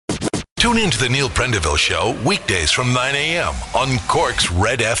Tune in to the Neil Prendeville Show weekdays from 9 a.m. on Cork's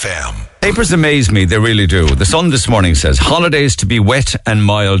RedFM. Papers amaze me, they really do. The Sun this morning says, holidays to be wet and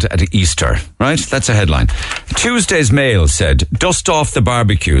mild at Easter. Right? That's a headline. Tuesday's Mail said, dust off the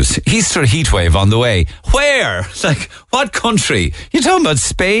barbecues. Easter heatwave on the way. Where? Like, what country? You talking about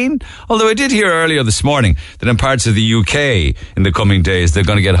Spain? Although I did hear earlier this morning that in parts of the UK in the coming days they're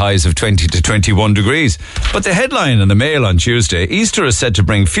going to get highs of 20 to 21 degrees. But the headline in the Mail on Tuesday, Easter is said to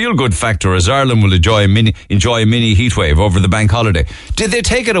bring feel-good factor as Ireland will enjoy a mini heatwave over the bank holiday. Did they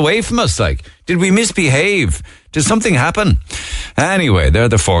take it away from us? Like, did we misbehave? Did something happen? Anyway, they're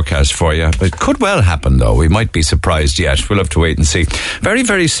the forecast for you. It could well happen, though. We might be surprised yet. We'll have to wait and see. Very,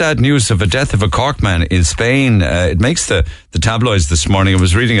 very sad news of a death of a Cork man in Spain. It makes the tabloids this morning. I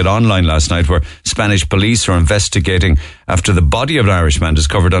was reading it online last night where Spanish police are investigating after the body of an Irishman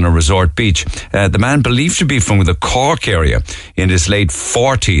discovered on a resort beach. The man believed to be from the Cork area in his late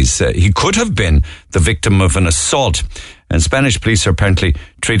 40s. He could have been the victim of an assault. And Spanish police are apparently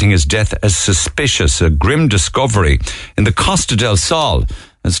treating his death as suspicious, a grim discovery in the Costa del Sol.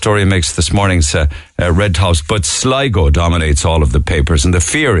 That story makes this morning's Red House, but Sligo dominates all of the papers, and the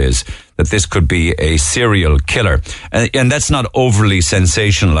fear is that this could be a serial killer. And that's not overly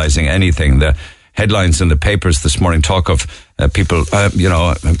sensationalizing anything. The headlines in the papers this morning talk of people,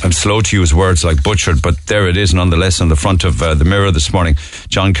 I'm slow to use words like butchered, but there it is nonetheless on the front of the Mirror this morning.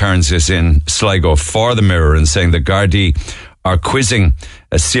 John Kearns is in Sligo for the Mirror and saying the Gardaí are quizzing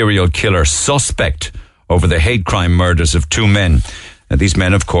a serial killer suspect over the hate crime murders of two men. These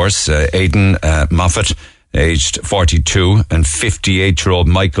men, of course, Aidan Moffat, aged 42, and 58-year-old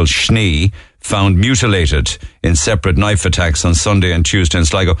Michael Schnee, found mutilated in separate knife attacks on Sunday and Tuesday in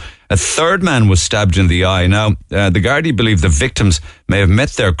Sligo. A third man was stabbed in the eye. Now, the Gardaí believe the victims may have met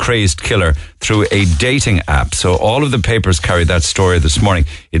their crazed killer through a dating app. So all of the papers carry that story this morning.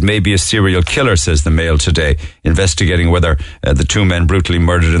 It may be a serial killer, says the Mail today, investigating whether the two men brutally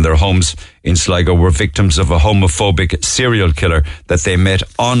murdered in their homes in Sligo were victims of a homophobic serial killer that they met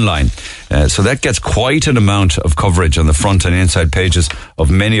online. So that gets quite an amount of coverage on the front and inside pages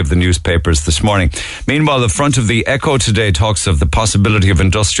of many of the newspapers this morning. Meanwhile, the front of the Echo today talks of the possibility of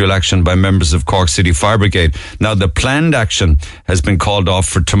industrial action by members of Cork City Fire Brigade. Now, the planned action has been called off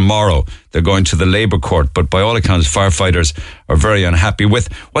for tomorrow. They're going to the Labour Court, but by all accounts, firefighters are very unhappy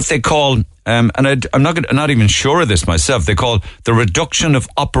with what they call, I'm not even sure of this myself, they call the reduction of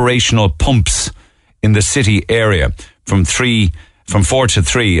operational pumps in the city area from 4 to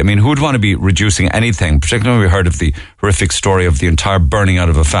 3. I mean, who'd want to be reducing anything, particularly when we heard of the horrific story of the entire burning out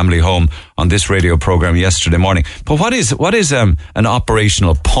of a family home on this radio program yesterday morning. But what is an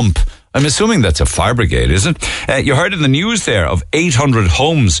operational pump? I'm assuming that's a fire brigade, isn't it? You heard in the news there of 800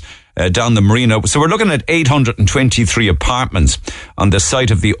 homes down the marina. So we're looking at 823 apartments on the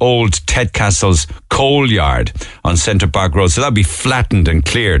site of the old Tedcastle's coal yard on Centre Park Road. So that'll be flattened and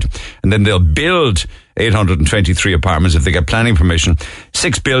cleared. And then they'll build 823 apartments if they get planning permission.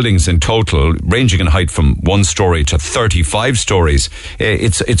 6 buildings in total, ranging in height from 1 story to 35 stories.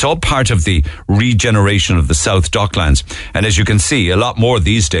 It's all part of the regeneration of the South Docklands. And as you can see, a lot more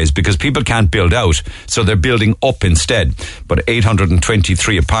these days because people can't build out, so they're building up instead. But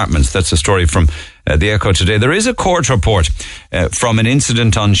 823 apartments, that's a story from the Echo today. There is a court report from an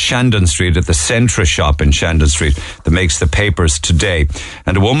incident on Shandon Street at the Centra shop in Shandon Street that makes the papers today.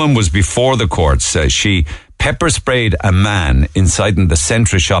 And a woman was before the courts. She pepper sprayed a man inside the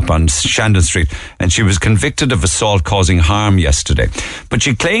Centra shop on Shandon Street, and she was convicted of assault causing harm yesterday. But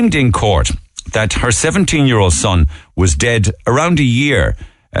she claimed in court that her 17-year-old son was dead around a year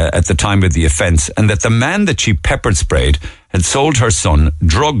at the time of the offence, and that the man that she pepper sprayed had sold her son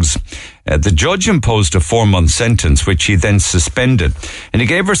drugs. The judge imposed a 4-month sentence, which he then suspended. And he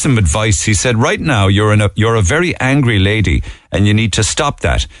gave her some advice. He said, right now, you're a very angry lady, and you need to stop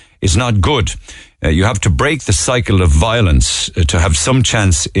that. It's not good. You have to break the cycle of violence to have some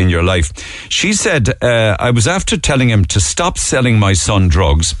chance in your life. She said, I was after telling him to stop selling my son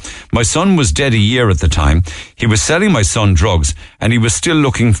drugs. My son was dead a year at the time. He was selling my son drugs, and he was still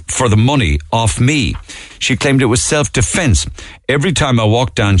looking for the money off me. She claimed it was self-defense. Every time I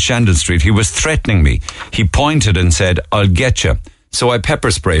walked down Shandon Street, he was threatening me. He pointed and said, I'll get you. So I pepper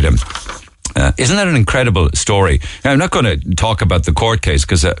sprayed him. Isn't that an incredible story? Now, I'm not going to talk about the court case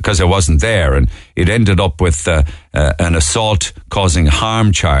because I wasn't there, and it ended up with an assault causing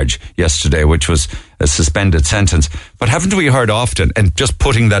harm charge yesterday, which was a suspended sentence. But haven't we heard often, and just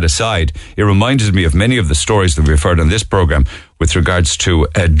putting that aside, it reminded me of many of the stories that we've heard on this program with regards to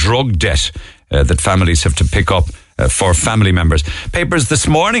drug debt that families have to pick up for family members. Papers this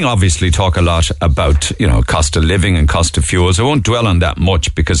morning obviously talk a lot about, cost of living and cost of fuels. I won't dwell on that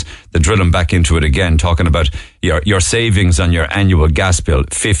much because they're drilling back into it again, talking about your savings on your annual gas bill,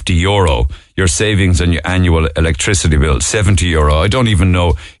 €50. Your savings on your annual electricity bill, €70. I don't even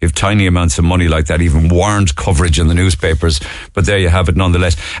know if tiny amounts of money like that even warrant coverage in the newspapers, but there you have it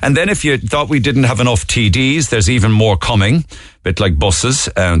nonetheless. And then if you thought we didn't have enough TDs, there's even more coming, a bit like buses,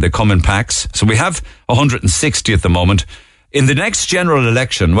 they come in packs. So we have 160 at the moment. In the next general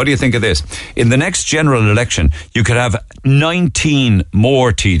election, what do you think of this? In the next general election, you could have 19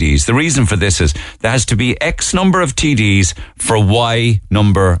 more TDs. The reason for this is there has to be X number of TDs for Y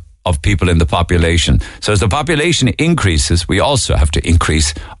number of people in the population. So as the population increases, we also have to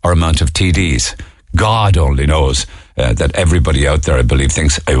increase our amount of TDs. God only knows that everybody out there, I believe,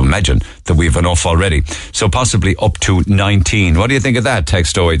 thinks, I imagine, that we've enough already. So possibly up to 19. What do you think of that?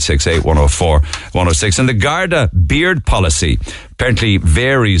 Text 0868 104 106. And the Garda beard policy apparently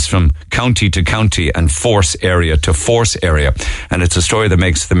varies from county to county and force area to force area. And it's a story that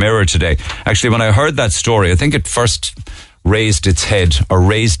makes the Mirror today. Actually, when I heard that story, I think it first raised its head, or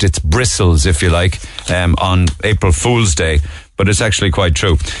raised its bristles, if you like, on April Fool's Day. But it's actually quite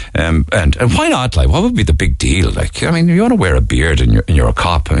true. And why not? Like, what would be the big deal? Like, I mean, you want to wear a beard and you're a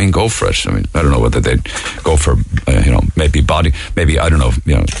cop. I mean, go for it. I mean, I don't know whether they'd go for, maybe, I don't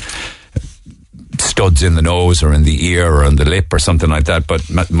know, studs in the nose or in the ear or on the lip or something like that, but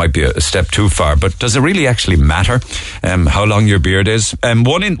might be a step too far. But does it really actually matter how long your beard is?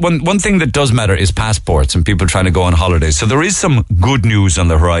 One thing that does matter is passports and people trying to go on holidays. So there is some good news on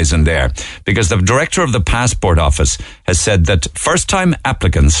the horizon there, because the director of the passport office has said that first-time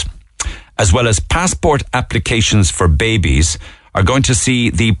applicants, as well as passport applications for babies, are going to see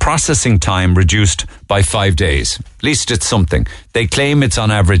the processing time reduced by 5 days. At least it's something. They claim it's on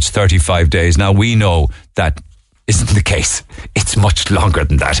average 35 days. Now, we know that isn't the case. It's much longer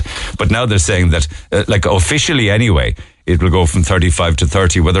than that. But now they're saying that, officially anyway, it will go from 35 to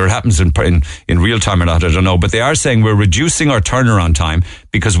 30. Whether it happens in real time or not, I don't know. But they are saying we're reducing our turnaround time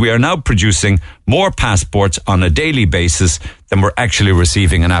because we are now producing more passports on a daily basis than we're actually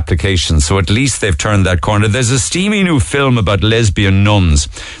receiving an application. So at least they've turned that corner. There's a steamy new film about lesbian nuns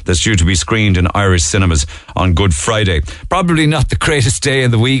that's due to be screened in Irish cinemas on Good Friday. Probably not the greatest day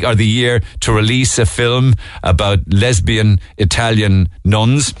of the week or the year to release a film about lesbian Italian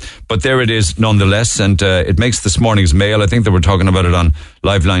nuns, but there it is nonetheless, and it makes this morning's Mail. I think they were talking about it on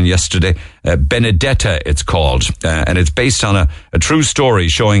Liveline yesterday. Benedetta, it's called, and it's based on a true story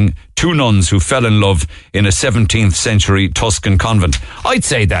showing two nuns who fell in love in a 17th century Tuscan convent. I'd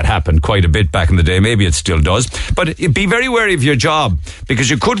say that happened quite a bit back in the day. Maybe it still does. But be very wary of your job, because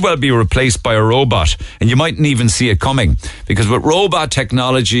you could well be replaced by a robot and you mightn't even see it coming. Because with robot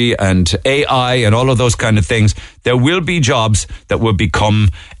technology and AI and all of those kind of things, there will be jobs that will become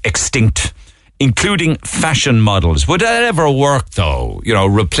extinct, including fashion models. Would that ever work, though?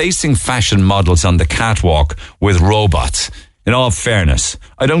 Replacing fashion models on the catwalk with robots. In all fairness,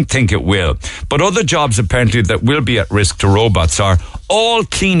 I don't think it will. But other jobs apparently that will be at risk to robots are all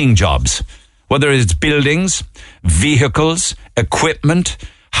cleaning jobs, whether it's buildings, vehicles, equipment,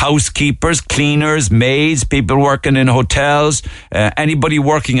 housekeepers, cleaners, maids, people working in hotels, anybody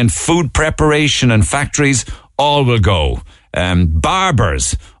working in food preparation and factories, all will go.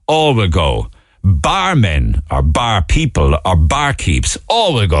 Barbers, all will go. Barmen or bar people or barkeeps,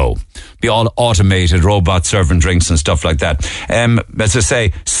 all will go. Be all automated, robots serving drinks and stuff like that. As I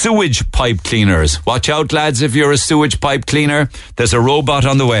say, sewage pipe cleaners. Watch out, lads, if you're a sewage pipe cleaner. There's a robot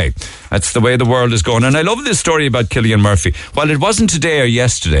on the way. That's the way the world is going. And I love this story about Cillian Murphy. While it wasn't today or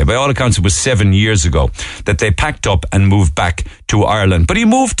yesterday, by all accounts it was 7 years ago that they packed up and moved back to Ireland. But he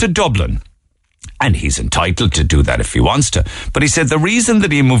moved to Dublin. And he's entitled to do that if he wants to. But he said the reason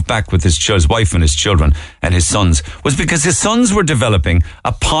that he moved back with his wife and his children and his sons was because his sons were developing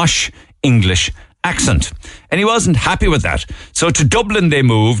a posh English accent. And he wasn't happy with that. So to Dublin they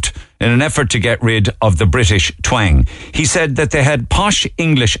moved in an effort to get rid of the British twang. He said that they had posh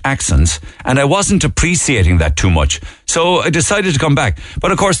English accents and I wasn't appreciating that too much. So I decided to come back.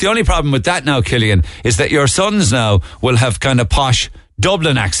 But of course the only problem with that now, Cillian, is that your sons now will have kind of posh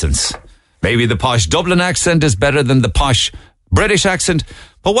Dublin accents. Maybe the posh Dublin accent is better than the posh British accent.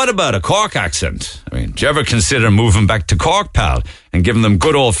 But what about a Cork accent? I mean, do you ever consider moving back to Cork, pal, and giving them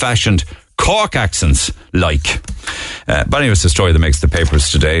good old-fashioned Cork accents like? But anyway, it's the story that makes the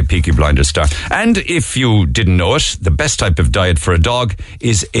papers today. Peaky Blinders star. And if you didn't know it, the best type of diet for a dog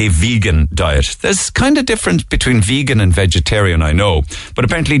is a vegan diet. There's kind of difference between vegan and vegetarian, I know. But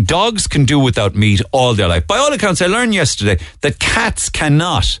apparently dogs can do without meat all their life. By all accounts, I learned yesterday that cats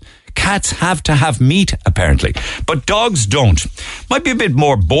cannot. Cats have to have meat, apparently, but dogs don't. Might be a bit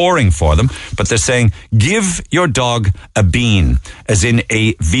more boring for them, but they're saying give your dog a bean, as in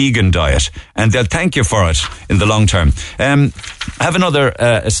a vegan diet, and they'll thank you for it in the long term. I have another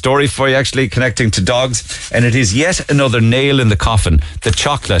story for you, actually, connecting to dogs, and it is yet another nail in the coffin. The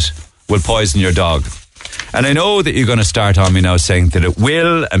chocolate will poison your dog. And I know that you're going to start on me now saying that it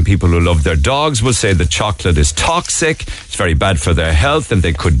will, and people who love their dogs will say that chocolate is toxic, it's very bad for their health, and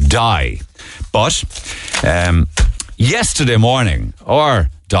they could die. But yesterday morning, our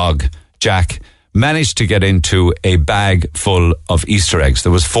dog, Jack, managed to get into a bag full of Easter eggs.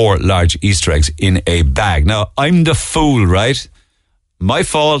 There was 4 large Easter eggs in a bag. Now, I'm the fool, right? My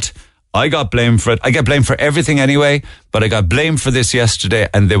fault. I got blamed for it. I get blamed for everything anyway, but I got blamed for this yesterday,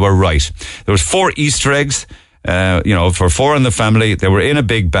 and they were right. There was 4 Easter eggs, for 4 in the family. They were in a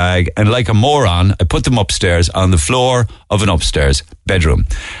big bag, and like a moron, I put them upstairs on the floor of an upstairs bedroom.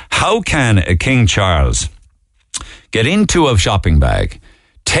 How can a King Charles get into a shopping bag,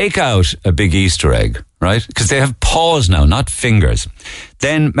 take out a big Easter egg, right? Because they have paws now, not fingers.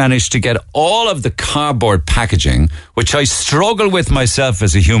 Then manage to get all of the cardboard packaging, which I struggle with myself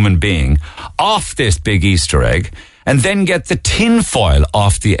as a human being, off this big Easter egg, and then get the tin foil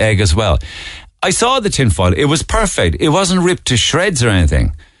off the egg as well. I saw the tin foil. It was perfect. It wasn't ripped to shreds or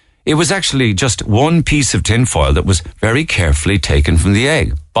anything. It was actually just one piece of tin foil that was very carefully taken from the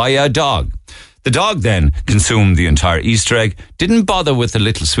egg by a dog. The dog then consumed the entire Easter egg, didn't bother with the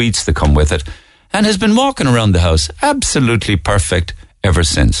little sweets that come with it, and has been walking around the house absolutely perfect ever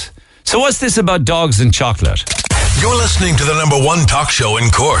since. So what's this about dogs and chocolate? You're listening to the number 1 talk show in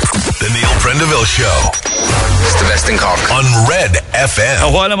Cork, the Neil Prendeville Show. It's the best in Cork. On Red FM.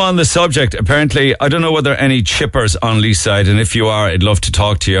 Now, while I'm on the subject, apparently, I don't know whether any chippers on Leeside, and if you are, I'd love to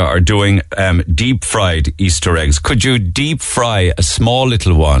talk to you, are doing deep fried Easter eggs. Could you deep fry a small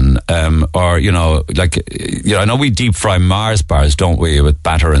little one? I know we deep fry Mars bars, don't we, with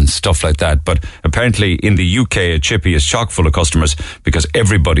batter and stuff like that. But apparently in the UK, a chippy is chock full of customers because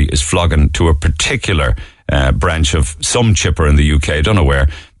everybody is flogging to a particular branch of some chipper in the UK, I don't know where,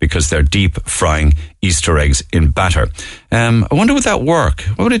 because they're deep frying Easter eggs in batter. I wonder would that work?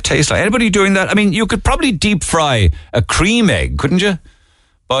 What would it taste like? Anybody doing that? I mean, you could probably deep fry a cream egg, couldn't you?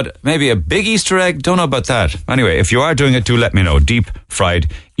 But maybe a big Easter egg? Don't know about that. Anyway, if you are doing it, do let me know. Deep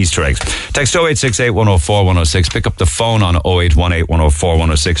fried Easter eggs. Text 0868 104 106. Pick up the phone on 0818 104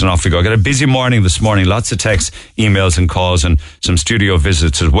 106 and off we go. I got a busy morning this morning. Lots of texts, emails and calls and some studio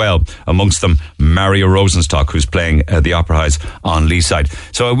visits as well. Amongst them, Mario Rosenstock, who's playing the Opera House on Leeside.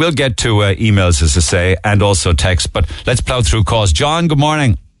 So I will get to emails, as I say, and also texts. But let's plough through calls. John, good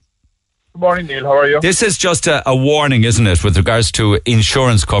morning. Good morning, Neil. How are you? This is just a warning, isn't it, with regards to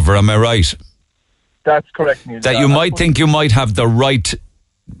insurance cover, am I right? That's correct, Neil. That you might think you might have the right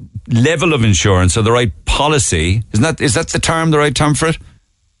level of insurance or the right policy. Is that the term, the right term for it?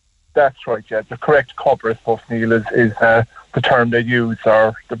 That's right, yeah. The correct cover, I suppose, Neil, is the term they use,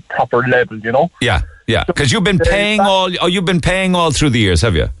 or the proper level, you know? Yeah. Because you've been paying you've been paying all through the years,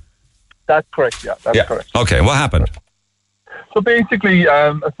 have you? That's correct, yeah. That's correct. Okay, what happened? So basically,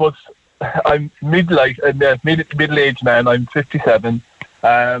 I suppose I'm middle-aged man. I'm 57.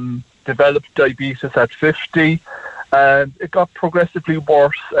 Developed diabetes at 50. And it got progressively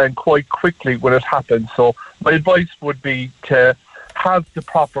worse and quite quickly when it happened. So my advice would be to have the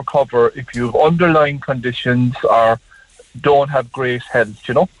proper cover if you have underlying conditions or don't have great health,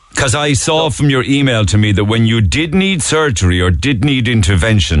 you know? Because I saw from your email to me that when you did need surgery or did need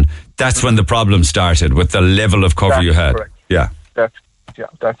intervention, that's when the problem started with the level of cover you had. Correct. Yeah.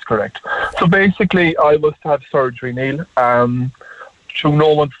 That's correct. So basically, I was to have surgery, Neil. Through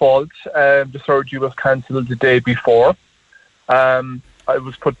no one's fault, the surgery was cancelled the day before. I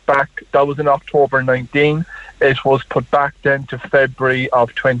was put back. That was in October 19. It was put back then to February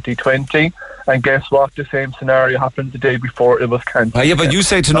of 2020. And guess what? The same scenario happened the day before it was cancelled. Yeah, but you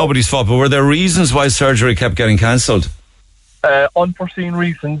say to nobody's fault. But were there reasons why surgery kept getting cancelled? Unforeseen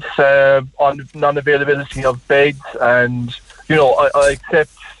reasons, on non-availability of beds, and I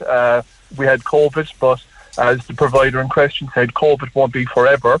accept we had COVID, but as the provider in question said, COVID won't be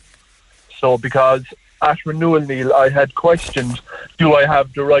forever. So because at renewal, Neil, I had questioned, do I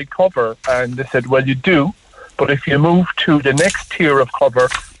have the right cover? And they said, well, you do, but if you move to the next tier of cover,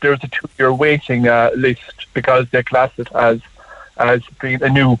 there's a 2-year waiting list because they class it as being a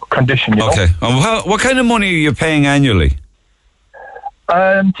new condition. Okay. What kind of money are you paying annually?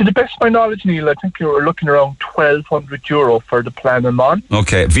 To the best of my knowledge, Neil, I think you were looking around €1,200 for the plan I'm on.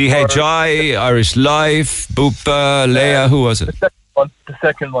 Okay. VHI, Irish Life, Bupa, Leia, who was it? The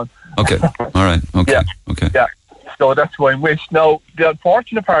second one. Okay. All right. Okay. Yeah. Okay. Yeah. So that's why I'm with. Now, the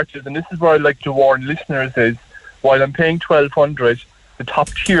unfortunate part is, and this is where I'd like to warn listeners, is while I'm paying $1,200, the top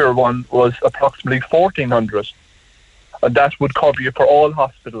tier one was approximately $1,400. And that would cover you for all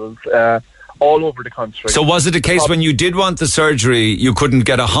hospitals all over the country. So was it a case when you did want the surgery, you couldn't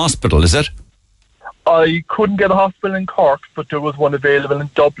get a hospital, is it? I couldn't get a hospital in Cork, but there was one available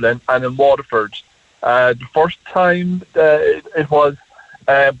in Dublin and in Waterford. The first time it was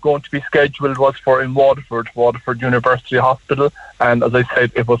going to be scheduled was for in Waterford University Hospital, and as I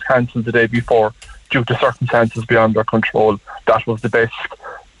said, it was cancelled the day before due to circumstances beyond their control. That was the best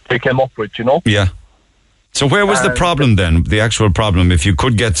they came up with, you know? Yeah. So where was the problem then? The actual problem, if you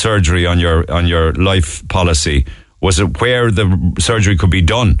could get surgery on your life policy, was it where the surgery could be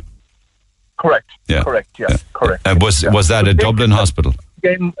done? Correct. Yeah. Correct. Yeah. Correct. Was that a Dublin hospital?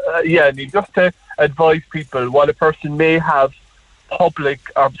 Again, and just to advise people, while a person may have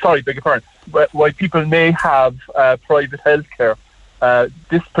while people may have private healthcare,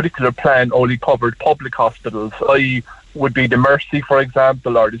 this particular plan only covered public hospitals, i.e. would be the Mercy, for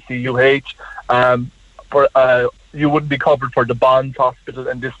example, or the CUH. You wouldn't be covered for the Bonds Hospital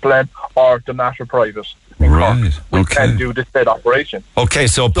in this plan, or the Mater Private. Right, we can do this bed operation. Okay,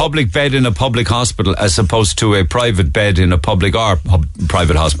 so a public bed in a public hospital as opposed to a private bed in a public or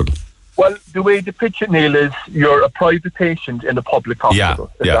private hospital. Well, the way to pitch it, Neil, is you're a private patient in a public hospital.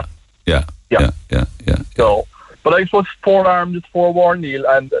 Yeah. So, but I suppose forearmed is forewarned, Neil,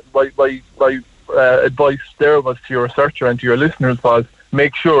 and my advice there was to your researcher and to your listeners was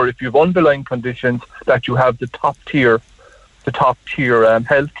make sure if you have underlying conditions that you have the top tier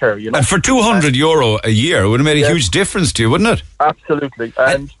healthcare, you know. And for €200 a year, it would have made a huge difference to you, wouldn't it? Absolutely.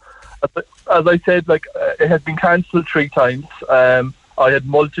 And as I said, it had been cancelled 3 times. I had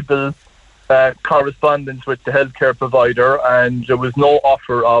multiple correspondence with the healthcare provider, and there was no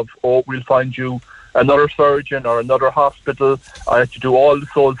offer of, we'll find you another surgeon or another hospital. I had to do all the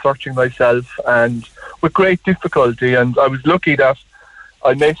soul searching myself, and with great difficulty. And I was lucky that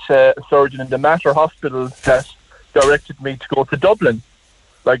I met a surgeon in the Mater Hospital that directed me to go to Dublin.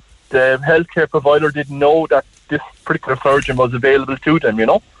 Like, the healthcare provider didn't know that this particular surgeon was available to them, you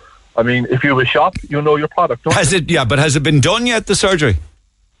know. I mean, if you have a shop, you know your product, don't you? Yeah, but has it been done yet, the surgery?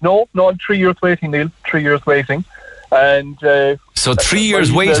 No, I'm 3 years waiting, Neil. 3 years waiting. And so 3 years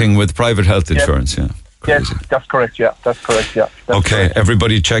waiting with private health insurance, yeah. Crazy. Yes, that's correct, yeah. That's correct. Okay,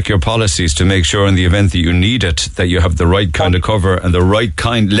 everybody check your policies to make sure in the event that you need it, that you have the right kind of cover and the right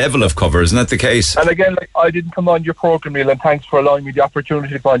level of cover. Isn't that the case? And again, I didn't come on your programme, Neil, and thanks for allowing me the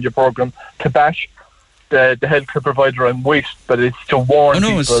opportunity to come on your programme to bash the healthcare provider I'm with, but it's to warn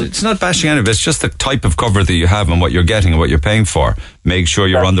people. It's not bashing any of it. It's just the type of cover that you have and what you're getting and what you're paying for. Make sure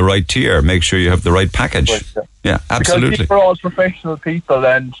you're on the right tier. Make sure you have the right package. Right, yeah, absolutely. Because we're all professional people,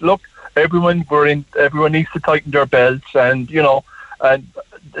 and look, everyone needs to tighten their belts, and you know, and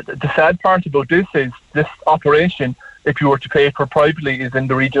the sad part about this is this operation, if you were to pay for privately, is in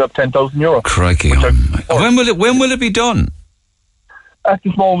the region of €10,000. Crikey! When will it be done? At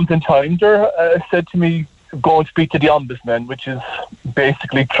this moment in time, they're said to me, go and speak to the ombudsman, which is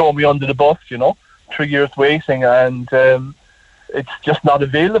basically throw me under the bus, you know. 3 years waiting, and it's just not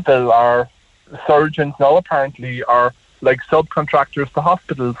available. Our surgeons now apparently are like subcontractors to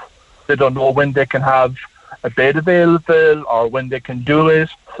hospitals. They don't know when they can have a bed available or when they can do it.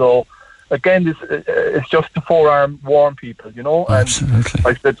 So again, it's just to warn people, you know. And absolutely.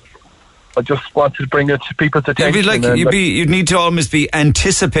 I said, I just wanted to bring it to people's attention. You'd need to almost be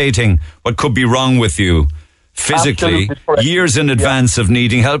anticipating what could be wrong with you physically years in advance of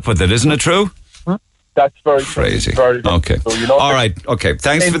needing help with it. Isn't it true? That's very crazy. Very okay. So, you know, all right. Okay.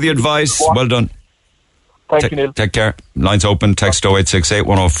 Thanks for the advice. Well done. Thank you, Neil. Take care. Lines open. Text 0868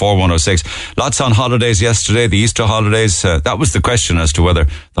 104 106. Lots on holidays yesterday, the Easter holidays. That was the question as to whether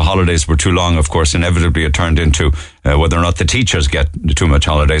the holidays were too long. Of course, inevitably it turned into whether or not the teachers get too much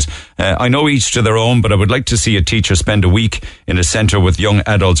holidays. I know each to their own, but I would like to see a teacher spend a week in a centre with young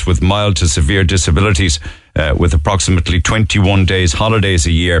adults with mild to severe disabilities, with approximately 21 days holidays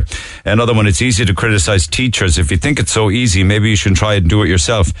a year. Another one, it's easy to criticise teachers. If you think it's so easy, maybe you should try and do it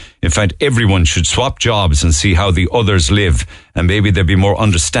yourself. In fact, everyone should swap jobs and see how the others live, and maybe there'd be more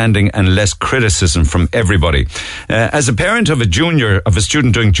understanding and less criticism from everybody. As a parent of a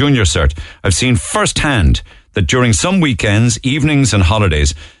student doing junior cert, I've seen firsthand that during some weekends, evenings and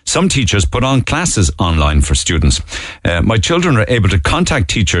holidays, some teachers put on classes online for students. My children are able to contact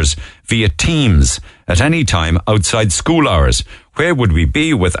teachers via Teams at any time outside school hours. Where would we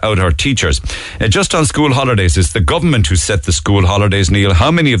be without our teachers? Just on school holidays, it's the government who set the school holidays, Neil. How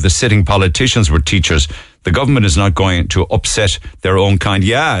many of the sitting politicians were teachers The government is not going to upset their own kind.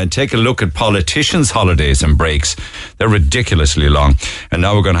 Yeah, and take a look at politicians' holidays and breaks. They're ridiculously long. And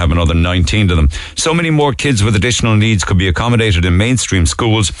now we're going to have another 19 of them. So many more kids with additional needs could be accommodated in mainstream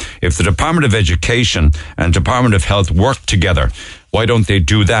schools if the Department of Education and Department of Health work together. Why don't they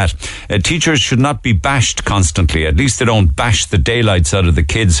do that? Teachers should not be bashed constantly. At least they don't bash the daylights out of the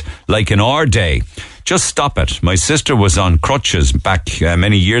kids like in our day. Just stop it. My sister was on crutches back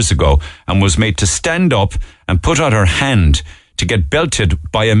many years ago and was made to stand up and put out her hand to get belted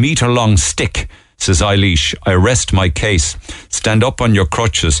by a metre-long stick. Says Eilish, I rest my case. Stand up on your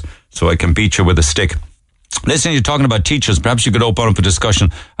crutches so I can beat you with a stick. Listen, you're talking about teachers. Perhaps you could open up a discussion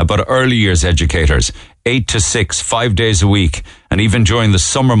about early years educators. 8 to 6, 5 days a week, and even during the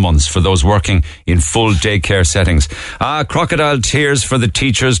summer months for those working in full daycare settings. Crocodile tears for the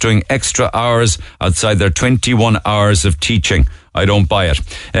teachers doing extra hours outside their 21 hours of teaching. I don't buy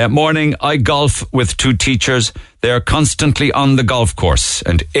it. Morning, I golf with 2 teachers. They are constantly on the golf course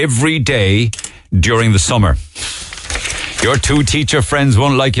and every day during the summer. Your 2 teacher friends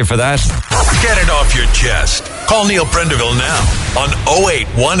won't like you for that. Get it off your chest. Call Neil Prendeville now on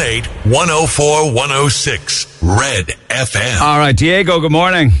 0818 104 106 Red FM. All right, Diego, good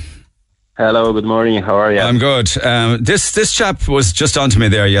morning. Hello, good morning. How are you? I'm good. This chap was just on to me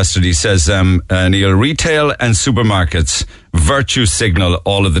there yesterday. He says, Neil, retail and supermarkets virtue signal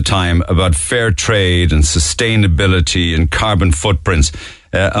all of the time about fair trade and sustainability and carbon footprints.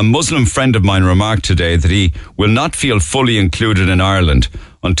 A Muslim friend of mine remarked today that he will not feel fully included in Ireland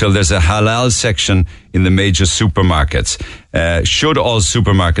until there's a halal section in the major supermarkets. Should all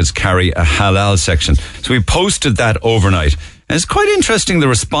supermarkets carry a halal section? So we posted that overnight. And it's quite interesting, the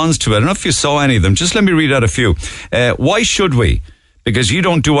response to it. I don't know if you saw any of them. Just let me read out a few. Why should we? Because you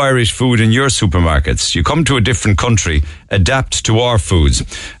don't do Irish food in your supermarkets. You come to a different country, adapt to our foods.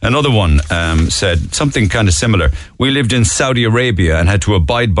 Another one said something kind of similar. We lived in Saudi Arabia and had to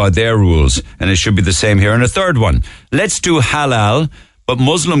abide by their rules, and it should be the same here. And a third one, let's do halal, but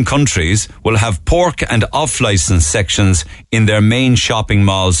Muslim countries will have pork and off-license sections in their main shopping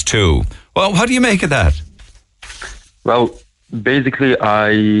malls too. Well, how do you make of that? Well, basically,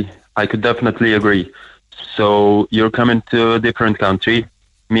 I could definitely agree. So you're coming to a different country.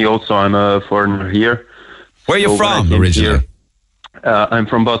 Me also, I'm a foreigner here. Where are you from originally? I'm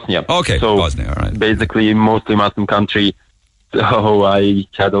from Bosnia. Okay, so Bosnia, all right. Basically, mostly Muslim country. So I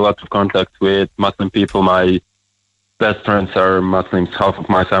had a lot of contact with Muslim people. My best friends are Muslims. Half of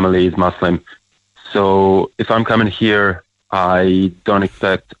my family is Muslim. So if I'm coming here, I don't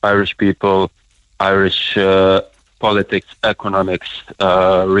expect Irish people, Irish politics, economics,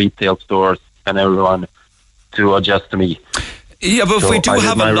 retail stores, and everyone to adjust to me. Yeah, but if we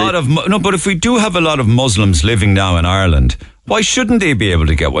do have a lot of Muslims living now in Ireland, why shouldn't they be able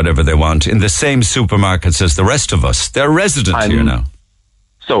to get whatever they want in the same supermarkets as the rest of us? They're resident here now.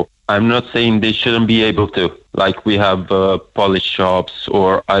 So I'm not saying they shouldn't be able to. Like we have Polish shops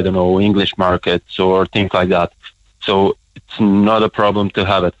or, I don't know, English markets or things like that. So it's not a problem to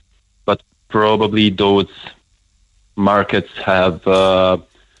have it. But probably those markets have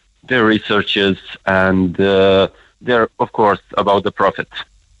their researches and they're, of course, about the profit.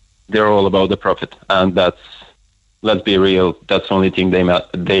 They're all about the profit. And that's, let's be real, that's the only thing that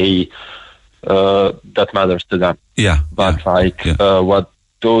matters to them. Yeah. But what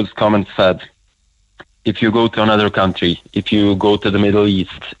those comments said, if you go to another country, if you go to the Middle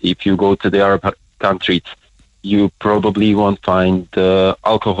East, if you go to the Arab countries, you probably won't find the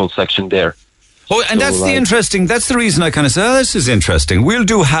alcohol section there. Oh, and that's the reason I kind of say, oh, this is interesting. We'll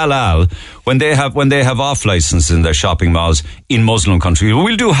do halal when they have off license in their shopping malls in Muslim countries.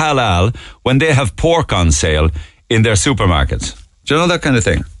 We'll do halal when they have pork on sale in their supermarkets. Do you know that kind of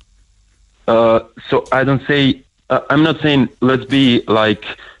thing? So I don't say, I'm not saying let's be like,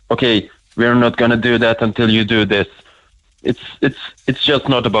 okay, we're not going to do that until you do this. It's just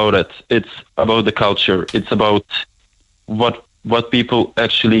not about it. It's about the culture. It's about what people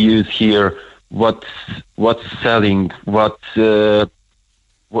actually use here. What's selling? What do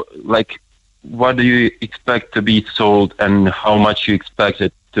you expect to be sold, and how much you expect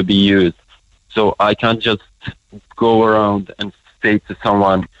it to be used? So I can't just go around and say to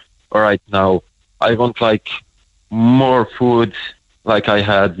someone, all right, now I want like more food like I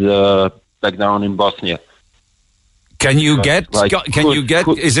had back down in Bosnia. Can you get?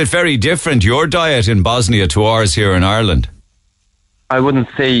 Is it very different, your diet in Bosnia to ours here in Ireland? I wouldn't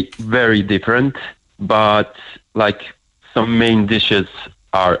say very different, but like some main dishes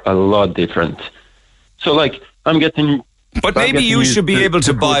are a lot different. So like I'm getting But maybe you should be able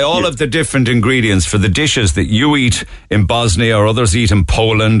to buy all of the different ingredients for the dishes that you eat in Bosnia or others eat in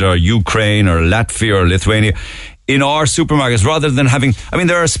Poland or Ukraine or Latvia or Lithuania in our supermarkets rather than having... I mean,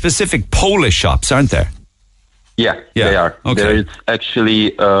 there are specific Polish shops, aren't there? Yeah, they are. Okay. There is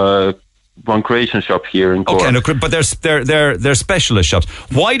actually one Croatian shop here in Cork. Okay, but they're specialist shops.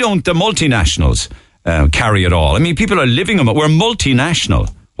 Why don't the multinationals carry it all? I mean, people are living on it. We're multinational.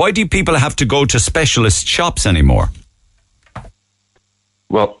 Why do people have to go to specialist shops anymore?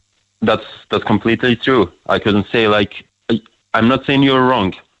 Well, that's completely true. I couldn't say, like, I'm not saying you're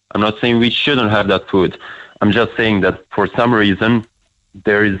wrong. I'm not saying we shouldn't have that food. I'm just saying that for some reason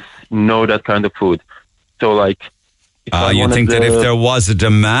there is no that kind of food. So, like, you think that if there was a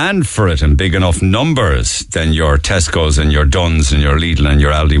demand for it in big enough numbers, then your Tesco's and your Dunn's and your Lidl and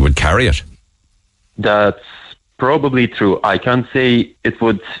your Aldi would carry it? That's probably true. I can't say it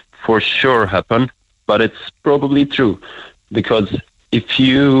would for sure happen, but it's probably true. Because if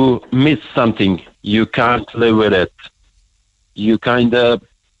you miss something, you can't live with it. You kind of,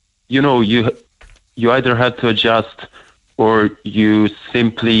 you either have to adjust or you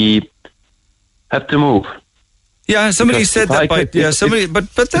simply have to move. Yeah, somebody said that.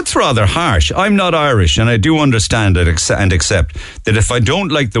 But that's rather harsh. I'm not Irish, and I do understand it and accept that if I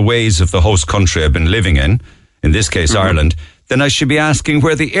don't like the ways of the host country I've been living in this case Ireland, then I should be asking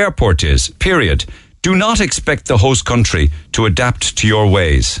where the airport is. Period. Do not expect the host country to adapt to your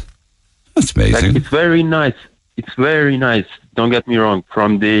ways. That's amazing. Like, it's very nice. It's very nice. Don't get me wrong.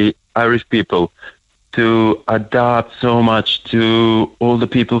 From the Irish people to adapt so much to all the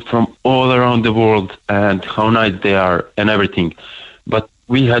people from all around the world and how nice they are and everything. But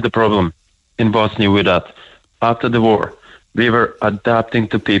we had a problem in Bosnia with that. After the war, we were adapting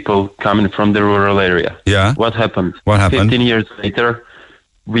to people coming from the rural area. Yeah. What happened? 15 years later,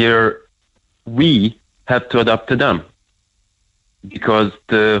 we had to adapt to them because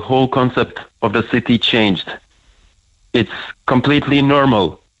the whole concept of the city changed. It's completely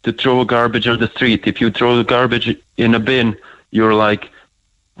normal to throw garbage on the street. If you throw the garbage in a bin, you're like,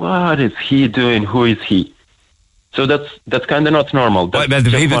 what is he doing? Who is he? So that's kind of not normal. But the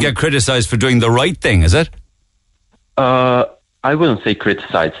people get criticized for doing the right thing, is it? I wouldn't say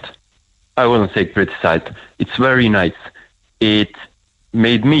criticized. It's very nice. It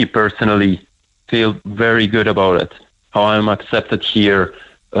made me personally feel very good about it. How I'm accepted here,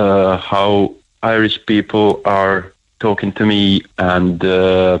 how Irish people are talking to me and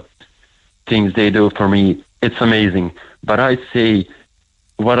things they do for me. It's amazing. But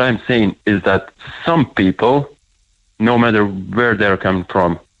what I'm saying is that some people, no matter where they're coming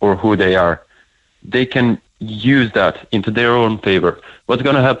from or who they are, they can use that into their own favor. What's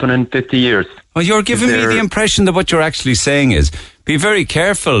going to happen in 50 years? Well, you're giving me the impression that what you're actually saying is be very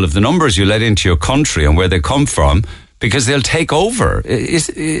careful of the numbers you let into your country and where they come from because they'll take over.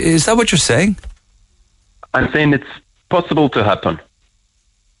 Is that what you're saying? I'm saying it's possible to happen.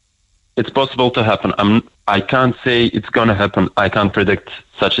 It's possible to happen. I can't say it's going to happen. I can't predict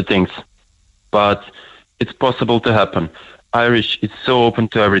such a things. But it's possible to happen. Irish is so open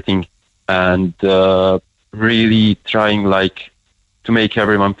to everything and really trying to make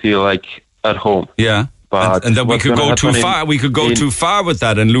everyone feel like at home. Yeah. But and that we could go too far. We could go too far with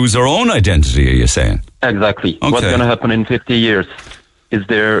that and lose our own identity, are you saying? Exactly. Okay. What's going to happen in 50 years? Is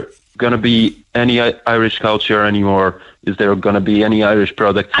there going to be any Irish culture anymore? Is there going to be any Irish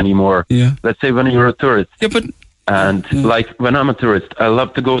products anymore? Yeah. Let's say when you're a tourist. Yeah, but... when I'm a tourist, I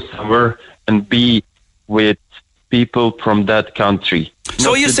love to go somewhere and be with people from that country.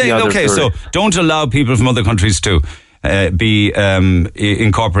 So you're saying, okay, so don't allow people from other countries to be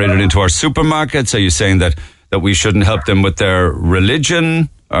incorporated into our supermarkets? Are you saying that we shouldn't help them with their religion?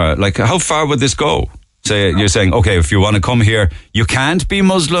 How far would this go? So you're saying, okay, if you want to come here, you can't be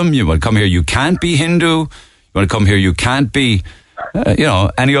Muslim. You want to come here, you can't be Hindu. You want to come here, you can't be,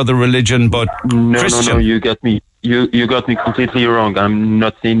 any other religion but Christian. No, you got me. You got me completely wrong. I'm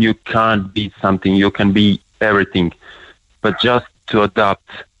not saying you can't be something. You can be everything, but just to adapt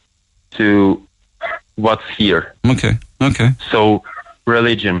to what's here. Okay. So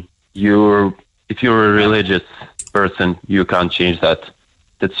religion, if you're a religious person, you can't change that.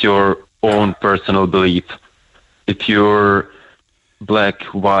 That's your own personal belief. If you're black,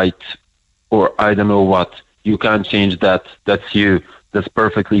 white, or I don't know what, you can't change that. That's you. That's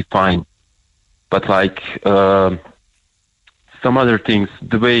perfectly fine. But some other things,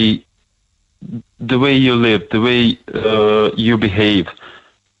 the way you live, the way you behave,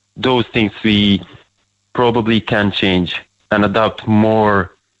 those things we probably can change and adapt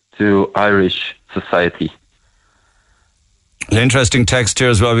more to Irish society. An interesting text here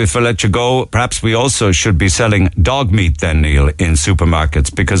as well before I let you go. Perhaps we also should be selling dog meat then, Neil, in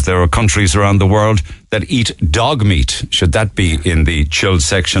supermarkets, because there are countries around the world that eat dog meat. Should that be in the chilled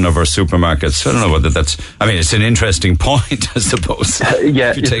section of our supermarkets? I don't know whether that's... I mean, it's an interesting point, I suppose.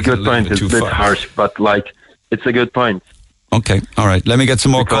 Yeah, it's a good point. It's a bit harsh, but it's a good point. Okay, all right. Let me get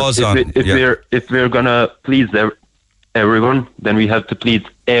some more calls on. If we're gonna please everyone, then we have to please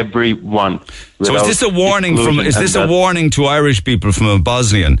everyone. So is this a warning a warning to Irish people from a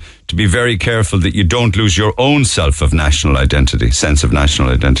Bosnian to be very careful that you don't lose your own sense of national identity?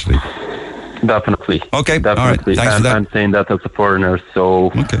 Definitely. Okay, definitely. All right. Thanks for that. I'm saying that as a foreigner,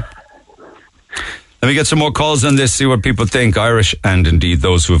 so... Okay. Let me get some more calls on this, see what people think, Irish and indeed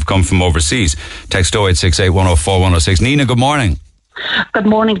those who have come from overseas. Text 0868 104 106. Nina, good morning. Good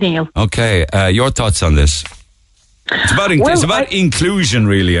morning, Neil. Okay, your thoughts on this? It's about inclusion,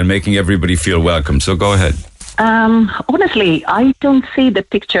 really, and making everybody feel welcome. So go ahead. Honestly, I don't see the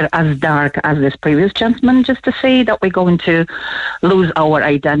picture as dark as this previous gentleman, just to say that we're going to lose our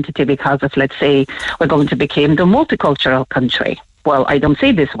identity because of, let's say, we're going to become the multicultural country. Well, I don't see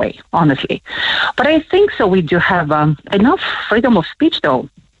it this way, honestly. But I think so. We do have enough freedom of speech, though.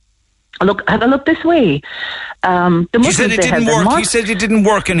 Look, have a look this way. He said it didn't work. He said it didn't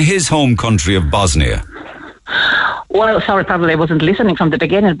work in his home country of Bosnia. Well, sorry, probably I wasn't listening from the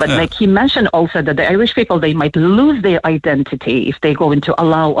beginning, but he mentioned also that the Irish people, they might lose their identity if they're going to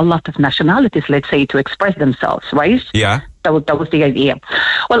allow a lot of nationalities, let's say, to express themselves, right? Yeah. That was the idea.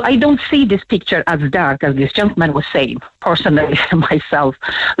 Well, I don't see this picture as dark as this gentleman was saying, personally, myself.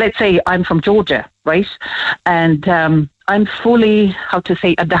 Let's say I'm from Georgia, right? And I'm fully,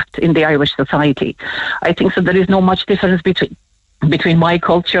 adapt in the Irish society. I think so there is no much difference between my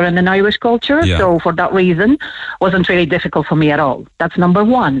culture and an Irish culture. Yeah. So for that reason, wasn't really difficult for me at all. That's number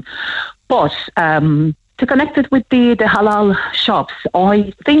one. But to connect it with the halal shops,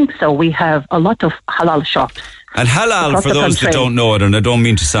 I think so. We have a lot of halal shops. And halal, for those that don't know it, and I don't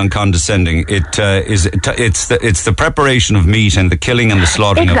mean to sound condescending, it's the preparation of meat and the killing and the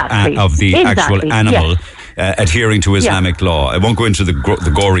slaughtering of the actual animal. Yes. Adhering to Islamic law. I won't go into the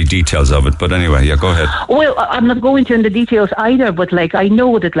gory details of it, but anyway, go ahead. Well, I'm not going into the details either, but I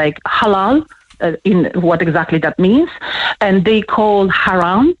know that halal, in what exactly that means, and they call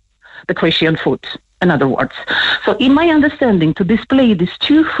haram the Christian food, in other words. So in my understanding, to display these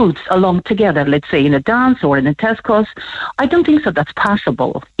two foods along together, let's say in a dance or in a Tesco's, I don't think so that's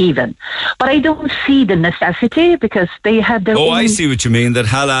possible even. But I don't see the necessity because they have their own... I see what you mean, that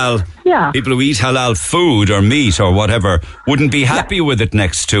halal, people who eat halal food or meat or whatever wouldn't be happy with it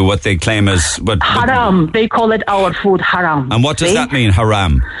next to what they claim as... haram, they call it our food haram. And what does that mean,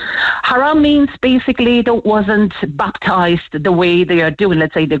 haram? Haram means basically that wasn't baptized the way they are doing.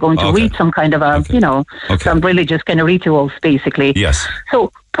 Let's say they're going to read some kind of some religious kind of rituals, basically. Yes.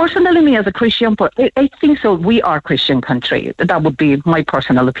 So personally, me as a Christian, I think so. We are a Christian country. That would be my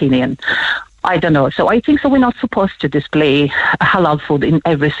personal opinion. I don't know. So I think so. We're not supposed to display halal food in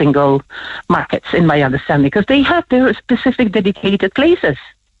every single markets, in my understanding, because they have their specific dedicated places,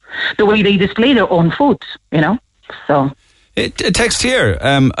 the way they display their own food. So. A text here.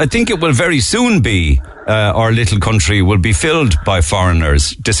 I think it will very soon be our little country will be filled by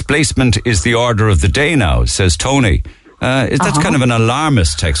foreigners. Displacement is the order of the day now, says Tony. That's kind of an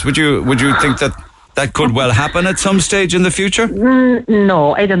alarmist text. Would you think that could well happen at some stage in the future?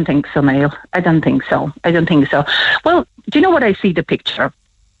 No, I don't think so, Neil. I don't think so. Well, do you know what I see the picture?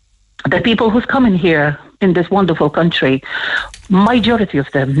 The people who's coming here in this wonderful country, majority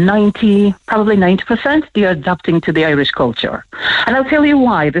of them, probably 90%, they are adapting to the Irish culture. And I'll tell you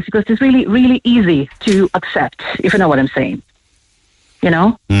why. This because it's really, really easy to accept, if you know what I'm saying.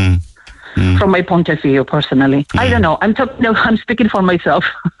 From my point of view, personally. I don't know. I'm speaking for myself.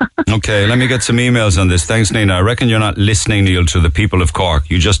 Okay, let me get some emails on this. Thanks, Nina. I reckon you're not listening, Neil, to the people of Cork.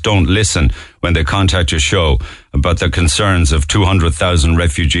 You just don't listen when they contact your show about the concerns of 200,000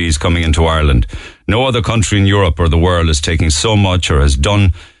 refugees coming into Ireland. No other country in Europe or the world is taking so much or has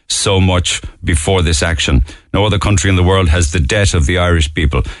done so much before this action. No other country in the world has the debt of the Irish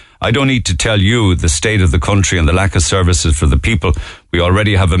people. I don't need to tell you the state of the country and the lack of services for the people. We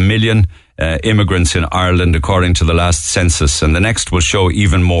already have 1 million immigrants in Ireland, according to the last census, and the next will show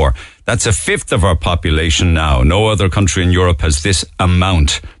even more. That's 1/5 of our population now. No other country in Europe has this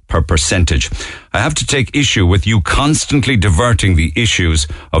amount per percentage. I have to take issue with you constantly diverting the issues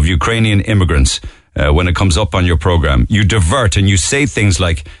of Ukrainian immigrants when it comes up on your program. You divert and you say things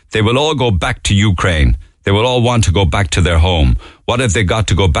like, they will all go back to Ukraine. They will all want to go back to their home. What have they got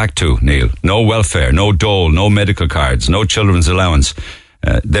to go back to, Neil? No welfare, no dole, no medical cards, no children's allowance.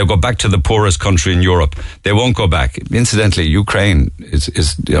 They'll go back to the poorest country in Europe. They won't go back. Incidentally, Ukraine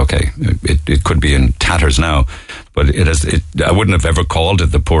is okay. It could be in tatters now, but I wouldn't have ever called it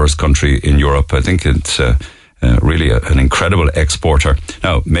the poorest country in Europe. I think it's really an incredible exporter.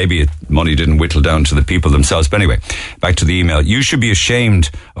 Now, maybe money didn't whittle down to the people themselves. But anyway, back to the email. You should be ashamed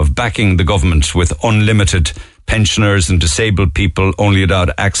of backing the government with unlimited pensioners and disabled people only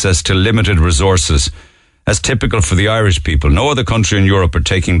allowed access to limited resources. As typical for the Irish people. No other country in Europe are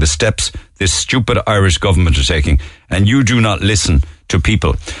taking the steps this stupid Irish government are taking, and you do not listen to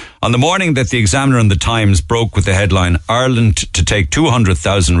people. On the morning that the Examiner and the Times broke with the headline, Ireland to take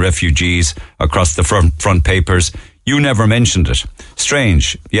 200,000 refugees across the front papers, you never mentioned it.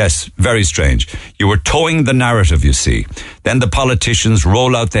 Strange. Yes, very strange. You were towing the narrative, you see. Then the politicians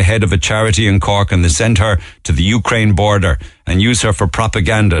roll out the head of a charity in Cork and they send her to the Ukraine border and use her for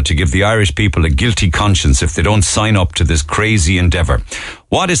propaganda to give the Irish people a guilty conscience if they don't sign up to this crazy endeavour.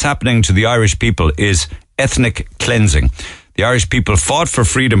 What is happening to the Irish people is ethnic cleansing. The Irish people fought for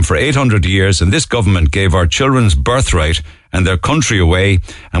freedom for 800 years and this government gave our children's birthright and their country away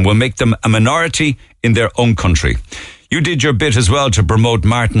and will make them a minority in their own country. You did your bit as well to promote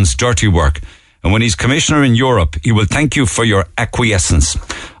Martin's dirty work. And when he's commissioner in Europe, he will thank you for your acquiescence.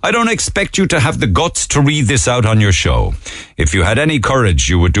 I don't expect you to have the guts to read this out on your show. If you had any courage,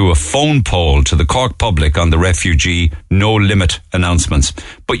 you would do a phone poll to the Cork public on the refugee no limit announcements.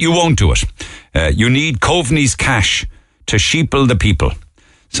 But you won't do it. You need Coveney's cash to sheeple the people.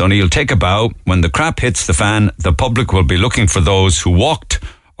 So Neil, take a bow. When the crap hits the fan, the public will be looking for those who walked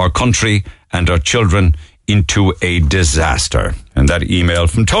our country and our children into a disaster. And that email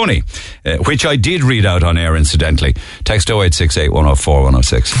from Tony, which I did read out on air incidentally. Text 0868 104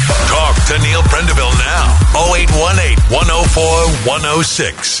 106. Talk to Neil Prendeville now. 0818 104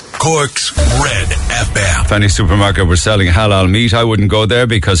 106. Cork's Red FM. Fanny Supermarket were selling halal meat. I wouldn't go there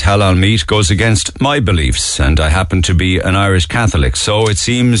because halal meat goes against my beliefs and I happen to be an Irish Catholic. So it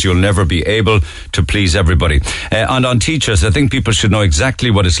seems you'll never be able to please everybody. And on teachers, I think people should know exactly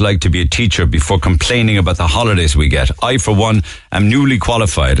what it's like to be a teacher before complaining about the holidays we get. I, for one, am newly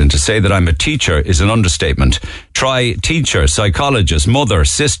qualified, and to say that I'm a teacher is an understatement. Try teacher, psychologist, mother,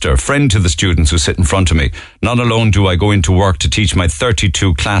 sister, friend to the students who sit in front of me. Not alone do I go into work to teach my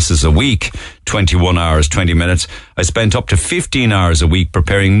 32 classes a week, 21 hours, 20 minutes. I spent up to 15 hours a week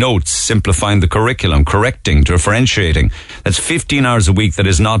preparing notes, simplifying the curriculum, correcting, differentiating. That's 15 hours a week that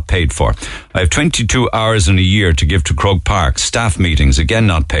is not paid for. I have 22 hours in a year to give to Croke Park, staff meetings, again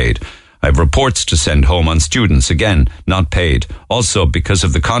not paid. I have reports to send home on students, again, not paid. Also, because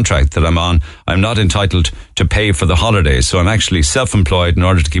of the contract that I'm on, I'm not entitled to pay for the holidays, so I'm actually self-employed in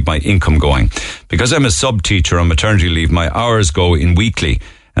order to keep my income going. Because I'm a sub-teacher on maternity leave, my hours go in weekly,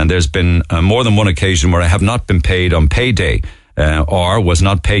 and there's been more than one occasion where I have not been paid on payday, or was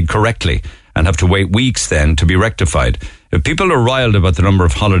not paid correctly, and have to wait weeks then to be rectified. If people are riled about the number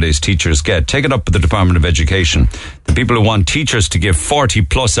of holidays teachers get, take it up with the Department of Education. The people who want teachers to give 40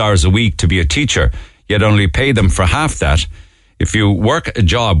 plus hours a week to be a teacher, yet only pay them for half that. If you work a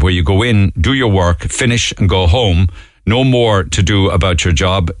job where you go in, do your work, finish and go home, no more to do about your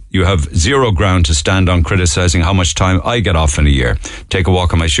job, you have zero ground to stand on criticising how much time I get off in a year. Take a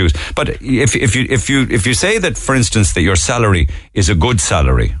walk on my shoes. But if you say that, for instance, that your salary is a good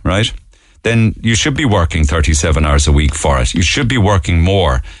salary, right? Then you should be working 37 hours a week for it. You should be working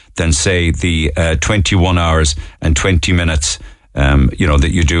more than, say, the 21 hours and 20 minutes, that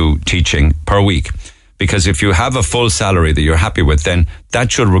you do teaching per week. Because if you have a full salary that you're happy with, then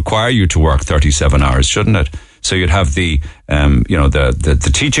that should require you to work 37 hours, shouldn't it? So you'd have the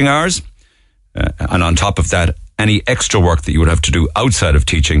teaching hours, and on top of that, any extra work that you would have to do outside of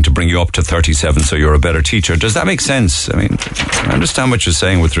teaching to bring you up to 37 so you're a better teacher. Does that make sense? I mean, I understand what you're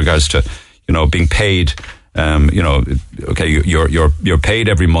saying with regards to, being paid, okay, you're paid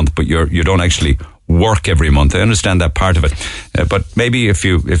every month, but you don't actually work every month. I understand that part of it. But maybe if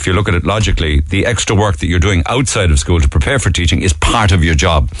you look at it logically, the extra work that you're doing outside of school to prepare for teaching is part of your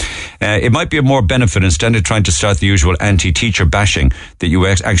job. It might be of more benefit, instead of trying to start the usual anti-teacher bashing, that you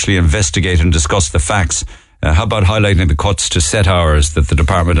actually investigate and discuss the facts. How about highlighting the cuts to set hours that the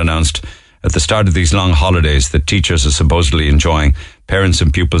department announced at the start of these long holidays that teachers are supposedly enjoying? Parents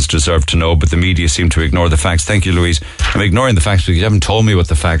and pupils deserve to know, but the media seem to ignore the facts. Thank you, Louise. I'm ignoring the facts because you haven't told me what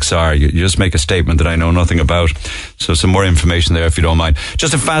the facts are. You just make a statement that I know nothing about. So some more information there if you don't mind.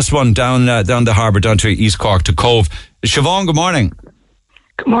 Just a fast one down the harbour, down to East Cork, to Cove. Siobhan, good morning.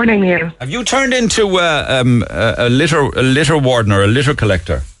 Good morning, Neil. Have you turned into a litter warden or a litter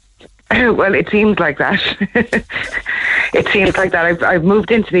collector? Well, it seems like that. It seems like that. I've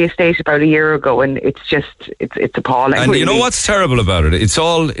moved into the estate about a year ago, and it's appalling. And really. you know what's terrible about it? It's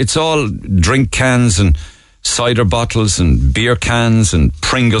all drink cans and cider bottles and beer cans and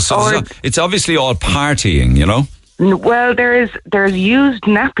Pringles. So it's obviously all partying, you know? Well, there's used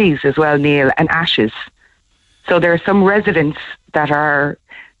nappies as well, Neil, and ashes. So there are some residents that are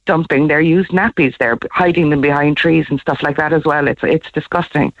dumping their used nappies. They're hiding them behind trees and stuff like that as well. It's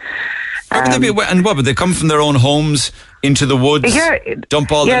disgusting. What would they come from their own homes into the woods? Yeah,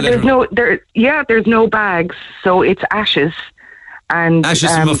 dump all the litter? There's no bags, so it's ashes and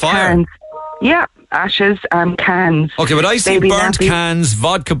ashes from a fire. Cans. Yeah, ashes and cans. Okay, but I see Baby burnt nappies. cans,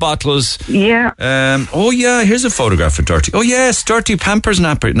 vodka bottles. Yeah. Here's a photograph of dirty. Oh yes, dirty Pampers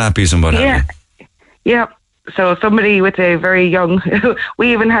nappies and what have you. Yeah. So somebody with a very young,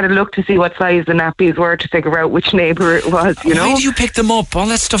 we even had a look to see what size the nappies were to figure out which neighbour it was. You know, why do you pick them up? All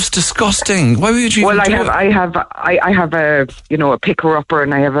that stuff's disgusting. Why would you? Well, even do it? I have a a picker upper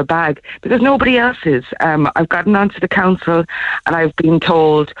and I have a bag because nobody else is. I've gotten onto the council and I've been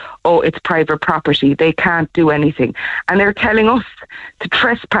told, oh, it's private property. They can't do anything, and they're telling us to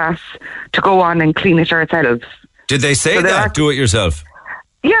trespass to go on and clean it ourselves. Did they say that? Do it yourself.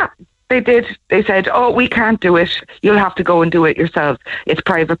 Yeah. They did. They said, oh, we can't do it. You'll have to go and do it yourself. It's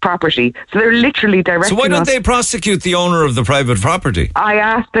private property. So they're literally directing us. So why don't they prosecute the owner of the private property? I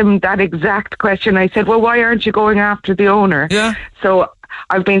asked them that exact question. I said, well, why aren't you going after the owner? Yeah. So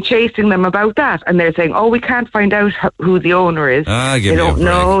I've been chasing them about that. And they're saying, oh, we can't find out who the owner is. They don't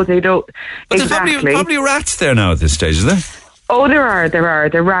know. They don't. But exactly. There's probably rats there now at this stage, is there? Oh, there are.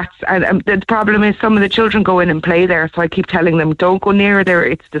 They're rats. And the problem is some of the children go in and play there. So I keep telling them, don't go near there.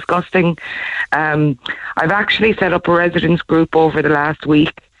 It's disgusting. I've actually set up a residents group over the last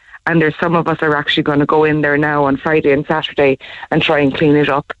week. And there's some of us are actually going to go in there now on Friday and Saturday and try and clean it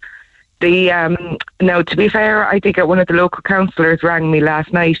up. Now, to be fair, I think one of the local councillors rang me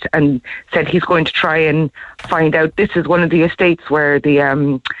last night and said he's going to try and find out. This is one of the estates where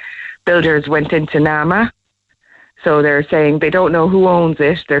the builders went into Nama. So they're saying they don't know who owns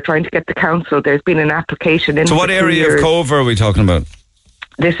it. They're trying to get the council. There's been an application in. So what area of Cove are we talking about?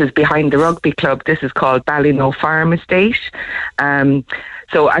 This is behind the rugby club. This is called Ballyknoe Farm Estate.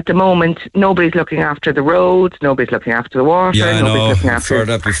 So at the moment, nobody's looking after the roads. Nobody's looking after the water. Yeah, I know. I've heard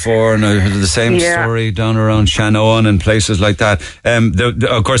that before, and I heard the same story down around Shannon and places like that.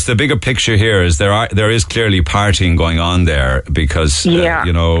 Of course, the bigger picture here is there is clearly partying going on there because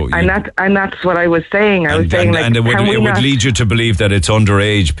and that's what I was saying. It would lead you to believe that it's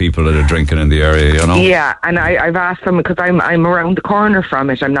underage people that are drinking in the area. You know. Yeah, and I've asked them because I'm around the corner from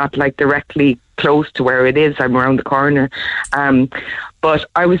it. I'm not like directly close to where it is. I'm around the corner. But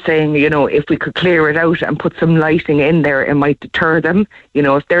I was saying, if we could clear it out and put some lighting in there, it might deter them.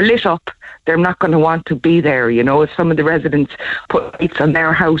 If they're lit up, they're not going to want to be there. If some of the residents put lights on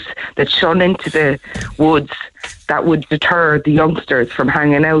their house that shone into the woods, that would deter the youngsters from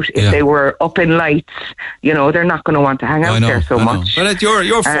hanging out. If they were up in lights, they're not going to want to hang out there so much. But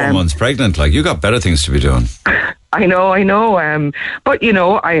you're 4 months pregnant. Like, you got better things to be doing. I know. But,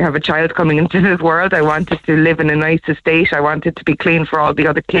 I have a child coming into this world. I wanted to live in a nice estate. I wanted to be clean for all the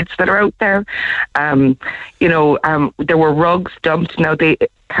other kids that are out there. There were rugs dumped. Now, the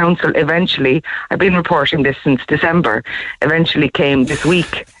council eventually, I've been reporting this since December, eventually came this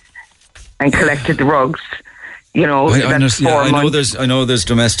week and collected the rugs. I know there's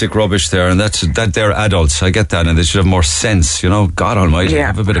domestic rubbish there, and that they're adults. I get that, and they should have more sense. God Almighty,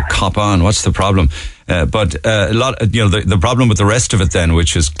 have a bit of cop on. What's the problem? But a lot, the problem with the rest of it then,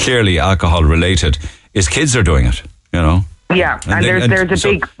 which is clearly alcohol related, is kids are doing it. Yeah, and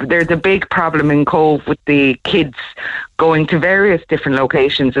there's a big problem in Cove with the kids going to various different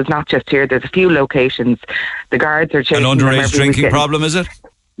locations. It's not just here. There's a few locations. The guards are chasing an underage drinking weekend. problem, is it?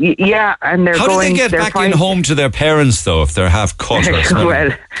 Yeah, and they're How going. How do they get back in home to their parents though if they're half cut?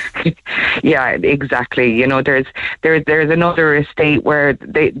 Well, yeah, exactly. There's another estate where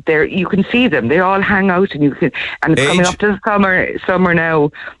you can see them. They all hang out, and it's coming up to the summer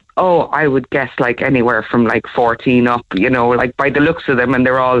now. Oh, I would guess like anywhere from like 14 up. Like by the looks of them, and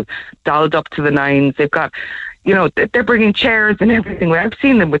they're all dolled up to the nines. They've got. They're bringing chairs and everything. I've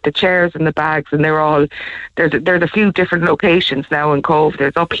seen them with the chairs and the bags, and there's a few different locations now in Cove.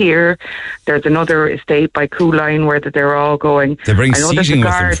 There's up here, there's another estate by Cooline where they're all going. They bring seating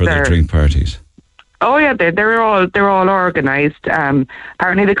with them for their drink parties. Oh yeah, they're all organised.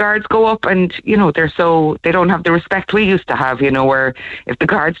 Apparently the guards go up and they don't have the respect we used to have. Where if the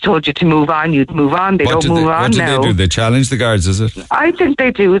guards told you to move on, you'd move on. They don't move on now. What do they do? They challenge the guards, is it? I think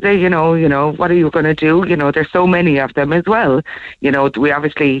they do. They what are you going to do? There's so many of them as well. We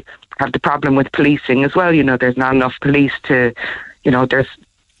obviously have the problem with policing as well. There's not enough police to,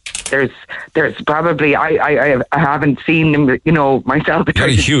 there's probably I haven't seen them, myself.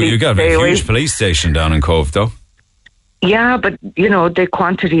 You got a huge police station down in Cove, though. Yeah, but the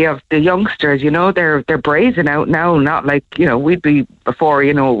quantity of the youngsters, they're brazen out now. Not like we'd be before.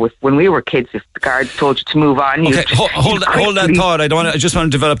 When we were kids, if the guards told you to move on, okay, hold that thought. I just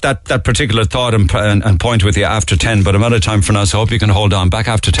want to develop that particular thought and point with you after 10. But I'm out of time for now, so I hope you can hold on. Back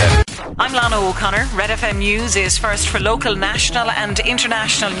after 10. I'm Lana O'Connor. Red FM News is first for local, national, and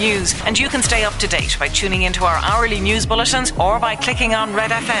international news, and you can stay up to date by tuning into our hourly news bulletins or by clicking on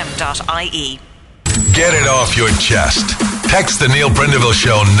redfm.ie. Get it off your chest. Text the Neil Prendeville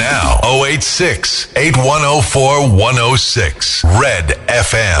Show now. 086 8104 106. Red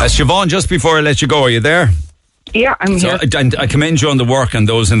FM. Siobhan, just before I let you go, are you there? Yeah, I'm here. I commend you on the work and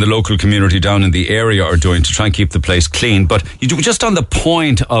those in the local community down in the area are doing to try and keep the place clean. But you do, just on the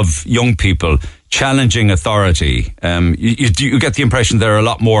point of young people challenging authority, you get the impression they're a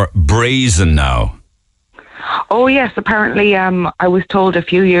lot more brazen now. Oh yes, apparently I was told a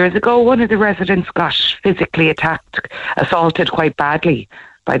few years ago one of the residents got physically assaulted quite badly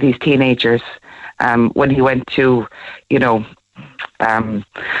by these teenagers when he went to,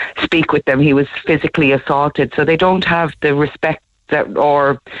 speak with them. He was physically assaulted, so they don't have the respect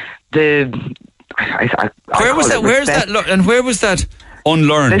where was that? Where's that? Look, and where was that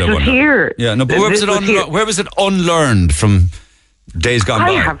unlearned? This was here. Yeah, no, but where was it unlearned from days gone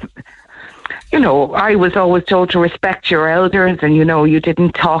by? I was always told to respect your elders and, you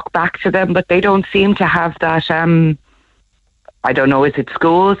didn't talk back to them, but they don't seem to have that, I don't know, is it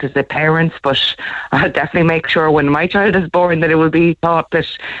schools, is it parents, but I'll definitely make sure when my child is born that it will be taught that,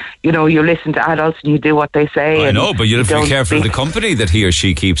 you listen to adults and you do what they say. I know, but you'll have to be careful of the company that he or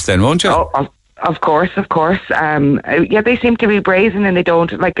she keeps then, won't you? Oh, of course. They seem to be brazen and they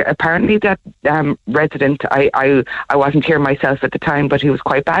don't, apparently that resident, I wasn't here myself at the time, but he was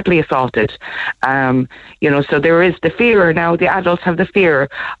quite badly assaulted. So there is the fear now, the adults have the fear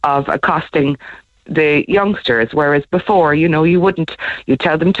of accosting the youngsters, whereas before, you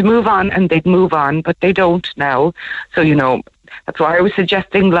tell them to move on and they'd move on, but they don't now. So, that's why I was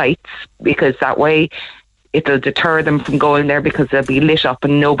suggesting lights, because that way it'll deter them from going there because they'll be lit up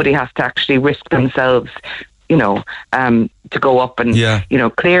and nobody has to actually risk themselves, to go up and,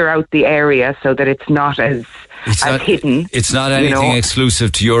 clear out the area so that it's not as hidden. It's not anything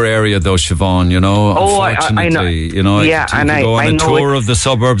exclusive to your area though, Siobhan, unfortunately. I know. You can go on a tour of the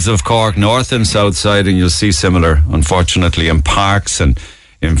suburbs of Cork, north and south side, and you'll see similar, unfortunately, in parks and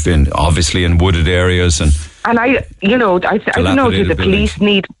obviously in wooded areas And I don't know, do the police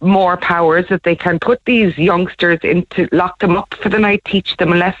need more powers that they can put these youngsters lock them up for the night, teach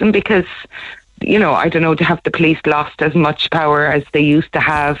them a lesson? Because, I don't know, to have the police lost as much power as they used to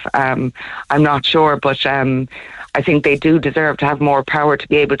have, I'm not sure, but I think they do deserve to have more power to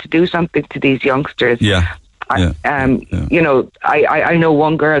be able to do something to these youngsters. Yeah. I know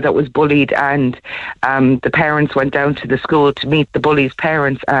one girl that was bullied and the parents went down to the school to meet the bully's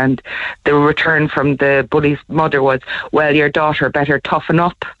parents, and the return from the bully's mother was, well, your daughter better toughen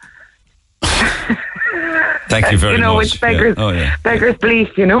up. Thank you very much. It's beggars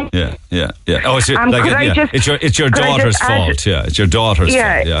belief, Yeah. Oh, it's your daughter's fault. Yeah, it's your daughter's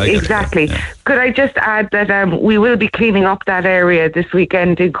fault. Yeah, exactly. Could I just add that we will be cleaning up that area this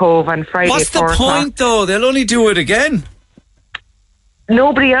weekend in Cove on Friday. What's the point, though? They'll only do it again.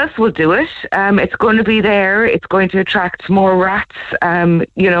 Nobody else will do it. It's going to be there. It's going to attract more rats.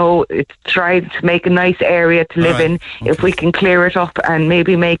 It's trying to make a nice area to live in. Okay. If we can clear it up and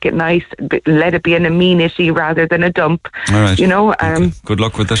maybe make it nice, let it be an amenity rather than a dump. All right. Okay. Good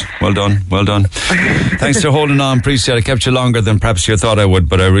luck with it. Well done. Thanks for holding on. Appreciate it. I kept you longer than perhaps you thought I would,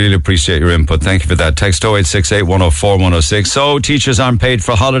 but I really appreciate your input. Thank you for that. Text 0868 104 106. So teachers aren't paid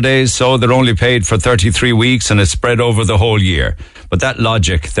for holidays, so they're only paid for 33 weeks and it's spread over the whole year. But that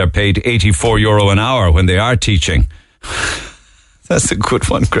logic, they're paid €84 an hour when they are teaching. That's a good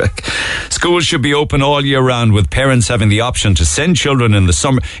one, Greg. Schools should be open all year round, with parents having the option to send children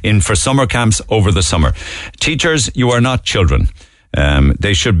for summer camps over the summer. Teachers, you are not children.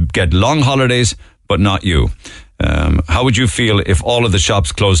 They should get long holidays, but not you. How would you feel if all of the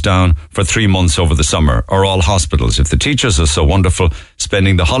shops closed down for 3 months over the summer, or all hospitals? If the teachers are so wonderful,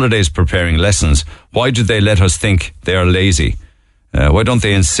 spending the holidays preparing lessons, why do they let us think they are lazy? Why don't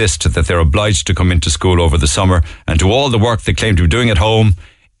they insist that they're obliged to come into school over the summer and do all the work they claim to be doing at home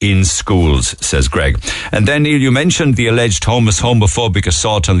in schools, says Greg. And then, Neil, you mentioned the alleged homophobic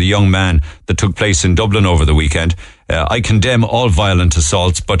assault on the young man that took place in Dublin over the weekend. I condemn all violent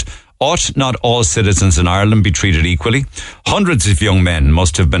assaults, but Ought not all citizens in Ireland be treated equally? Hundreds of young men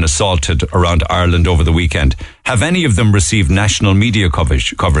must have been assaulted around Ireland over the weekend. Have any of them received national media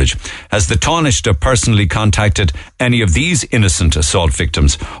coverage? Has the Taoiseach personally contacted any of these innocent assault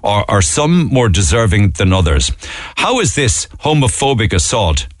victims, or are some more deserving than others? How is this homophobic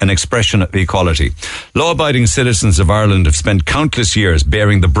assault an expression of equality? Law-abiding citizens of Ireland have spent countless years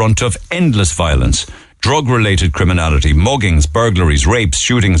bearing the brunt of endless violence. Drug-related criminality, muggings, burglaries, rapes,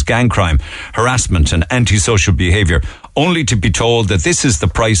 shootings, gang crime, harassment and antisocial behaviour, only to be told that this is the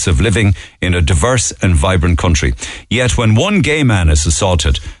price of living in a diverse and vibrant country. Yet when one gay man is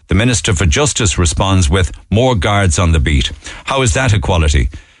assaulted, the Minister for Justice responds with more guards on the beat. How is that equality?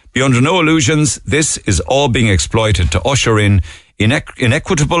 Be under no illusions, this is all being exploited to usher in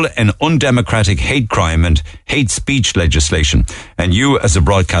inequitable and undemocratic hate crime and hate speech legislation, and you as a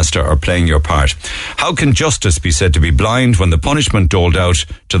broadcaster are playing your part. How can justice be said to be blind when the punishment doled out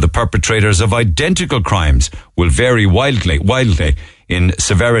to the perpetrators of identical crimes will vary wildly in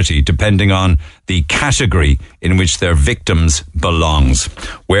severity depending on the category in which their victims belongs?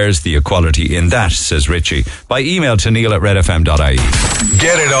 Where's the equality in that, says Richie, by email to neil@redfm.ie.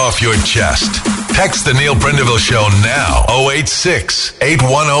 Get it off your chest. Text the Neil Prendeville Show now.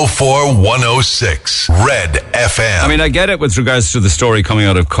 086-8104-106. Red FM. I mean, I get it with regards to the story coming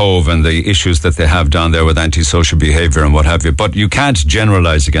out of Cove and the issues that they have down there with antisocial behaviour and what have you, but you can't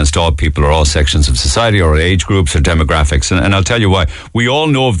generalise against all people or all sections of society or age groups or demographics, and I'll tell you why. We all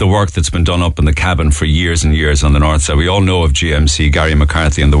know of the work that's been done up in the cabin for years and years on the north side. We all know of GMC, Gary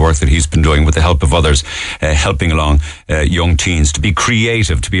McCarthy, and the work that he's been doing with the help of others, helping along young teens to be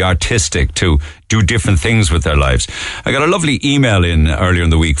creative, to be artistic, to do different things with their lives. I got a lovely email in earlier in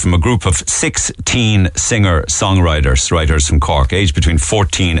the week from a group of 16 singer-songwriters from Cork, aged between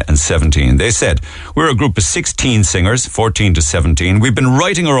 14 and 17. They said, we're a group of 16 singers, 14 to 17. We've been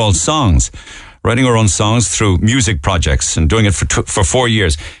writing our own songs through music projects and doing it for 4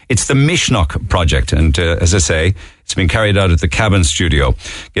 years. It's the Mishnock project, and as I say, it's been carried out at the Cabin Studio.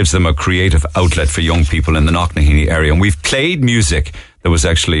 Gives them a creative outlet for young people in the Knocknaheeny area, and we've played music that was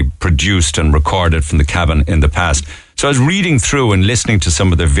actually produced and recorded from the Cabin in the past. So I was reading through and listening to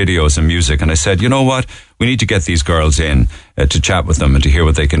some of their videos and music, and I said, you know what? We need to get these girls in to chat with them and to hear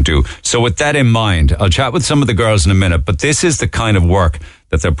what they can do. So with that in mind, I'll chat with some of the girls in a minute, but this is the kind of work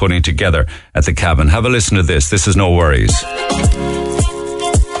that they're putting together at the Cabin. Have a listen to this. This is No Worries.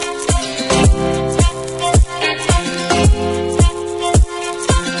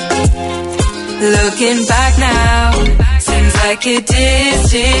 Looking back now, seems like a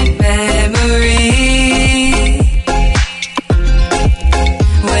distant memory,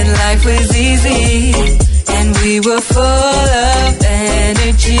 when life was easy and we were full of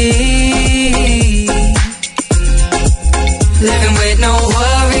energy, living with no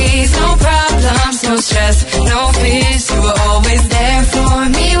worries, no problems, no stress, no fears. You were always there for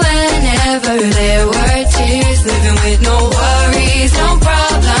me whenever there were tears, living with no worries, no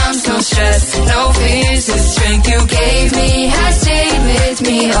problems, no stress, no fears. The strength you gave me has stayed with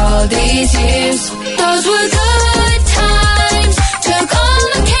me all these years. Those were good times, took all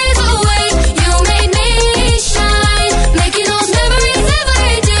the cares away. You made me shine, making those memories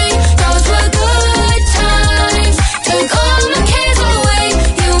every day. Those were good times, took all the cares away.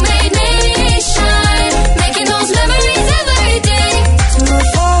 You made me shine, making those memories every day. To move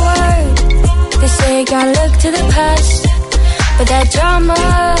forward, they say gotta look to the past, but that drama,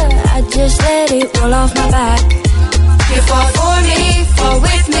 I just let it roll off my back. You fought for me, fought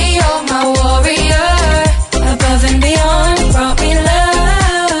with me, oh my warrior. Above and beyond, brought me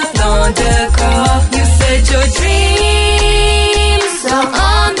love on the call. You said your dreams are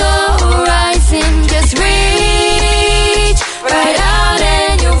on the horizon. Just reach right out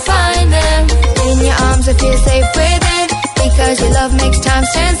and you'll find them. In your arms I feel safe within, because your love makes time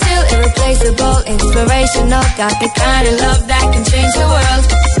stand still. Irreplaceable, inspirational, got the kind of love that can change the world.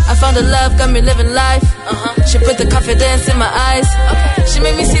 I found a love, got me living life. She put the confidence in my eyes. She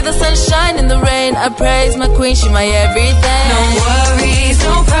made me see the sunshine in the rain. I praise my queen, she my everything. No worries,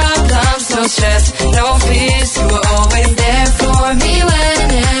 no problems, no stress, no fears. You were always there for me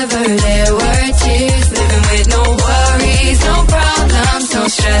whenever there were tears. Living with no worries, no problems, no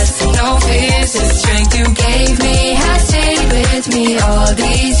stress, no fears. The strength you gave me has stayed with me all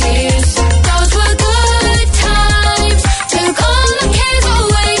these years. Those were good times, took all the cares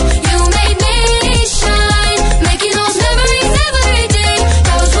away. You made me shine, making those memories every day.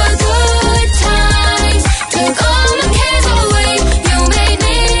 Those were good times, took all the cares away. You made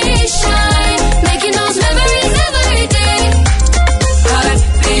me shine, making those memories every day.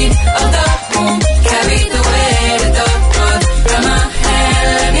 Heartbeat of the home, carry the weight of the world. Got my hand,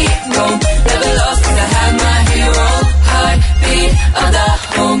 let me go.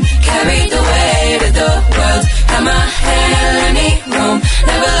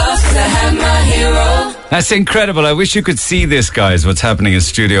 That's incredible. I wish you could see this, guys, what's happening in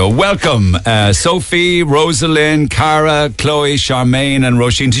studio. Welcome, Sophie, Rosalind, Cara, Chloe, Charmaine and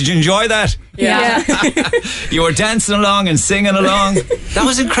Roisin. Did you enjoy that? Yeah. You were dancing along and singing along. That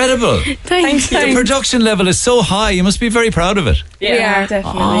was incredible. Thanks. The production level is so high. You must be very proud of it. Yeah, we are,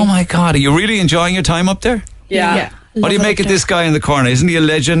 definitely. Oh my God. Are you really enjoying your time up there? Yeah. What do you make of this guy in the corner? Isn't he a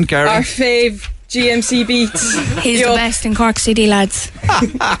legend, Gary? Our fave GMC Beats. He's the best in Cork City, lads.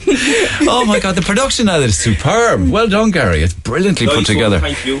 Oh my God, the production of it is superb. Well done, Gary. It's brilliantly put together.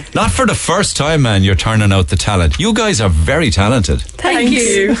 Thank you. Not for the first time, man, you're turning out the talent. You guys are very talented. Thank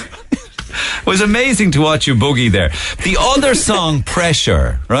you. It was amazing to watch you boogie there. The other song,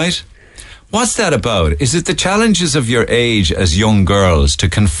 Pressure, right? What's that about? Is it the challenges of your age as young girls to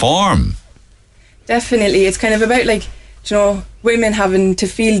conform? Definitely. It's kind of about, like, you know, women having to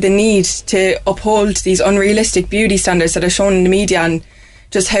feel the need to uphold these unrealistic beauty standards that are shown in the media, and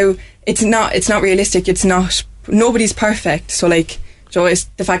just how it's not realistic. It's not, nobody's perfect. So, like, you know, it's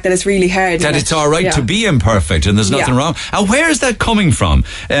the fact that it's really hard. That it's all right to be imperfect and there's nothing wrong. And where is that coming from?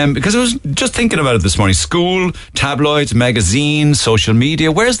 Because I was just thinking about it this morning. School, tabloids, magazines, social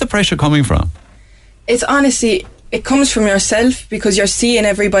media. Where's the pressure coming from? It's honestly, it comes from yourself, because you're seeing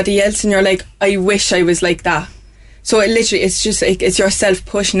everybody else and you're like, I wish I was like that. So it literally, it's just like, it's yourself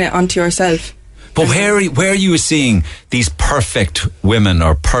pushing it onto yourself. But where are you seeing these perfect women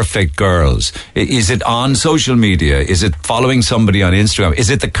or perfect girls? Is it on social media? Is it following somebody on Instagram?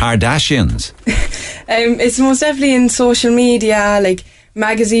 Is it the Kardashians? It's most definitely in social media, like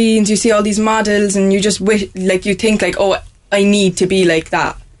magazines. You see all these models and you just wish, like, you think like, oh, I need to be like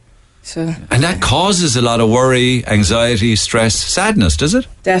that. So, and that causes a lot of worry, anxiety, stress, sadness, does it?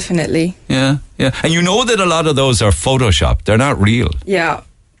 Definitely. Yeah. And you know that a lot of those are photoshopped. They're not real. Yeah.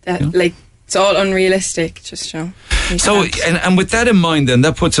 Like, it's all unrealistic, just, you know. So, and with that in mind, then,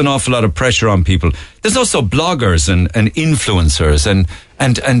 that puts an awful lot of pressure on people. There's also bloggers and influencers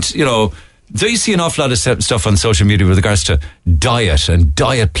and you know, do you see an awful lot of stuff on social media with regards to diet and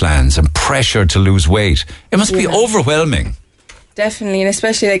diet plans and pressure to lose weight? It must be overwhelming. Definitely, and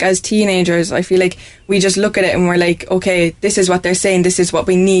especially like as teenagers, I feel like we just look at it and we're like, okay, this is what they're saying, this is what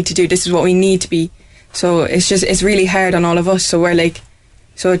we need to do, this is what we need to be. So it's really hard on all of us. So we're like,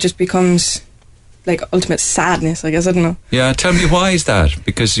 so it just becomes like ultimate sadness, I guess. I don't know. Yeah, tell me, why is that?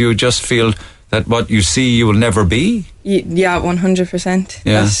 Because you just feel that what you see you will never be? Yeah, 100%.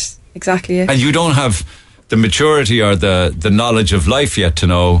 Yeah. That's exactly it. And you don't have the maturity or the knowledge of life yet to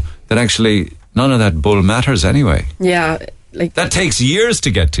know that actually none of that bull matters anyway. Yeah. Like, that takes years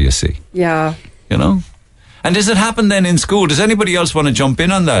to get to, you see. Yeah. You know? And does it happen then in school? Does anybody else want to jump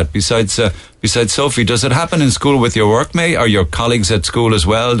in on that besides Sophie? Does it happen in school with your workmate or your colleagues at school as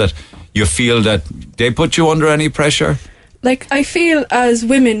well, that you feel that they put you under any pressure? Like, I feel as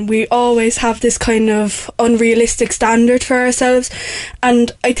women, we always have this kind of unrealistic standard for ourselves.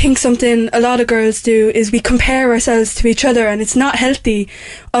 And I think something a lot of girls do is we compare ourselves to each other, and it's not healthy.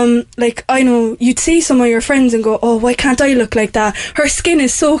 Like, I know you'd see some of your friends and go, oh, why can't I look like that? Her skin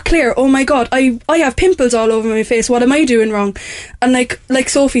is so clear. Oh my God, I have pimples all over my face. What am I doing wrong? And like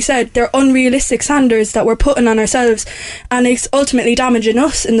Sophie said, they're unrealistic standards that we're putting on ourselves, and it's ultimately damaging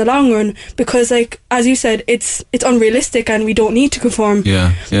us in the long run, because, like, as you said, it's unrealistic and we don't need to conform.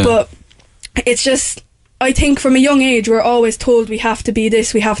 Yeah. But it's just, I think from a young age we're always told we have to be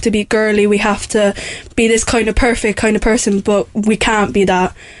this, we have to be girly, we have to be this kind of perfect kind of person, but we can't be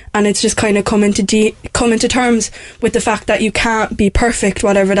that. And it's just kind of coming to terms with the fact that you can't be perfect,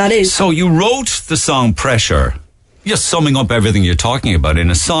 whatever that is. So you wrote the song Pressure, just summing up everything you're talking about in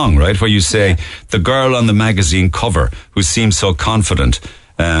a song, right? Where you say, the girl on the magazine cover who seems so confident,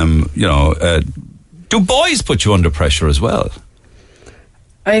 do boys put you under pressure as well?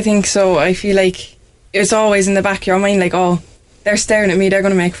 I think so. I feel like it's always in the back of your mind, like, oh, they're staring at me, they're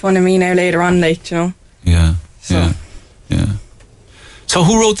going to make fun of me now later on, like, you know. Yeah. So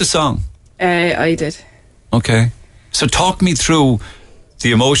who wrote the song? I did. Okay. So talk me through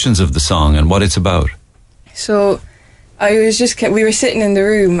the emotions of the song and what it's about. So we were sitting in the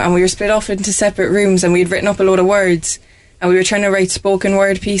room and we were split off into separate rooms, and we'd written up a load of words and we were trying to write spoken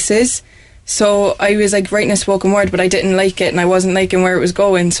word pieces. So I was like writing a spoken word, but I didn't like it and I wasn't liking where it was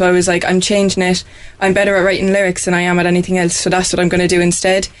going. So I was like, I'm changing it. I'm better at writing lyrics than I am at anything else. So that's what I'm going to do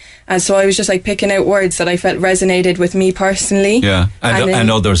instead. And so I was just like picking out words that I felt resonated with me personally. Yeah.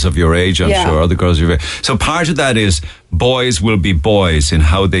 And others of your age, I'm sure. Other girls of your age. So part of that is boys will be boys in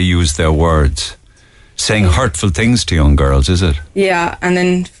how they use their words. Saying hurtful things to young girls, is it? Yeah. And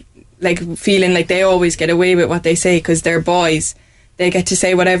then like feeling like they always get away with what they say because they're boys. They get to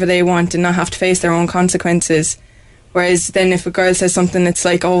say whatever they want and not have to face their own consequences. Whereas then if a girl says something, it's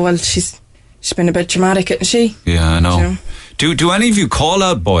like, oh, well, she's she's been a bit dramatic, isn't she? Yeah, I know. Do any of you call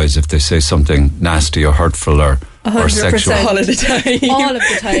out boys if they say something nasty or hurtful or 100%. sexual? All of the time. All of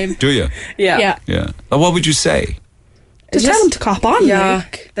the time. Do you? Yeah. What would you say? Just tell them to cop on. Yeah,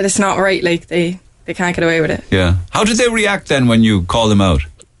 that it's not right. Like they can't get away with it. Yeah. How did they react then when you call them out?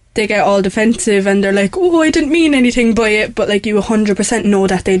 They get all defensive and they're like, oh, I didn't mean anything by it, but like you 100% know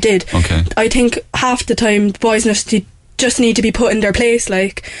that they did. Okay. I think half the time the boys just need to be put in their place,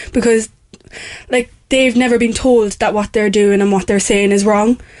 like, because like they've never been told that what they're doing and what they're saying is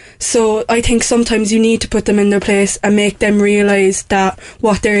wrong. So I think sometimes you need to put them in their place and make them realise that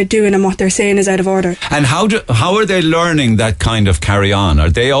what they're doing and what they're saying is out of order. And how are they learning that kind of carry on? Are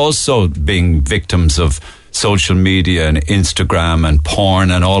they also being victims of social media and Instagram and porn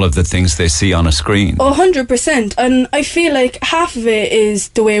and all of the things they see on a screen? 100%. And I feel like half of it is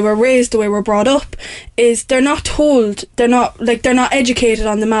the way we're raised, the way we're brought up, is they're not told, they're not educated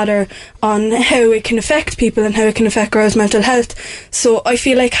on the matter, on how it can affect people and how it can affect girls' mental health. So I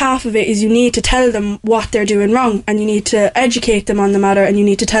feel like half of it is you need to tell them what they're doing wrong, and you need to educate them on the matter, and you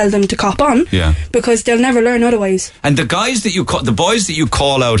need to tell them to cop on, because they'll never learn otherwise. And the boys that you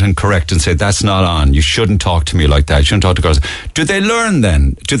call out and correct and say, that's not on, you shouldn't talk to me like that, you shouldn't talk to girls, do they learn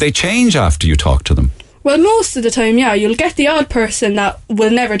then? Do they change after you talk to them? Well, most of the time, yeah. You'll get the odd person that will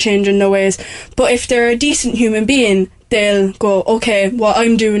never change in their ways, but if they're a decent human being, they'll go, okay, what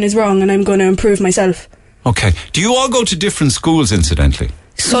I'm doing is wrong and I'm going to improve myself. Okay. Do you all go to different schools, incidentally?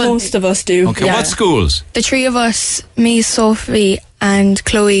 So most of us do. Okay, what schools? The three of us, me, Sophie and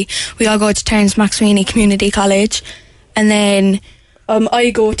Chloe, we all go to Terence McSweeney Community College, and then I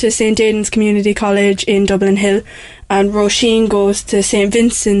go to St. Aidan's Community College in Dublin Hill, and Roisin goes to St.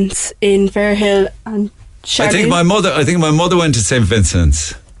 Vincent's in Fairhill, and Charmaine, I think my mother went to St.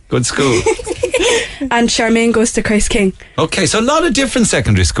 Vincent's. Good school. And Charmaine goes to Christ King. Okay, so a lot of different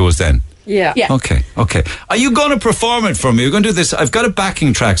secondary schools then. Yeah. Okay. Are you going to perform it for me? You're going to do this. I've got a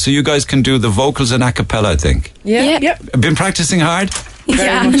backing track so you guys can do the vocals and a cappella, I think. Yeah. Yep. Been practicing hard?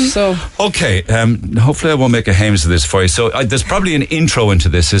 Very much so. Okay, hopefully I won't make a hames of this for you. So there's probably an intro into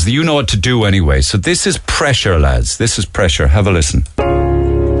this, is that you know what to do anyway. So this is Pressure, lads. This is Pressure. Have a listen.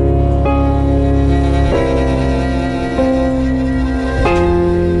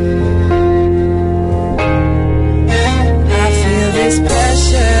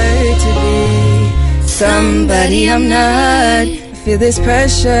 Somebody I'm not. I feel this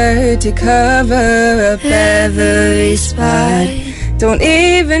pressure to cover up every spot. Don't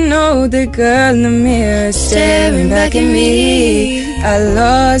even know the girl in the mirror staring back at me. I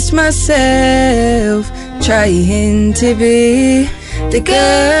lost myself trying to be the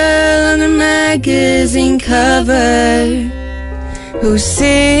girl on the magazine cover who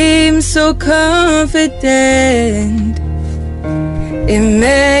seems so confident. It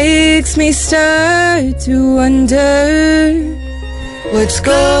makes me start to wonder what's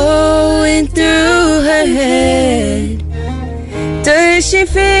going through her head. Does she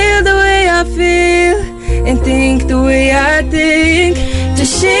feel the way I feel and think the way I think?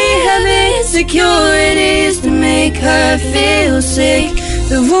 Does she have insecurities that make her feel sick?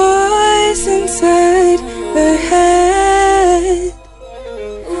 The voice inside her head,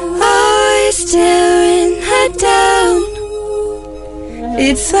 always staring her down.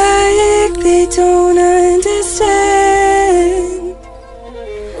 It's like they don't understand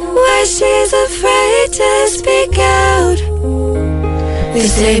why she's afraid to speak out. They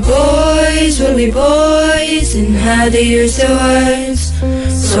say boys will be boys and how they use their words.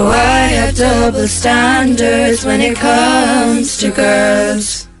 So I have double standards when it comes to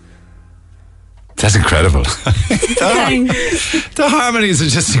girls. That's incredible. The harmonies are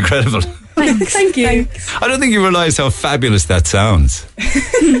just incredible. Thank you. I don't think you realise how fabulous that sounds.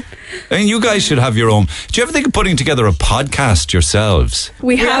 I mean, you guys should have your own. Do you ever think of putting together a podcast yourselves?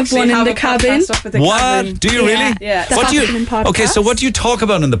 We have one in the cabin. What? Do you really? Yeah. What do you? Okay, so what do you talk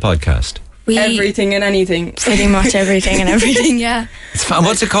about in the podcast? Everything and anything. Pretty much everything and everything, yeah. It's fun.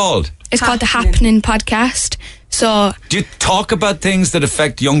 What's it called? It's called the Happening Podcast. So, do you talk about things that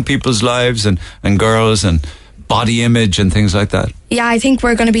affect young people's lives and girls and body image and things like that? Yeah, I think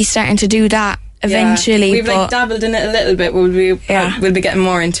we're going to be starting to do that eventually. Yeah. We've dabbled in it a little bit. We'll be getting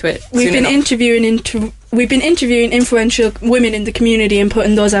more into it. We've been interviewing influential women in the community and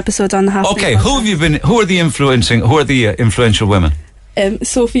putting those episodes on the Happening. Okay, podcast. Who are the influential women?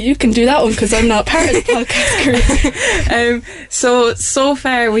 Sophie, you can do that one because I'm not part of the podcast crew. So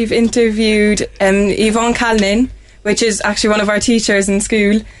far we've interviewed Yvonne Calnin, which is actually one of our teachers in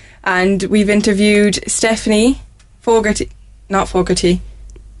school, and we've interviewed Stephanie Fogarty. Not Fogarty.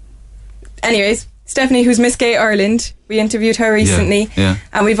 Anyways, Stephanie, who's Miss Gay Ireland. We interviewed her recently. Yeah.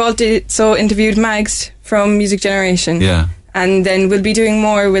 And we've also interviewed Mags from Music Generation. Yeah. And then we'll be doing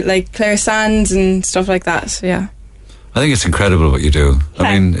more with like Claire Sands and stuff like that. So yeah. I think it's incredible what you do.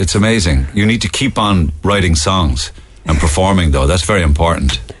 I mean, it's amazing. You need to keep on writing songs and performing, though. That's very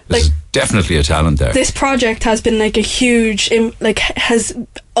important. There's definitely a talent there. This project has been like a huge, has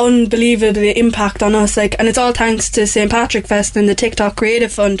unbelievably impact on us. Like, and it's all thanks to St. Patrick Fest and the TikTok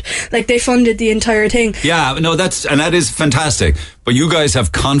Creative Fund. Like, they funded the entire thing. Yeah, no, that is fantastic. But you guys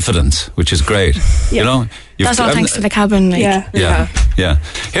have confidence, which is great. You know, that's all thanks to the cabin. Like. Yeah.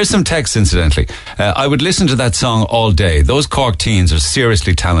 Here's some text, incidentally. I would listen to that song all day. Those Cork teens are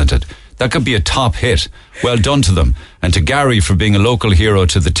seriously talented. That could be a top hit. Well done to them. And to Gary for being a local hero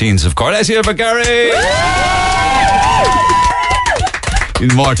to the teens of Cork. Let's hear it for Gary!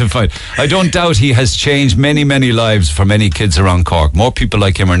 He's mortified. I don't doubt he has changed many, many lives for many kids around Cork. More people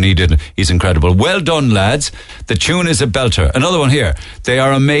like him are needed. He's incredible. Well done, lads. The tune is a belter. Another one here. They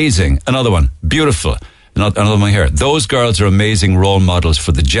are amazing. Another one. Beautiful. Another one here. Those girls are amazing role models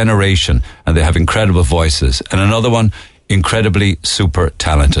for the generation, and they have incredible voices. And another one, incredibly super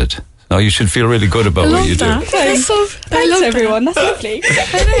talented. Now you should feel really good about what you do. Thanks, everyone. That's lovely.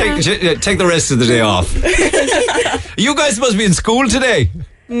 Take the rest of the day off. You guys must be in school today.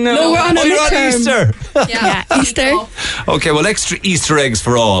 No, we're on you're on Easter. Yeah, Easter. Okay, well, extra Easter eggs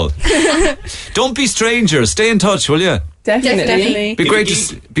for all. Don't be strangers. Stay in touch, will you? Definitely. Be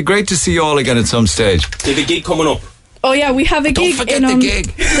great to see you all again at some stage. There's a gig coming up. Oh yeah, we have a gig in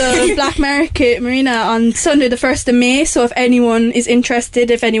the Black Market Marina on Sunday the 1st of May, so if anyone is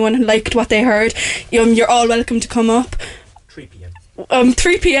interested, if anyone liked what they heard, you're all welcome to come up.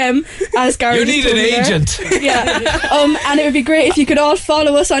 3 p.m. as Gary You need an agent. Yeah. And it would be great if you could all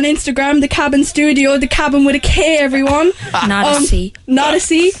follow us on Instagram, The Cabin Studio, The Cabin with a K, everyone. Not a C. Not a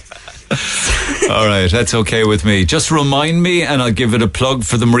C. All right, that's okay with me. Just remind me, and I'll give it a plug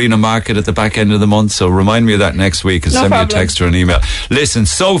for the Marina Market at the back end of the month. So remind me of that next week and send me a text or an email. Listen,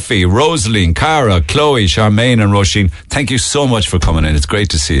 Sophie, Rosaline, Cara, Chloe, Charmaine and Roisin, thank you so much for coming in. It's great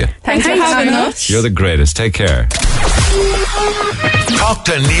to see you. Thanks for having us. You're the greatest. Take care. Talk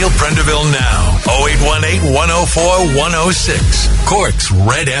to Neil Prendeville now. 0818 104 106. Cork's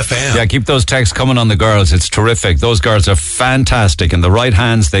Red FM. Yeah, keep those texts coming on the girls. It's terrific. Those girls are fantastic. In the right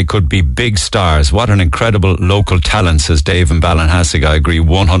hands, they could be big stars. What an incredible local talent, says Dave in Ballinhassig. I agree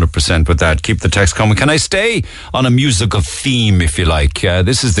 100% with that. Keep the text coming. Can I stay on a musical theme, if you like?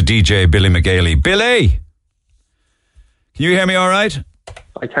 This is the DJ, Billy McGailey. Billy! Can you hear me all right?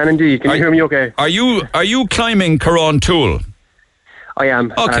 I can indeed. Can you hear me okay? Are you climbing Carron Tool? I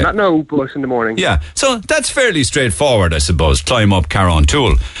am. Okay. Not now, but in the morning. Yeah. So that's fairly straightforward, I suppose. Climb up Carron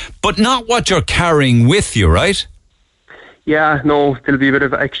Tool. But not what you're carrying with you, right? Yeah, no. There'll be a bit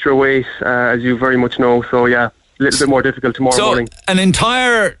of extra weight, as you very much know. So, yeah, a little bit more difficult tomorrow morning. So, an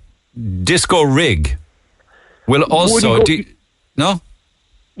entire disco rig will also... No?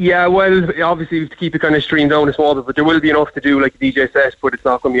 Yeah, well, obviously to keep it kind of streamed down a small bit, but there will be enough to do like a DJ set, but it's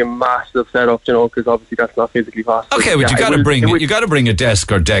not going to be a massive setup, you know, because obviously that's not physically possible. Okay, but you got to bring a desk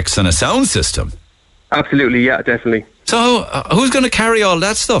or decks and a sound system. Absolutely, yeah, definitely. So who's going to carry all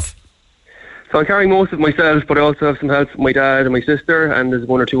that stuff? So I'm carrying most of it myself, but I also have some help from my dad and my sister, and there's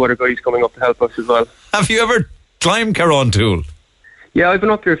one or two other guys coming up to help us as well. Have you ever climbed Carron Tool? Yeah, I've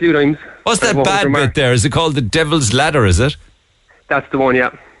been up there a few times. What's that bad bit there? Is it called the Devil's Ladder, is it? That's the one,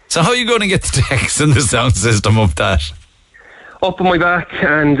 yeah. So how are you going to get the decks and the sound system up that? Up on my back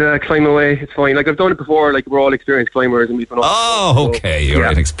and climb away. It's fine. Like, I've done it before. Like, we're all experienced climbers and we've been up. Oh, okay. You're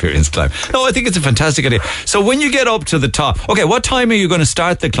an experienced climber. No, I think it's a fantastic idea. So when you get up to the top, okay, what time are you going to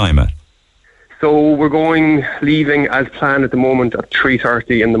start the climb at? So we're leaving as planned at the moment at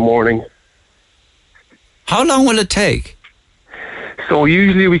 3:30 in the morning. How long will it take? So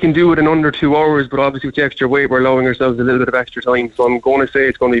usually we can do it in under 2 hours, but obviously with the extra weight, we're allowing ourselves a little bit of extra time. So I'm going to say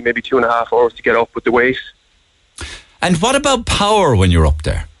it's going to be maybe 2.5 hours to get up with the weight. And what about power when you're up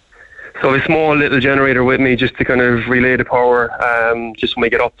there? So a small little generator with me just to kind of relay the power just when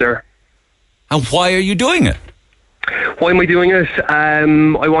we get up there. And why are you doing it? Why am I doing it?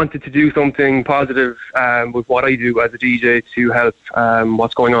 I wanted to do something positive with what I do as a DJ to help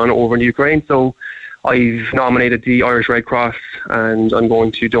what's going on over in Ukraine. So I've nominated the Irish Red Cross and I'm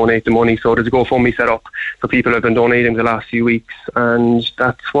going to donate the money. So there's a GoFundMe set up. So people have been donating the last few weeks and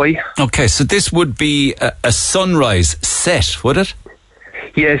that's why. Okay, so this would be a sunrise set, would it?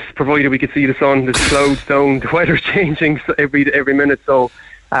 Yes, provided we could see the sun. There's clouds down, the weather's changing every minute. So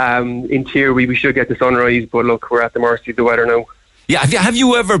in theory we should get the sunrise, but look, we're at the mercy of the weather now. Yeah, have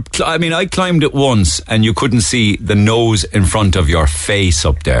you ever, I mean, I climbed it once and you couldn't see the nose in front of your face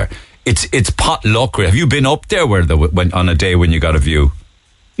up there. it's pot luck. Have you been up there when on a day when you got a view?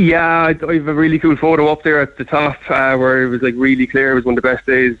 Yeah, I have a really cool photo up there at the top where it was like really clear. It was one of the best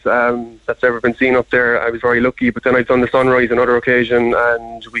days that's ever been seen up there. I was very lucky, but then I'd done the sunrise another occasion,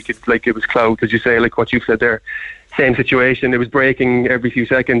 and we could, like, it was clouds, as you say, like what you've said there. Same situation. It was breaking every few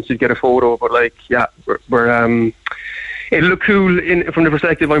seconds to get a photo, but like, yeah, we're it'll look cool from the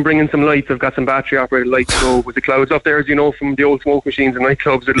perspective I'm bringing some lights. I've got some battery operated lights, so with the clouds up there, as you know, from the old smoke machines and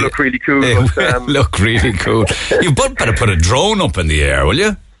nightclubs, it'll look really cool. It look really cool. You better put a drone up in the air, will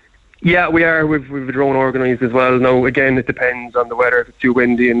you? Yeah, we are. We've a drone organised as well. Now, again, it depends on the weather. If it's too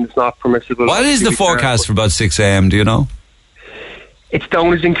windy and it's not permissible. What is the forecast for about 6 a.m, do you know? It's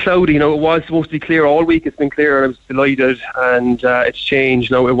down, it's been cloudy. It was supposed to be clear all week. It's been clear, and I was delighted. And it's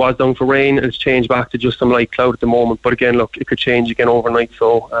changed. Now, it was down for rain, and it's changed back to just some light cloud at the moment. But again, look, it could change again overnight.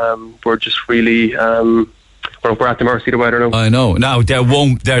 So we're just really... we're at the mercy of the weather now. I know. Now,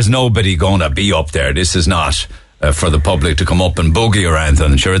 there's nobody going to be up there. This is not... for the public to come up and boogie or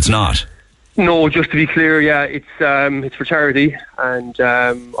anything. Sure, it's not. No, just to be clear, yeah, it's for charity, and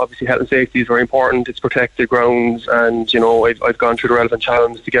obviously health and safety is very important. It's protected grounds, and you know, I've gone through the relevant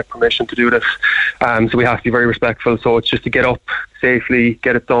channels to get permission to do this, so we have to be very respectful. So it's just to get up safely,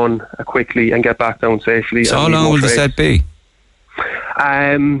 get it done quickly, and get back down safely. So how long will the set be?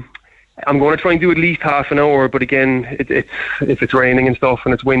 I'm going to try and do at least half an hour, but again, if it's raining and stuff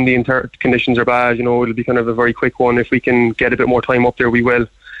and it's windy and conditions are bad, you know, it'll be kind of a very quick one. If we can get a bit more time up there, we will.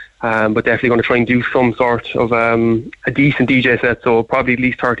 But definitely going to try and do some sort of a decent DJ set, so probably at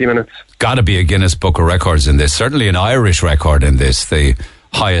least 30 minutes. Got to be a Guinness Book of Records in this. Certainly an Irish record in this, the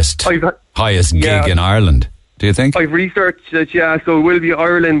highest gig in Ireland. Do you think? I've researched it, yeah, so it will be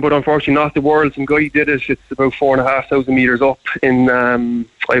Ireland, but unfortunately not the world. Some guy did it. It's about 4,500 metres up in,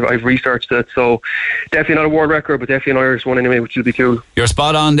 I've researched it, so definitely not a world record, but definitely an Irish one anyway, which will be cool. You're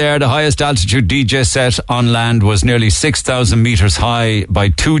spot on there. The highest altitude DJ set on land was nearly 6,000 metres high by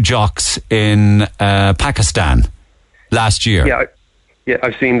two jocks in Pakistan last year. Yeah,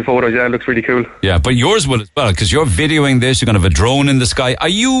 I've seen the photos. Yeah, it looks really cool. Yeah, but yours will as well, because you're videoing this. You're going to have a drone in the sky. Are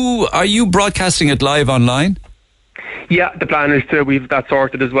you broadcasting it live online? Yeah, the plan is to we've that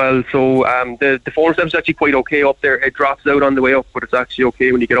sorted as well. So the phone system's actually quite okay up there. It drops out on the way up, but it's actually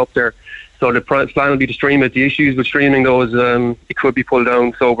okay when you get up there. So the plan will be to stream it. The issues with streaming though is it could be pulled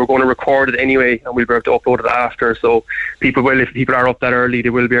down. So we're going to record it anyway, and we'll be able to upload it after. So if people are up that early,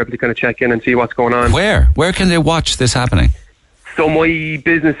 they will be able to kind of check in and see what's going on. Where can they watch this happening? So my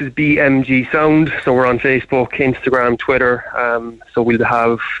business is BMG Sound. So we're on Facebook, Instagram, Twitter. So we'll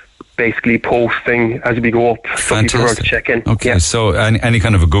have basically posting as we go up. Fantastic. So people are to check in. Okay, so any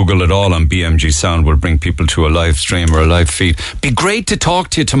kind of a Google at all on BMG Sound will bring people to a live stream or a live feed. Be great to talk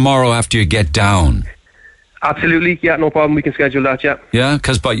to you tomorrow after you get down. Absolutely, yeah, no problem. We can schedule that, yeah. Yeah,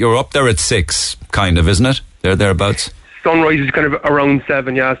 but you're up there at 6, kind of, isn't it? Thereabouts. Sunrise is kind of around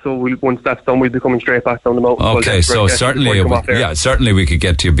 7, yeah. So once that's done, we'll be coming straight back down the mountain. Okay, so certainly we could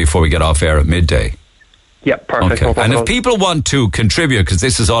get to you before we get off air at midday. Yeah, perfect. Okay. And if people want to contribute, because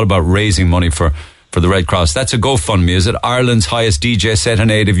this is all about raising money for the Red Cross, that's a GoFundMe, is it? Ireland's highest DJ set in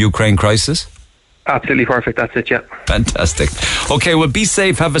aid of Ukraine crisis? Absolutely perfect, that's it, yeah. Fantastic. Okay, well, be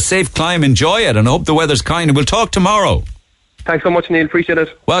safe, have a safe climb, enjoy it, and I hope the weather's kind, and we'll talk tomorrow. Thanks so much, Neil. Appreciate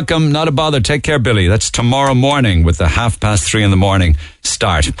it. Welcome. Not a bother. Take care, Billy. That's tomorrow morning with the 3:30 in the morning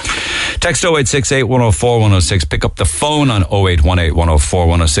start. Text 0868 104 106. Pick up the phone on 0818 104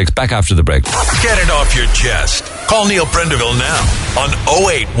 106. Back after the break. Get it off your chest. Call Neil Prendeville now on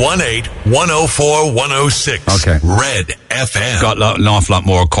 0818 104 106. Okay. Red FM. Got an awful lot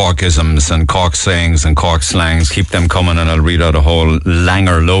more Corkisms and Cork sayings and Cork slangs. Keep them coming, and I'll read out a whole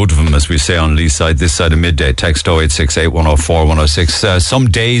langer load of them, as we say on Lee's side, this side of midday. Text 0868 104 106. Some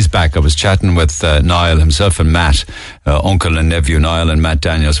days back I was chatting with Niall himself and Matt, uncle and nephew. Niall and Matt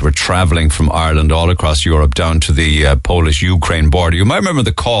Daniels were travelling from Ireland all across Europe down to the Polish-Ukraine border. You might remember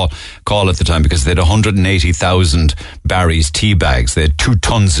the call at the time, because they had 180,000 Barry's tea bags. They had 2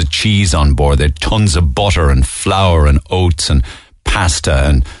 tons of cheese on board. They had tons of butter and flour and oats and pasta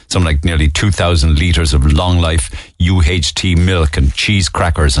and something like nearly 2,000 litres of long life UHT milk and cheese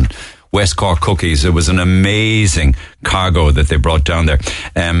crackers and West Cork cookies. It was an amazing cargo that they brought down there.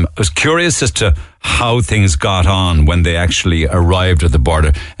 I was curious as to how things got on when they actually arrived at the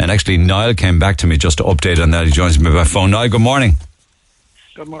border. And actually, Niall came back to me just to update on that. He joins me by phone. Niall, good morning.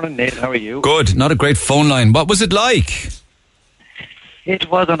 Good morning, Nate. How are you? Good. Not a great phone line. What was it like? It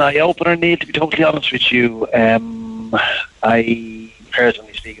was an eye-opener, Neil, to be totally honest with you. I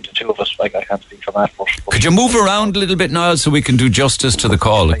personally, speaking to 2 of us, I can't speak for Matt. Could you move around a little bit, Niall, so we can do justice to the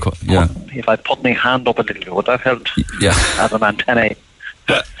call? If I put my hand up a little bit, would that help? Yeah. As an antenna.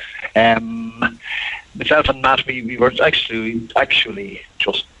 Myself and Matt, we were actually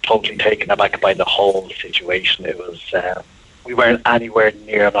just totally taken aback by the whole situation. It was we weren't anywhere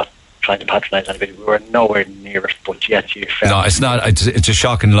near. I'm not trying to patronise anybody. We were nowhere near it, but yet you felt. No, it's not. It's a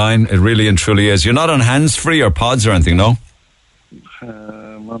shocking line. It really and truly is. You're not on hands-free or pods or anything, no?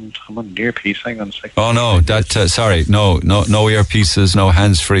 I'm on earpiece. Hang on a second. Oh no, sorry, no earpieces, no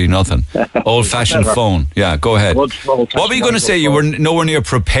hands-free, nothing. Old-fashioned phone. Yeah, go ahead. What were you going to say? You were nowhere near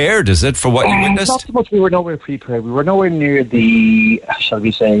prepared, is it, for what you witnessed? Not so much. We were nowhere prepared. We were nowhere near the, shall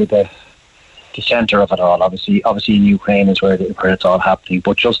we say, the centre of it all. Obviously in Ukraine is where it's all happening.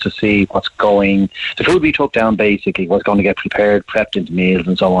 But just to see what's going, the food we took down basically was going to get prepped into meals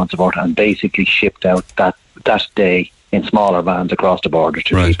and so on and so forth, and basically shipped out that day in smaller vans across the border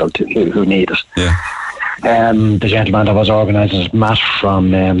to people who need it. Yeah. The gentleman that was organising it, Matt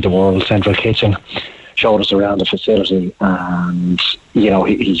from the World Central Kitchen, showed us around the facility, and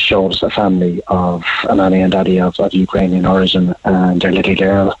he showed us a family of a nanny and daddy of Ukrainian origin, and their little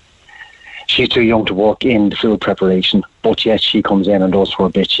girl. She's too young to work in the food preparation, but yet she comes in and does her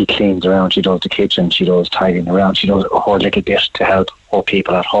bit. She cleans around, she does the kitchen, she does tidying around, she does her little bit to help her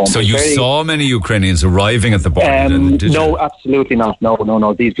people at home. So you saw many Ukrainians arriving at the border? No, absolutely not.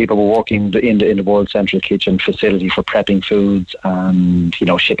 No. These people were working in the World Central Kitchen facility for prepping foods and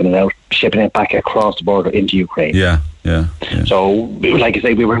shipping it back across the border into Ukraine. Yeah. So, like I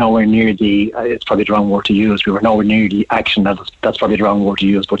say, we were nowhere near the. It's probably the wrong word to use. We were nowhere near the action. That's probably the wrong word to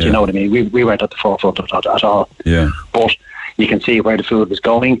use. But you know what I mean. We weren't at the forefront of that at all. Yeah. But you can see where the food was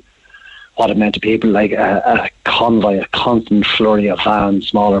going, what it meant to people, like a convoy, a constant flurry of vans,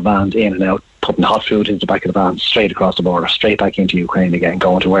 smaller vans in and out, putting hot food into the back of the van, straight across the border, straight back into Ukraine again,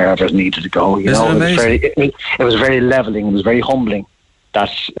 going to wherever it needed to go. Isn't it amazing? It was very levelling. It was very humbling. That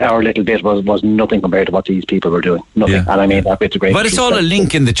our little bit was nothing compared to what these people were doing. Nothing. Yeah. And I mean, that bit's a great. But it's all a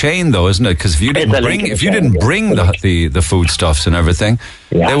link in the chain, though, isn't it? Because if you didn't bring the foodstuffs and everything,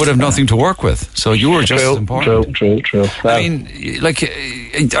 they would have nothing to work with. So you were just as important. True. Well, I mean,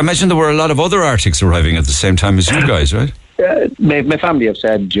 I imagine there were a lot of other Arctics arriving at the same time as you guys, right? My family have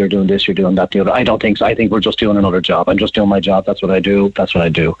said, you're doing this, you're doing that, the other. I don't think so. I think we're just doing another job. I'm just doing my job. That's what I do. But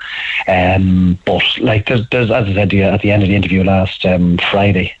like there's as I said to you at the end of the interview last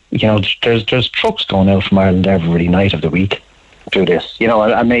Friday, there's trucks going out from Ireland every night of the week to do this.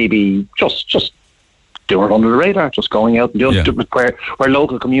 And maybe just doing it under the radar, just going out and doing it where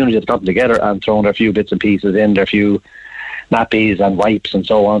local communities have gotten together and thrown their few bits and pieces in, their few nappies and wipes and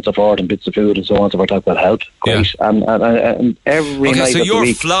so on and so forth, and bits of food and so on and so forth. That will help. Great. And every night. So of your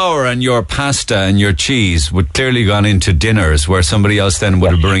the week, flour and your pasta and your cheese would clearly gone into dinners where somebody else then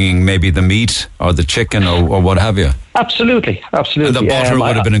would have bringing maybe the meat or the chicken or what have you. Absolutely. And the butter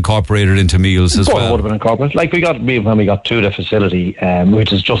would have been incorporated into meals as well. Butter would have been incorporated. Like when we got to the facility,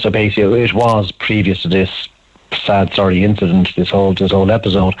 which is just it was previous to this sad, sorry incident, this whole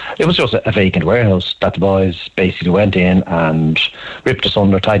episode. It was just a vacant warehouse that the boys basically went in and ripped us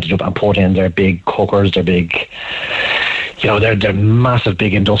under, tied it up, and put in their big cookers, their big, they're massive,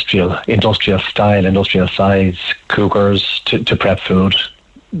 big industrial size cookers to prep food.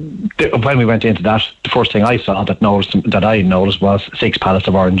 When we went into that, the first thing I saw that I noticed was 6 pallets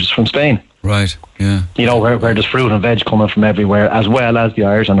of oranges from Spain. Right. Yeah. Where there's fruit and veg coming from everywhere, as well as the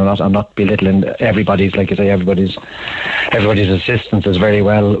Irish. And I'm not belittling everybody's. Like I say, everybody's assistance is very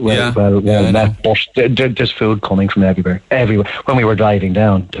well met. But there's food coming from everywhere. When we were driving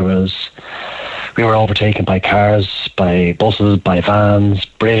down, we were overtaken by cars, by buses, by vans,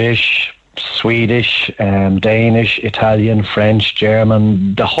 British, Swedish, Danish, Italian, French,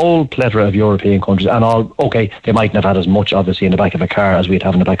 German, the whole plethora of European countries, and all. Okay, they mightn't have had as much, obviously, in the back of a car as we'd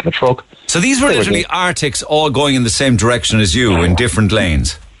have in the back of a truck. So these were literally Arctics all going in the same direction as you in different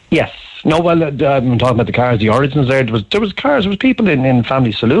lanes. Yes. No, well, I'm talking about the cars, the origins there. There was cars, there was people in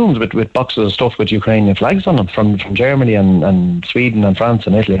family saloons with boxes of stuff with Ukrainian flags on them from Germany and Sweden and France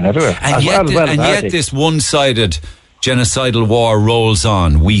and Italy and everywhere. And yet this one-sided genocidal war rolls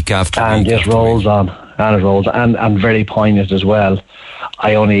on week after week. And it rolls on. And very poignant as well.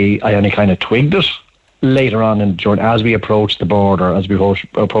 I only kind of twigged it later on as we approached the border, as we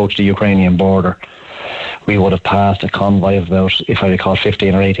approached the Ukrainian border. We would have passed a convoy of about, if I recall,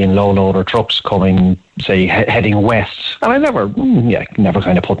 15 or 18 low-loader trucks coming, say, heading west. And I never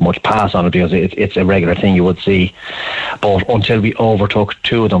kind of put much pass on it because it's a regular thing you would see. But until we overtook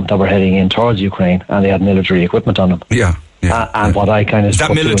 2 of them that were heading in towards Ukraine, and they had military equipment on them. Yeah. What I kind of... Is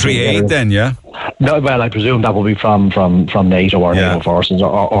that military aid then, yeah? No, well, I presume that will be from NATO or naval forces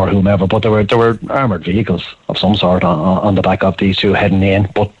or whomever. But there were armoured vehicles of some sort on the back of these 2 heading in.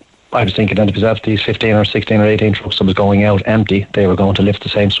 But I was thinking then if these 15 or 16 or 18 trucks that was going out empty, they were going to lift the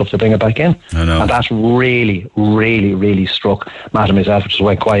same stuff to bring it back in. I know. And that really, really, really struck Matt and myself, which just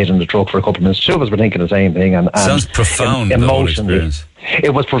went quiet in the truck for a couple of minutes. Two of us were thinking the same thing. And sounds profound, emotionally.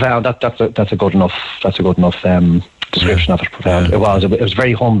 It was profound. That's a good enough description of it. Profound. Yeah. It was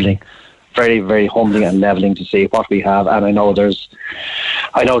very humbling. Very, very humbling and leveling to see what we have. And I know there's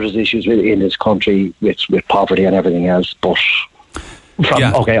issues in this country with poverty and everything else, but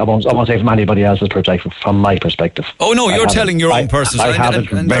I won't say from anybody else's perspective, from my perspective. Oh no, you're telling your own personal. I have it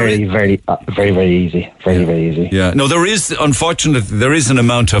very, very easy. Very, very easy. Yeah. No, unfortunately, there is an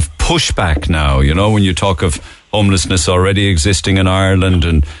amount of pushback now, when you talk of homelessness already existing in Ireland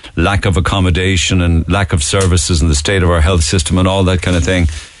and lack of accommodation and lack of services and the state of our health system and all that kind of thing.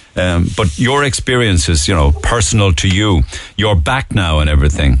 But your experience is, personal to you. You're back now and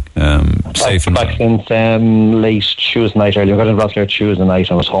everything. Safe and back since late Tuesday night earlier. I got in Rosslare Tuesday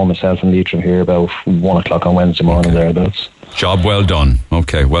night. I was home myself in Leitrim here about 1 o'clock on Wednesday morning, thereabouts. Job well done.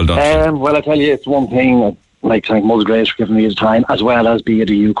 Okay, well done. Well, I tell you, it's one thing. I'd like to thank Musgraves for giving me the time, as well as be it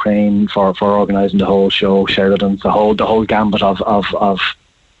the Ukraine for organising the whole show, Sheridan, the whole gambit of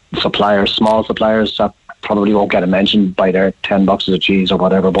suppliers, small suppliers that probably won't get a mention by their 10 boxes of cheese or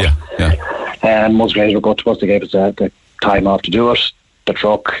whatever, but Musgraves were good to us. They gave us the time off to do it, the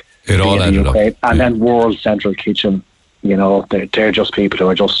truck, it all added up. And then World Central Kitchen, they're just people who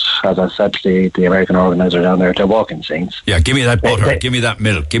are just, as I said to the American organiser down there, they're walking saints. Yeah, give me that butter, give me that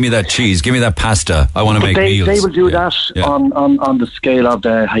milk, give me that cheese, give me that pasta. I want to make meals. They will do that on the scale of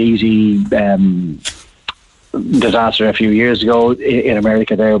the Haiti disaster a few years ago in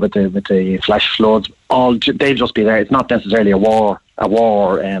America there with the flash floods. They'll just be there. It's not necessarily a war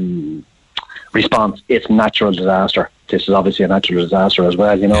response. It's natural disaster. This is obviously a natural disaster as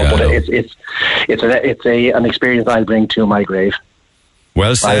well, but it's an experience I'll bring to my grave.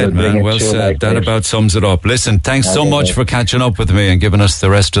 Well said, man. Well said. That about sums it up. Listen, thanks so much for catching up with me and giving us the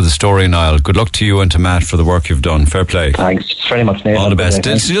rest of the story, Niall. Good luck to you and to Matt for the work you've done. Fair play. Thanks very much, Neil. All the best.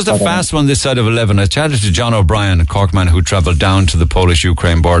 It's just a fast one this side of 11. I chatted to John O'Brien, a Cork man who travelled down to the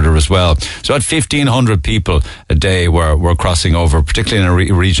Polish-Ukraine border as well. So about 1,500 people a day were crossing over, particularly in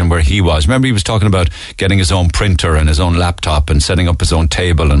a region where he was. Remember, he was talking about getting his own printer and his own laptop and setting up his own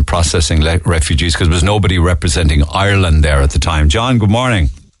table and processing refugees because there was nobody representing Ireland there at the time. John, good morning.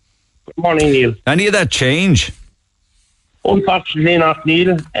 Good morning, Neil. Any of that change? Unfortunately not,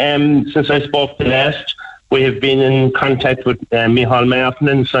 Neil. Since I spoke to last, we have been in contact with Micheál Martin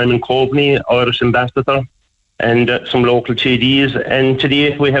and Simon Coveney, Irish ambassador, and some local TDs, and to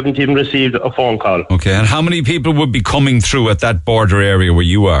date we haven't even received a phone call. Okay, and how many people would be coming through at that border area where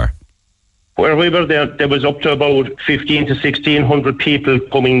you are? Where we were there was up to about 1,500 to 1,600 people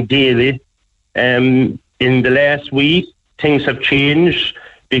coming daily. In the last week, things have changed,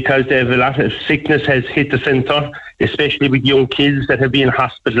 because a lot of sickness has hit the centre, especially with young kids that have been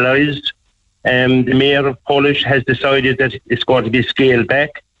hospitalised. The mayor of Polish has decided that it's going to be scaled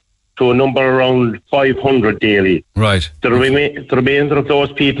back to a number around 500 daily. Right. The remainder of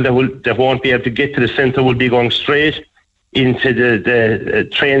those people that won't be able to get to the centre will be going straight into the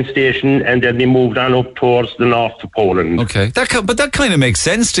train station, and they'll be moved on up towards the north of Poland. Okay, but that kind of makes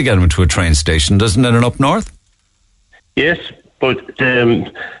sense to get them to a train station, doesn't it, and up north? Yes. But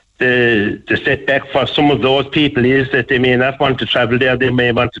the setback for some of those people is that they may not want to travel there. They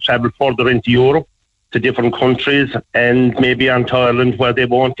may want to travel further into Europe, to different countries, and maybe on to Ireland, where they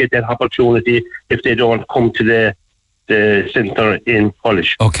won't get that opportunity if they don't come to the centre in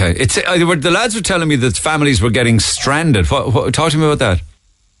Polish. Okay. The lads were telling me that families were getting stranded. Talk to me about that.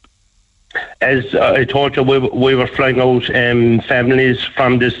 As I told you, we were flying out families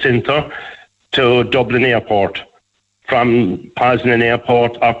from the centre to Dublin Airport, from Poznan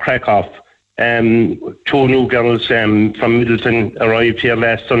Airport or Krakow. Two new girls from Middleton arrived here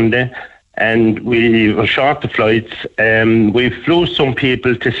last Sunday, and we were short the flights. We flew some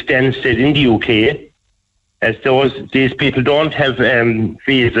people to Stansted in the UK. As these people don't have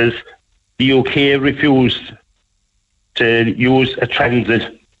visas, the UK refused to use a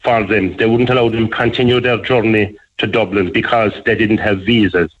transit for them. They wouldn't allow them to continue their journey to Dublin because they didn't have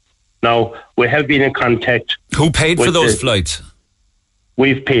visas. Now, we have been in contact. Who paid for those flights?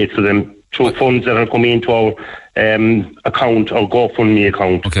 We've paid for them through funds that are coming into our account, our GoFundMe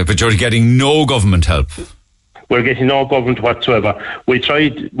account. Okay, but you're getting no government help? We're getting no government whatsoever. We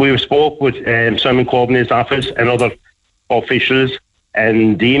spoke with Simon Coveney's office and other officials,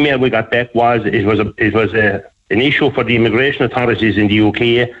 and the email we got back was it was an issue for the immigration authorities in the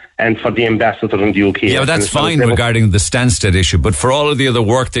UK and for the ambassador in the UK. Yeah, but that's fine regarding the Stansted issue, but for all of the other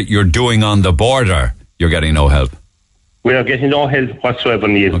work that you're doing on the border, you're getting no help. We are getting no help whatsoever,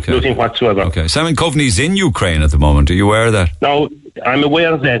 Neil. Okay. Nothing whatsoever. Okay. Simon Coveney's in Ukraine at the moment. Are you aware of that? No, I'm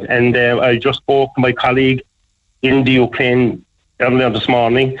aware of that, and I just spoke to my colleague in the Ukraine earlier this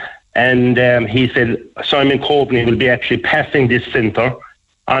morning, and he said Simon Coveney will be actually passing this centre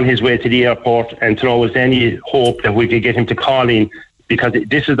on his way to the airport, and to know is there any hope that we could get him to call in, because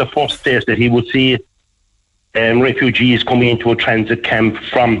this is the first stage that he would see refugees coming into a transit camp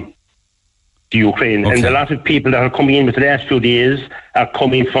from the Ukraine. Okay. And a lot of people that are coming in with the last few days are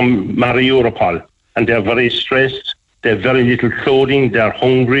coming from Mariupol, and they're very stressed, they have very little clothing, they're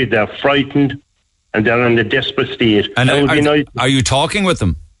hungry, they're frightened, and they're in a desperate state. And are you talking with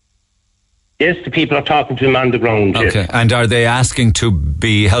them? Yes, the people are talking to them on the ground. Okay. Yes. And are they asking to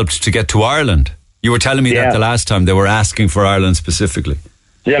be helped to get to Ireland? You were telling me that the last time they were asking for Ireland specifically.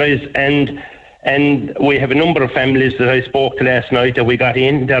 There is, and we have a number of families that I spoke to last night that we got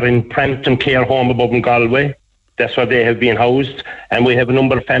in. They're in Prampton Care Home above in Galway. That's where they have been housed. And we have a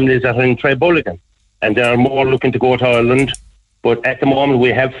number of families that are in Trebulligan, and they are more looking to go to Ireland. But at the moment we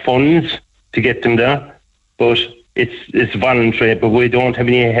have funds to get them there, but it's voluntary, but we don't have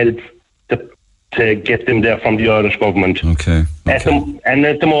any help to get them there from the Irish government. Okay. At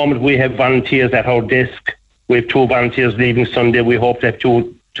the moment we have volunteers at our desk. We have 2 volunteers leaving Sunday. We hope to have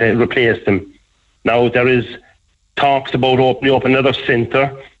 2 to replace them. Now there is talks about opening up another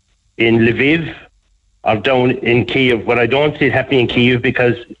centre in Lviv or down in Kiev, but I don't see it happening in Kiev,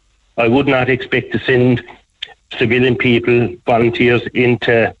 because I would not expect to send civilian people, volunteers,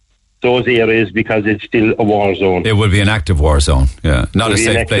 into those areas, because it's still a war zone. It will be an active war zone, yeah. Not a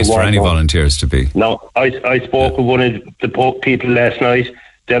safe place for any volunteers to be. Now, I spoke with one of the people last night.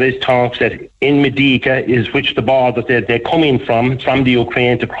 There is talks that in Medica, is which the border that they're coming from the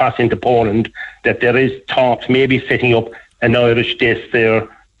Ukraine to cross into Poland, that there is talks maybe setting up an Irish desk there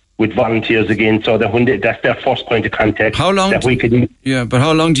with volunteers again, so that when that's their first point of contact. How long? But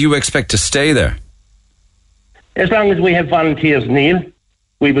how long do you expect to stay there? As long as we have volunteers, Neil,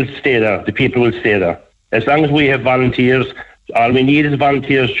 we will stay there. The people will stay there. As long as we have volunteers, all we need is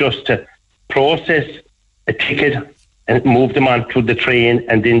volunteers just to process a ticket and move them onto the train,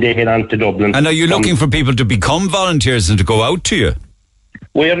 and then they head on to Dublin. And are you looking for people to become volunteers and to go out to you?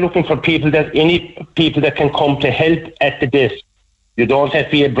 We are looking for any people that can come to help at the desk. You don't have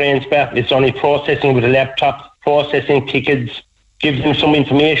to be a brain spat. It's only processing with a laptop, processing tickets, give them some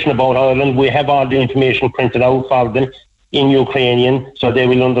information about Ireland. We have all the information printed out for them in Ukrainian, so they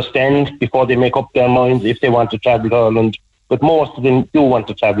will understand before they make up their minds if they want to travel to Ireland. But most of them do want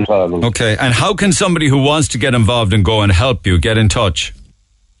to travel to Ireland. Okay, and how can somebody who wants to get involved and go and help you get in touch?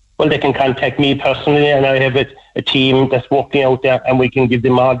 Well, they can contact me personally, and I have a team that's working out there, and we can give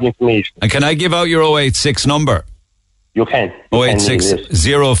them all the information. And can I give out your 086 number? You can. 086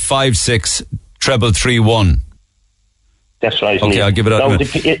 056 331. That's right. Okay, Neil. I'll give it out. Now,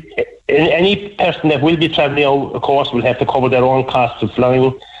 any person that will be travelling out, of course, will have to cover their own costs of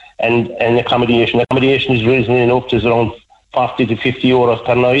flying and accommodation. Accommodation is reasonable enough. There's around 40 to 50 euros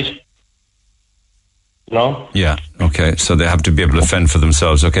per night. No? Yeah, okay. So they have to be able to fend for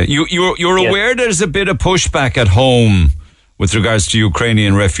themselves. Okay. You're aware there's a bit of pushback at home with regards to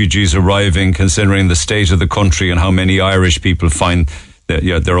Ukrainian refugees arriving, considering the state of the country and how many Irish people find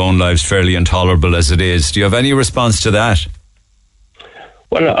their own lives fairly intolerable as it is. Do you have any response to that?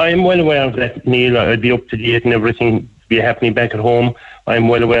 Well, I'm well aware of that, Neil. I'd be up to date and everything be happening back at home. I'm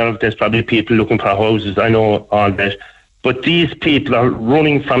well aware of there's probably people looking for houses. I know all that. But these people are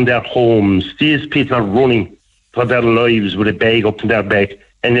running from their homes. These people are running for their lives with a bag up to their back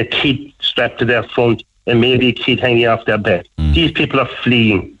and a kid strapped to their front and maybe a kid hanging off their back. These people are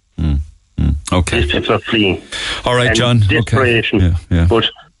fleeing. Okay. These people are fleeing. All right, and John. Desperation. Okay. Yeah. But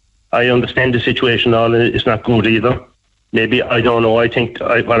I understand the situation all. It's not good either. Maybe, I don't know, I think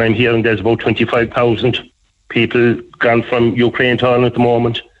what I'm hearing, there's about 25,000 people gone from Ukraine to Ireland at the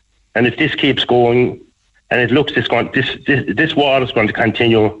moment. And if this keeps going, and it looks this war is going to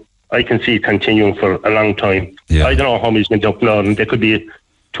continue, I can see it continuing for a long time. Yeah. I don't know how many is going to up in Ireland. There could be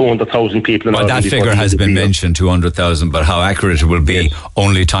 200,000 people in Ireland. That figure has been mentioned, 200,000, but how accurate it will be,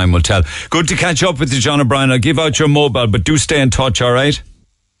 only time will tell. Good to catch up with you, John O'Brien. I'll give out your mobile, but do stay in touch, all right?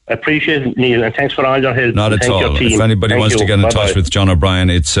 I appreciate it, Neil, and thanks for all your help. Not at all. If anybody wants to get in touch with John O'Brien,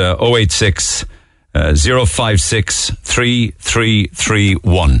 it's 086 056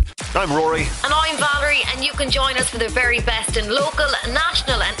 3331. I'm Rory. And I'm Valerie, and you can join us for the very best in local,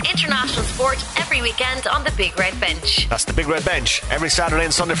 national and international sport every weekend on the Big Red Bench. That's the Big Red Bench, every Saturday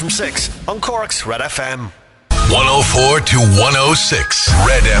and Sunday from 6 on Cork's Red FM. 104 to 106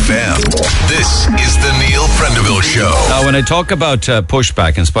 Red FM. This is the Neil Prendeville Show. Now, when I talk about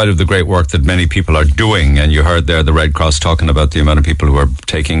pushback, in spite of the great work that many people are doing, and you heard there the Red Cross talking about the amount of people who are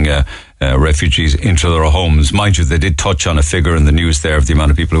taking refugees into their homes. Mind you, they did touch on a figure in the news there of the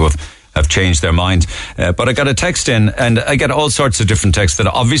amount of people who have changed their minds. But I got a text in, and I get all sorts of different texts that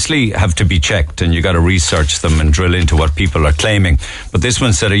obviously have to be checked, and you got to research them and drill into what people are claiming. But this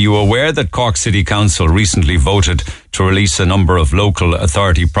one said, are you aware that Cork City Council recently voted to release a number of local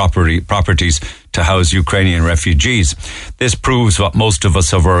authority properties to house Ukrainian refugees? This proves what most of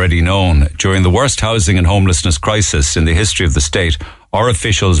us have already known. During the worst housing and homelessness crisis in the history of the state, our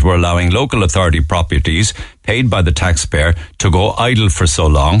officials were allowing local authority properties paid by the taxpayer to go idle for so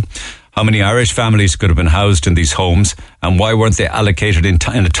long. How many Irish families could have been housed in these homes, and why weren't they allocated in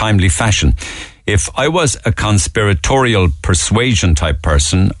a timely fashion? If I was a conspiratorial persuasion type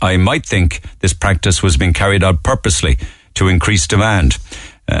person, I might think this practice was being carried out purposely to increase demand.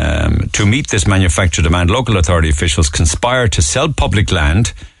 To meet this manufactured demand, local authority officials conspire to sell public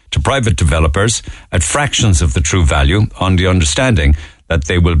land to private developers at fractions of the true value on the understanding that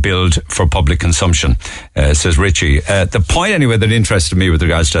they will build for public consumption, says Richie. The point anyway that interested me with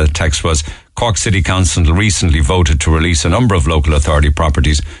regards to the text was Cork City Council recently voted to release a number of local authority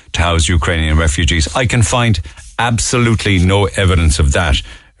properties to house Ukrainian refugees. I can find absolutely no evidence of that,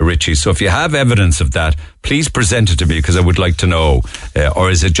 Richie. So if you have evidence of that, please present it to me, because I would like to know. Or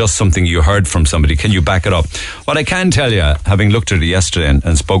is it just something you heard from somebody? Can you back it up? What I can tell you, having looked at it yesterday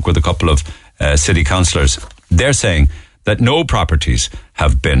and spoke with a couple of city councillors, they're saying that no properties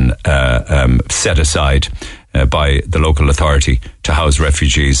have been set aside by the local authority to house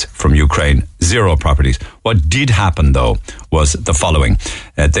refugees from Ukraine. Zero properties. What did happen, though, was the following.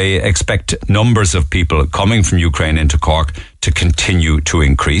 They expect numbers of people coming from Ukraine into Cork to continue to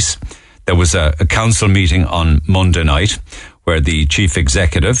increase. There was a council meeting on Monday night where the chief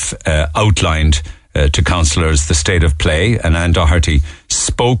executive outlined to councillors the state of play, and Anne Doherty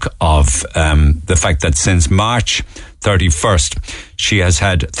spoke of the fact that since March 31st, she has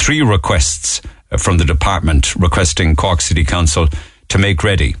had 3 requests from the department requesting Cork City Council to make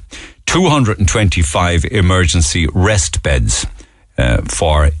ready 225 emergency rest beds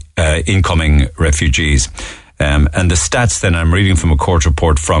for incoming refugees. And the stats then, I'm reading from a court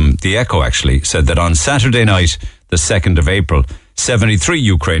report from the Echo actually, said that on Saturday night, the 2nd of April, 73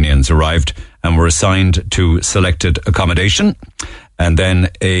 Ukrainians arrived and were assigned to selected accommodation. And then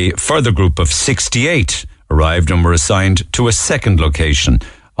a further group of 68 arrived and were assigned to a second location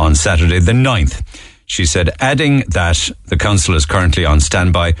on Saturday the 9th. She said, adding that the council is currently on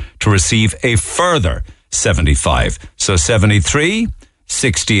standby to receive a further 75. So 73,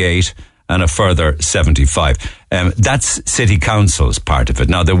 68, and a further 75. That's City Council's part of it.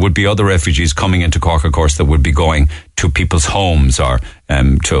 Now, there would be other refugees coming into Cork, of course, that would be going to people's homes or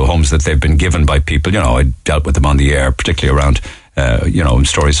to homes that they've been given by people. You know, I dealt with them on the air, particularly around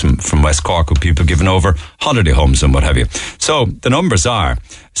stories from West Cork of people given over holiday homes and what have you. So the numbers are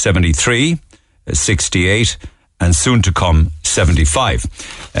 73, 68, and soon to come 75.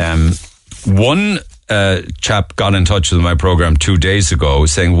 One chap got in touch with my program 2 days ago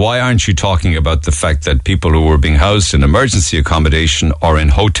saying, why aren't you talking about the fact that people who were being housed in emergency accommodation or in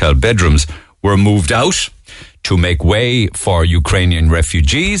hotel bedrooms were moved out to make way for Ukrainian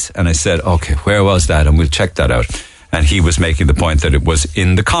refugees? And I said, okay, where was that? And we'll check that out. And he was making the point that it was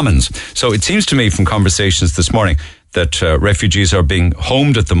in the Commons. So it seems to me from conversations this morning that refugees are being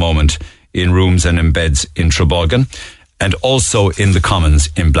homed at the moment in rooms and in beds in Trabolgan and also in the Commons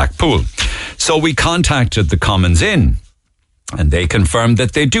in Blackpool. So we contacted the Commons Inn, and they confirmed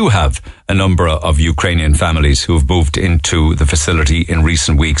that they do have a number of Ukrainian families who have moved into the facility in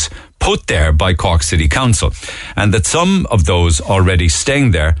recent weeks, put there by Cork City Council, and that some of those already staying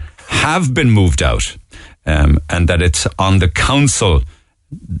there have been moved out. And that it's on the council,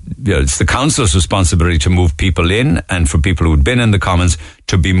 it's the council's responsibility to move people in, and for people who had been in the Commons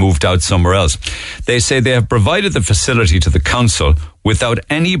to be moved out somewhere else. They say they have provided the facility to the council without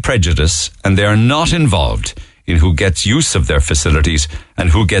any prejudice, and they are not involved in who gets use of their facilities and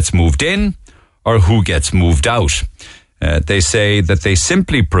who gets moved in or who gets moved out. They say that they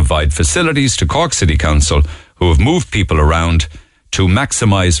simply provide facilities to Cork City Council who have moved people around to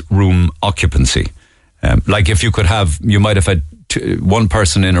maximise room occupancy. Like if you might have had one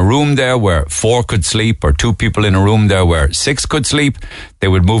person in a room there where 4 could sleep, or 2 people in a room there where 6 could sleep. They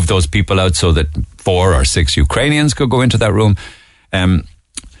would move those people out so that 4 or 6 Ukrainians could go into that room.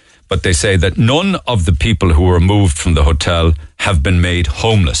 But they say that none of the people who were moved from the hotel have been made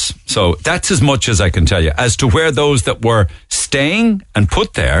homeless. So that's as much as I can tell you. As to where those that were staying and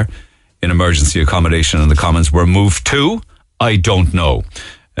put there, in emergency accommodation in the Commons were moved to, I don't know.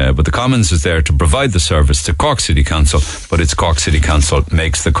 But the Commons is there to provide the service to Cork City Council, but it's Cork City Council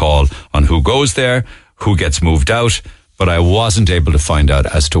makes the call on who goes there, who gets moved out, but I wasn't able to find out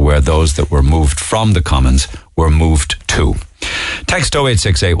as to where those that were moved from the Commons were moved to. Text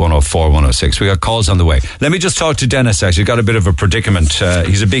 0868 104 106. We got calls on the way. Let me just talk to Dennis, actually. Got a bit of a predicament.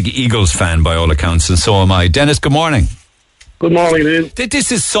 He's a big Eagles fan by all accounts, and so am I. Dennis, good morning. Good morning, Neil.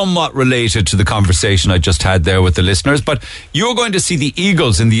 This is somewhat related to the conversation I just had there with the listeners, but you're going to see the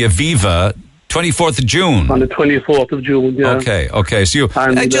Eagles in the Aviva 24th of June. On the 24th of June, yeah. Okay. So you,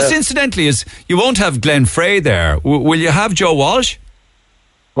 just incidentally, you won't have Glenn Frey there. Will you have Joe Walsh?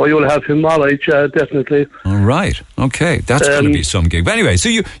 Oh, you'll have him, all right, definitely. All right, okay. That's going to be some gig. But anyway, so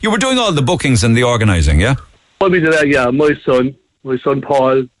you were doing all the bookings and the organising, yeah? Well, we did that, yeah. My son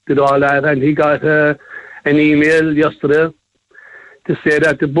Paul did all that, and he got an email yesterday to say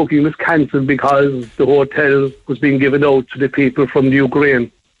that the booking was cancelled because the hotel was being given out to the people from the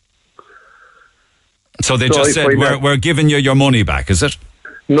Ukraine. So they just said, we're giving you your money back, is it?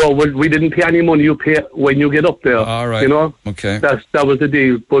 No, we didn't pay any money. You pay when you get up there. All right. You know? Okay. That was the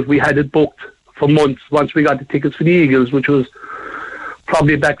deal. But we had it booked for months once we got the tickets for the Eagles, which was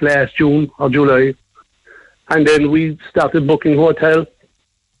probably back last June or July. And then we started booking hotel.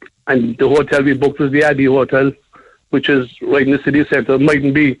 And the hotel we booked was the Abbey Hotel, which is right in the city centre. It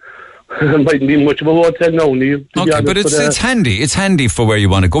mightn't be much of a hotel now, Neil. Okay, but it's handy. It's handy for where you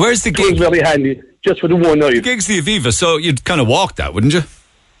want to go. Where's the gig? It's very handy, just for the one night. The gig's the Aviva, so you'd kind of walk that, wouldn't you?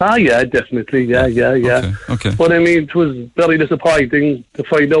 Ah, yeah, definitely. Yeah. Okay. But I mean, it was very disappointing to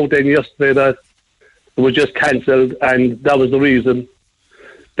find out then yesterday that it was just cancelled, and that was the reason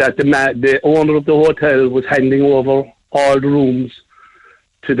that the owner of the hotel was handing over all the rooms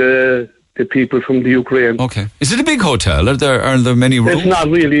to the people from the Ukraine. Okay. Is it a big hotel? Are there many rooms? It's not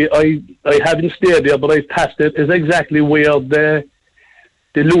really. I haven't stayed there, but I've passed it. It's exactly where the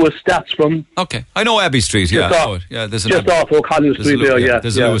Lewis stops from. Okay. I know Abbey Street, there's off O'Connell Street there, yeah.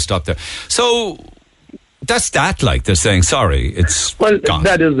 There's a Lewis stop there. So that's that, like they're saying, sorry, it's gone.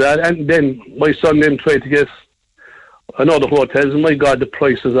 That is that. And then my son then tried to get another hotel, and my God, the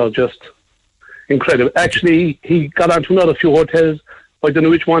prices are just incredible. Actually, he got onto another few hotels. I don't know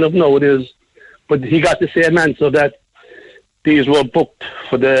which one of them now it is, but he got the same answer that these were booked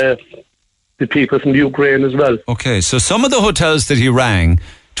for the people from the Ukraine as well. Okay, so some of the hotels that he rang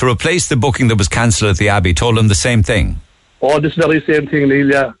to replace the booking that was cancelled at the Abbey told him the same thing. Oh, this very same thing,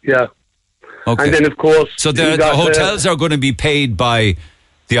 Neil, yeah. Okay. And then, of course... So the hotels are going to be paid by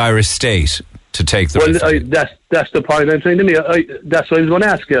the Irish state to take the... Well, that's the point I'm saying to me. That's what I was going to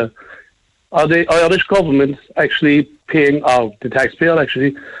ask you. Are the Irish government actually paying, or the taxpayer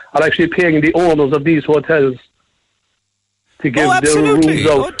actually, are actually paying the owners of these hotels to give their rooms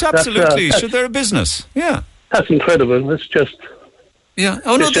out? Absolutely. So they're a business. Yeah. That's incredible. It's just... Yeah.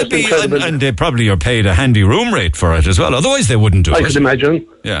 Oh, no, and they probably are paid a handy room rate for it as well. Otherwise, they wouldn't do it. I could imagine.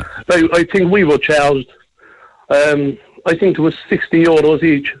 Yeah. I think we were charged, I think it was €60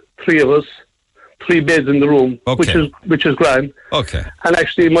 each, three of us, 3 beds in the room, which is grand. Okay. And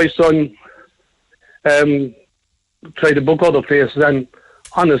actually, my son tried to book other places, and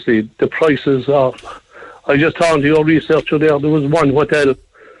honestly, the prices are... I just talked to your researcher there. There was one hotel,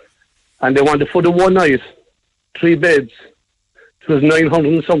 and they wanted for the one night, 3 beds. It was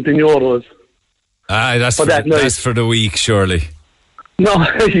 900 and something euros. That's for the week, surely. No,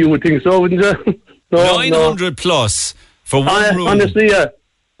 you would think so, wouldn't you? No, 900 plus for one room. Honestly,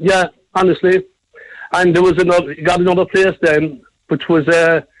 yeah, honestly. And there was another place then, which was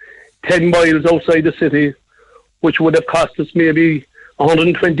 10 miles outside the city, which would have cost us maybe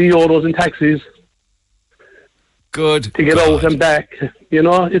 120 euros in taxis. Good to get out and back. You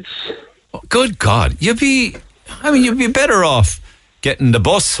know, it's... Good God. You'd be better off getting the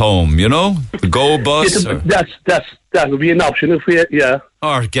bus home, you know? The Go bus. That would be an option if we... Yeah.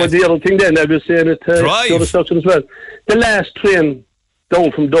 Or but the other thing then, I was saying it the other section as well. The last train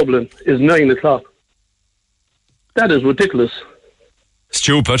down from Dublin is 9 o'clock. That is ridiculous.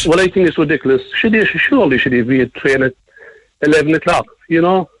 Stupid. Well, I think it's ridiculous. Surely should there be a train at 11 o'clock, you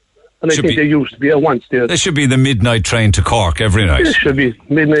know? And I think there used to be at once there. There should be the midnight train to Cork every night. There should be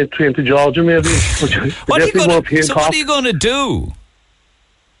midnight train to Georgia, maybe. What are you going to do?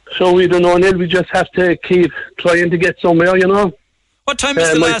 So we don't know, Neil. We just have to keep trying to get somewhere, you know. What time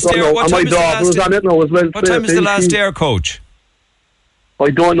is the last air? What time is the last on it now as well. What time is the last air coach? I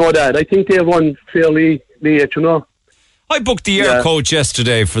don't know that. I think they run fairly late, you know. I booked the air coach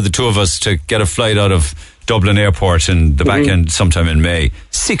yesterday for the two of us to get a flight out of Dublin Airport in the back end sometime in May.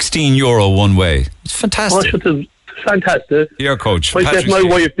 €16 one way. It's fantastic. Oh, fantastic. Air coach. My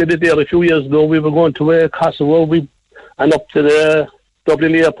wife did it there a few years ago. We were going to Kosovo and up to the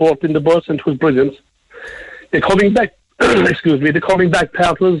Dublin airport in the bus, and it was brilliant. The coming back, the coming back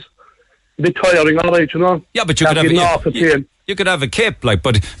part was a bit tiring, all right, you know. Yeah, but you could have a kip, like.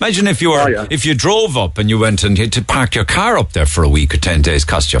 But imagine if you were if you drove up and you went and you had to park your car up there for a week or 10 days,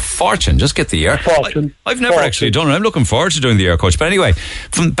 cost you a fortune. Just get the air. I've never actually done it. I'm looking forward to doing the air coach. But anyway,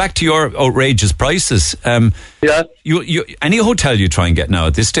 back to your outrageous prices. You any hotel you try and get now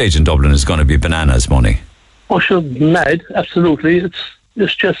at this stage in Dublin is going to be bananas money. Oh, sure, mad! Absolutely,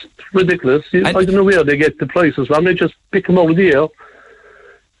 it's just ridiculous. I don't know where they get the prices from. They just pick them out of the air.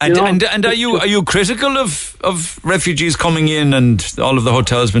 And are you critical of refugees coming in and all of the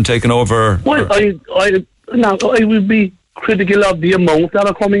hotels been taken over? Well, I would be critical of the amount that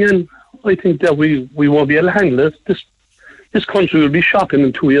are coming in. I think that we won't be able to handle it. This country will be shocking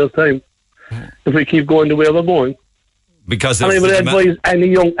in 2 years' time if we keep going the way we're going. Because I would advise any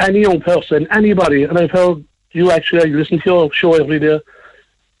young person, anybody, and I've heard you actually, I listen to your show every day,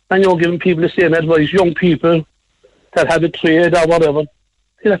 and you're giving people the same advice, young people that have a trade or whatever.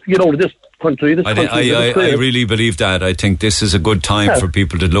 You have to get out of this country. I really believe that. I think this is a good time for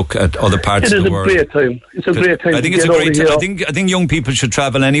people to look at other parts of the world. It is a great time. It's a great time. I think it's a great time. I think young people should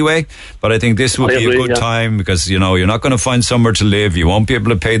travel anyway, but I think this would be a good time because, you know, you're not going to find somewhere to live. You won't be able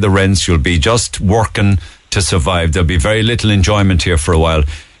to pay the rents. You'll be just working to survive. There'll be very little enjoyment here for a while.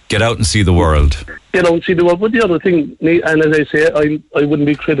 Get out and see the world. Get out and see the world. But the other thing, and as I say, I wouldn't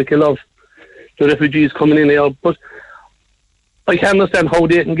be critical of the refugees coming in here, but I can't understand how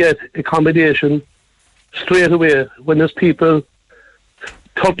they can get accommodation straight away when there's people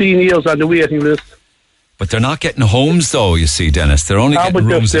 13 years on the waiting list. But they're not getting homes, though, you see, Dennis. They're only getting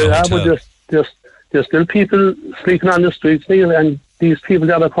rooms in a hotel. There's still people sleeping on the streets, Neil, and these people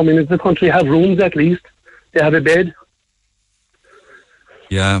that are coming into the country have rooms at least. They have a bed.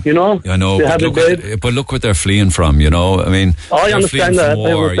 Yeah, you know, I know. But look what they're fleeing from. You know, I mean, I understand that.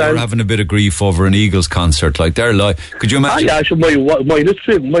 War. You're having a bit of grief over an Eagles concert, like they're like. Could you imagine? My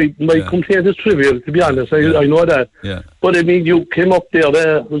complaint is trivial. To be honest, I know that. Yeah. But I mean, you came up there.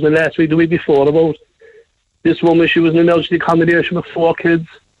 Was it last week, the week before, about this woman? She was in emergency accommodation with 4 kids.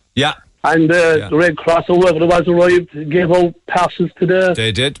 Yeah. And the Red Cross or whoever it was arrived, gave out passes to the.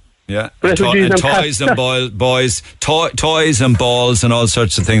 They did. Yeah, and toys and toys and balls and all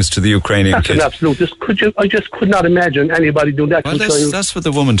sorts of things to the Ukrainian kids. That's an absolute. I just could not imagine anybody doing that. Well, that's what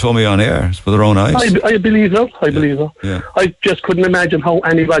the woman told me on air with her own eyes. I believe her. I believe her. Yeah. I just couldn't imagine how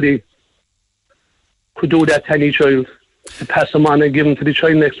anybody could do that to any child. To pass them on and give them to the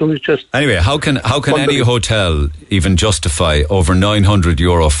child next one. It's just anyway. How can any hotel even justify over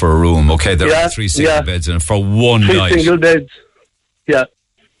 €900 for a room? Okay, there are 3 single beds in it for one night. 3 single beds. Yeah.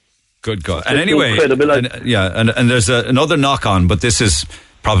 Good God. And anyway, and there's another knock on, but this is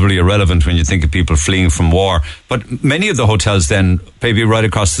probably irrelevant when you think of people fleeing from war. But many of the hotels then, maybe right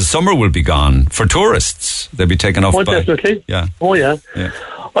across the summer, will be gone for tourists. They'll be taken off by... definitely. Yeah. Oh, yeah.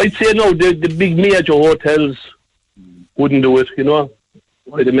 I'd say, no, the big major hotels wouldn't do it, you know.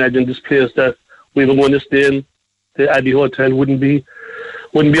 I'd imagine this place that we were going to stay in, the Abbey Hotel, wouldn't be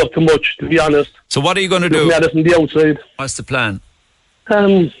up to much, to be honest. So what are you going to do? Looking at it from the outside. What's the plan?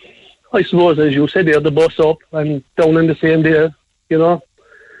 I suppose, as you said, the bus up and down in the same day, you know.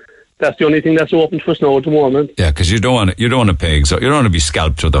 That's the only thing that's open for us now at the moment. Yeah, because you don't want to pay, you don't want to be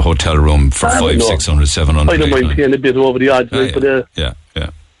scalped with a hotel room for 500, 600, 700. I don't mind paying a bit over the odds, but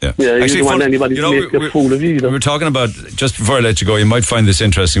Yeah, actually, you don't want anybody to make a fool of you either. We were talking about, just before I let you go, you might find this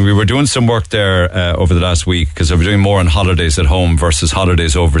interesting. We were doing some work there over the last week because I was doing more on holidays at home versus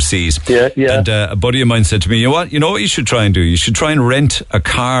holidays overseas. Yeah. And a buddy of mine said to me, you know what you should try and do? You should try and rent a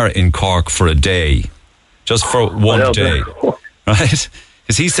car in Cork for a day. Just for one day. Right?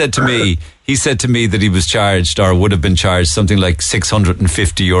 Because he said to me that he was charged, or would have been charged, something like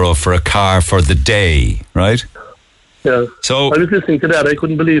 €650 for a car for the day, right? Yeah. So I was listening to that. I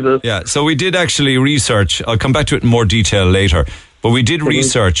couldn't believe it. Yeah. So we did actually research. I'll come back to it in more detail later. But we did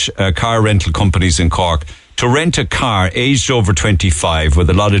research car rental companies in Cork to rent a car aged over 25 with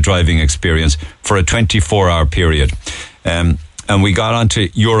a lot of driving experience for a 24-hour period. And we got onto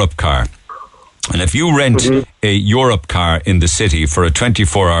Europe Car. And if you rent a Europe car in the city for a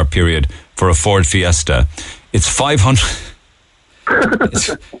 24-hour period for a Ford Fiesta, it's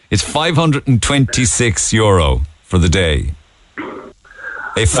it's €526 for the day.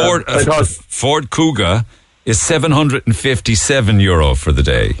 A Ford Kuga is €757 for the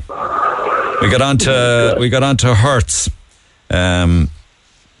day. We got onto Hertz.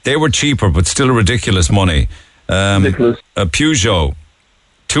 They were cheaper, but still ridiculous money. Ridiculous. A Peugeot,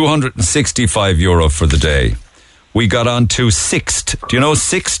 €265 for the day. we got on to Sixt. Do you know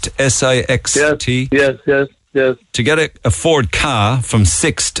Sixt? S-I-X-T? Yes. To get a Ford car from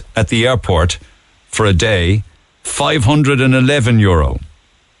Sixt at the airport for a day, €511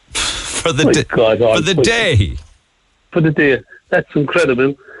 for the day. For the day, that's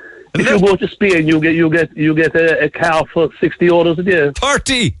incredible. If you go to Spain, you get a car for €60 a day.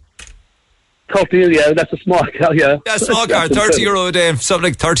 30. 30, yeah, that's a small car, yeah. Yeah, small car, €30 a day, something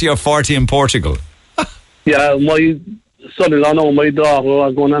like 30 or 40 in Portugal. Yeah, my son-in-law and my daughter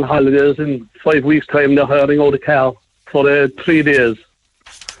are going on holidays in 5 weeks' time. They're hiring out a car for 3 days.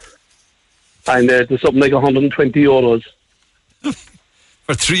 And there's something like €120.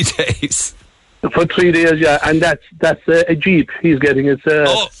 For 3 days? For 3 days, yeah. And that's a Jeep he's getting. It's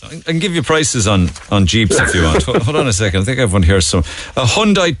I can give you prices on Jeeps if you want. Hold on a second. I think I have one here. So, a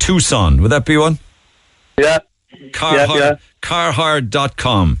Hyundai Tucson. Would that be one? Yeah.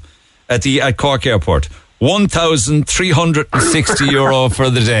 Carhire.com at Cork Airport. €1,360 for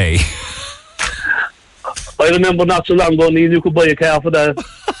the day. I remember not so long ago, Neil, you could buy a car for that.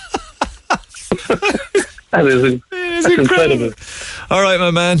 That's incredible. All right,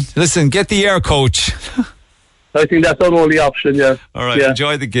 my man. Listen, get the air coach. I think that's our only option, yeah. All right,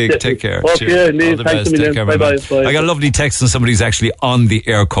 enjoy the gig. Take care. Okay, Cheers. Neil, all the thanks best. a million. Take care, Bye. I got a lovely text and somebody's actually on the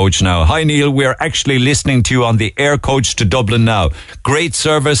air coach now. Hi, Neil. We're actually listening to you on the air coach to Dublin now. Great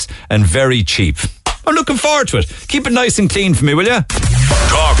service and very cheap. I'm looking forward to it. Keep it nice and clean for me, will you?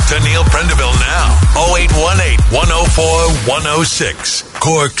 Talk to Neil Prendeville now. 0818 104 106.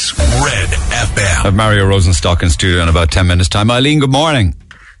 Cork's Red FM. I have Mario Rosenstock in studio in about 10 minutes' time. Eileen, good morning.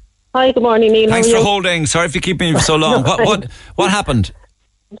 Hi, good morning, Neil. Thanks for holding. Sorry for keeping you for so long. What happened?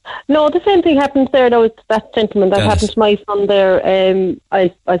 No, the same thing happened there. That was that gentleman that happened to my son there.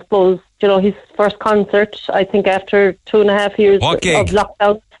 I suppose, his first concert, I think after 2.5 years of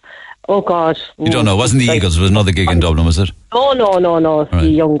lockdown. Oh, God. You don't know. It wasn't the Eagles. It was another gig in Dublin, was it? No. Right.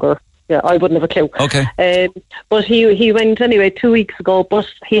 Younger. Yeah, I wouldn't have a clue. Okay. But he went anyway 2 weeks ago, but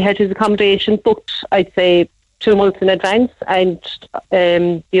he had his accommodation booked, I'd say, 2 months in advance, and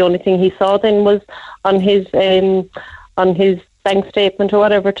the only thing he saw then was on his bank statement or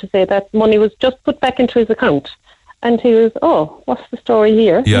whatever to say that money was just put back into his account. And he was, what's the story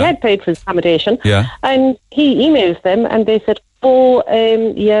here? Yeah. He had paid for his accommodation. Yeah. And he emails them and they said,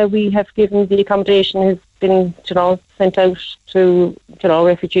 we have given the accommodation has been, sent out to,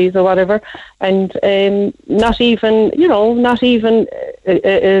 refugees or whatever. And not even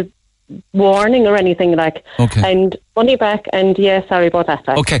a warning or anything like. Okay. And money back and sorry about that.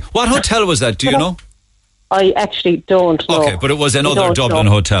 Okay. What hotel was that? Do you know? I actually don't know. Okay, but it was another Dublin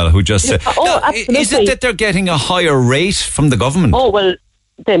hotel who just said... absolutely. Is it that they're getting a higher rate from the government? Oh, well,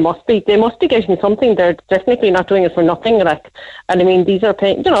 they must be. They must be getting something. They're definitely not doing it for nothing. And I mean, these are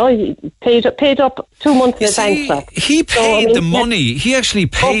paid up 2 months in advance. He paid the money. He actually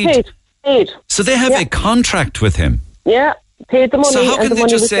paid. Paid. So they have a contract with him. Yeah, paid the money. So how can they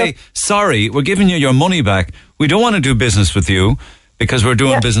just say, sorry, we're giving you your money back. We don't want to do business with you. Because we're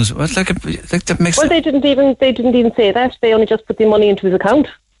doing business. Well, that makes. Well, they didn't even say that. They only just put the money into his account.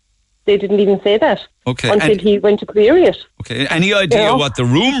 They didn't even say that. Okay. Until he went to query it. Okay. Any idea what the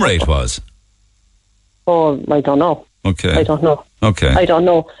room rate was? Oh, I don't know. Okay. I don't know. Okay. I don't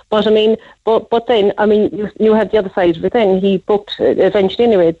know. But I mean, but then I mean, you had the other side of it. Then he booked eventually.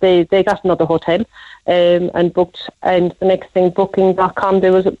 Anyway, they got another hotel, and booked. And the next thing, Booking.com,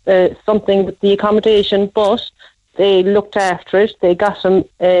 there was something with the accommodation, but. They looked after it. They got them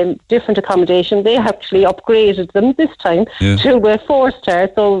different accommodation. They actually upgraded them this time to a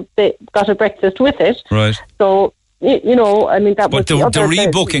 4-star, so they got a breakfast with it. Right. So, I mean, that was the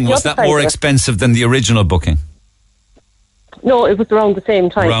rebooking, was that more expensive than the original booking? No, it was around the same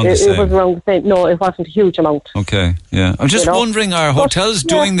time. It was around the same. No, it wasn't a huge amount. Okay, yeah. I'm just wondering, are hotels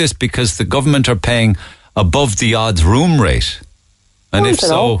doing this because the government are paying above the odds room rate? And if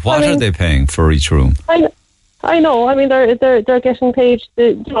so, what are they paying for each room? I know. I mean, they're getting paid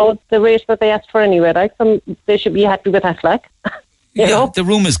the rate that they asked for anyway. Like, they should be happy with that. Like, you know? The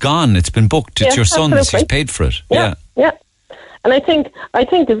room is gone. It's been booked. It's your son's. Absolutely. He's paid for it. Yeah. And I think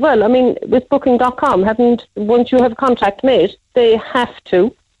as well. I mean, with Booking.com, once you have a contract made, they have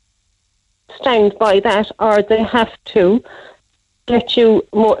to stand by that, or they have to get you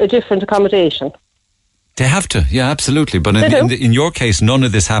a different accommodation. They have to, yeah, absolutely. But in your case, none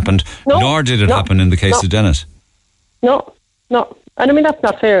of this happened, nor did it happen in the case of Dennis. No. And I mean, that's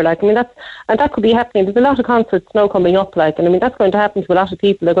not fair. Like, I mean, that could be happening. There's a lot of concerts now coming up, like, and I mean, that's going to happen to a lot of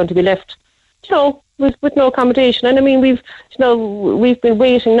people. They're going to be left, with no accommodation. And I mean, we've been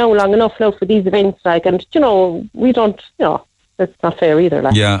waiting now long enough now for these events, like, and we don't, it's not fair either.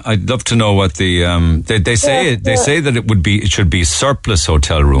 Like. Yeah, I'd love to know what the they say. They say that it should be surplus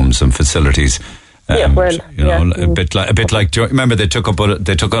hotel rooms and facilities. A bit like. Do you remember they took up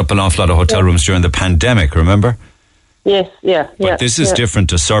an awful lot of hotel rooms during the pandemic? Remember? Yes, But this is different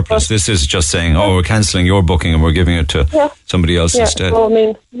to surplus. This is just saying, we're cancelling your booking and we're giving it to somebody else instead. So, I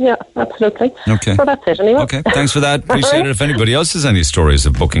mean, absolutely. Okay. So that's it anyway. Okay, thanks for that. Appreciate it. If anybody else has any stories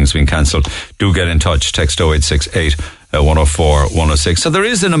of bookings being cancelled, do get in touch. Text 0868 104 106. So there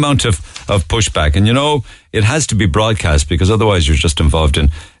is an amount of pushback, and it has to be broadcast because otherwise you're just involved in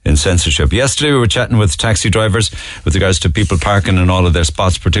censorship. Yesterday we were chatting with taxi drivers with regards to people parking in all of their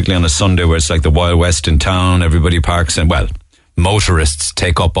spots, particularly on a Sunday where it's like the Wild West in town. Everybody parks and, motorists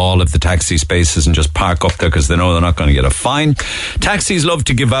take up all of the taxi spaces and just park up there because they know they're not going to get a fine. Taxis love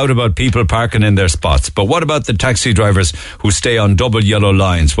to give out about people parking in their spots, but what about the taxi drivers who stay on double yellow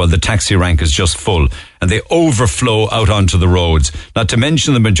lines while the taxi rank is just full and they overflow out onto the roads? Not to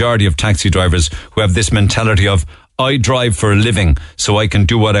mention the majority of taxi drivers who have this mentality of, I drive for a living, so I can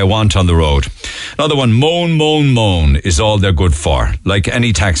do what I want on the road. Another one, moan is all they're good for, like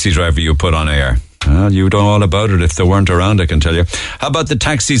any taxi driver you put on air. Well, you know all about it if they weren't around, I can tell you. How about the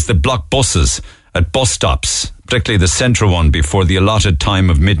taxis that block buses at bus stops, particularly the central one before the allotted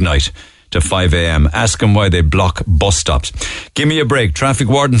time of midnight to 5 a.m. Ask them why they block bus stops. Give me a break. Traffic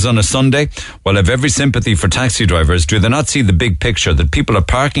wardens on a Sunday. Well, I have every sympathy for taxi drivers. Do they not see the big picture that people are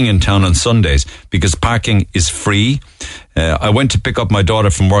parking in town on Sundays because parking is free? I went to pick up my daughter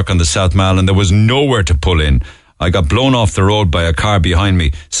from work on the South Mall and there was nowhere to pull in. I got blown off the road by a car behind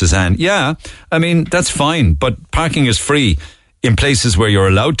me. Suzanne, that's fine, but parking is free in places where you're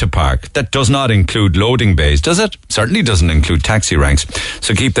allowed to park. That does not include loading bays, does it? Certainly doesn't include taxi ranks.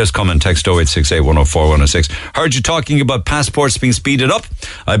 So keep this coming. Text 0868 104 106. Heard you talking about passports being speeded up.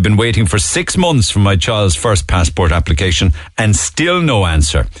 I've been waiting for 6 months for my child's first passport application and still no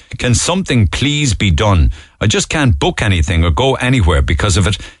answer. Can something please be done? I just can't book anything or go anywhere because of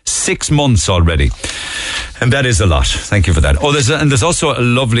it. 6 months already. And that is a lot. Thank you for that. There's also a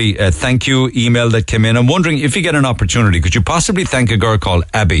lovely thank you email that came in. I'm wondering if you get an opportunity, could you possibly thank a girl called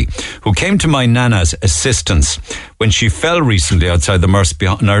Abby who came to my nana's assistance when she fell recently outside the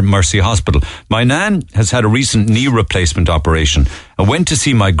Mercy Hospital. My nan has had a recent knee replacement operation and went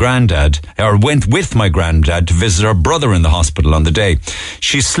with my granddad to visit her brother in the hospital on the day.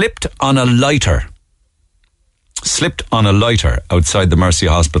 She slipped on a lighter outside the Mercy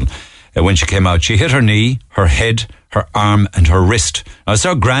Hospital. When she came out, she hit her knee, her head, her arm and her wrist. Now, it's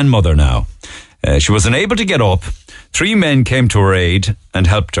our grandmother now. She was unable to get up. 3 men came to her aid and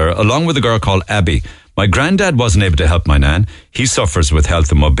helped her, along with a girl called Abby. My granddad wasn't able to help my nan. He suffers with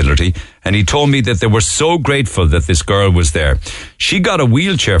health and mobility, and he told me that they were so grateful that this girl was there. She got a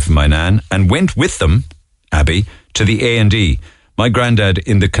wheelchair for my nan and went with them, Abby, to the A&E. My granddad,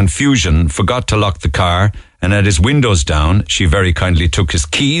 in the confusion, forgot to lock the car, and had his windows down. She very kindly took his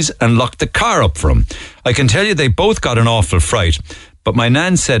keys and locked the car up for him. I can tell you they both got an awful fright, but my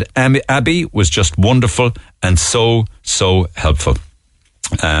nan said Abby was just wonderful and so helpful.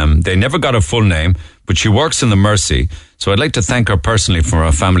 They never got a full name, but she works in the Mercy, so I'd like to thank her personally from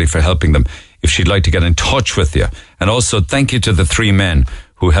her family for helping them, if she'd like to get in touch with you. And also thank you to the 3 men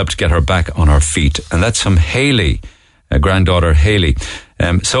who helped get her back on her feet. And that's from Hayley, granddaughter Hayley.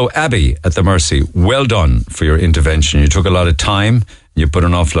 So Abby at the Mercy, well done for your intervention. You took a lot of time, you put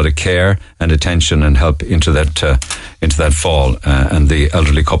an awful lot of care and attention and help into that fall, and the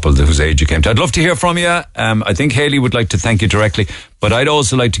elderly couple whose age you came to. I'd love to hear from you. I think Hayley would like to thank you directly, but I'd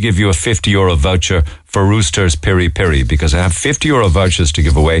also like to give you a €50 voucher for Roosters Piri Piri, because I have €50 vouchers to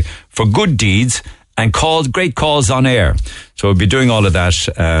give away for good deeds and great calls on air. So we'll be doing all of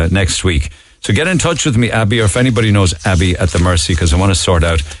that next week. So get in touch with me, Abby, or if anybody knows Abby at the Mercy, because I want to sort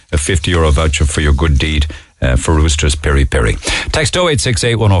out a €50 voucher for your good deed for Roosters Piri Piri. Text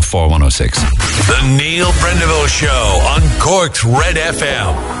 0868 104 106. The Neil Prendeville Show on Cork's Red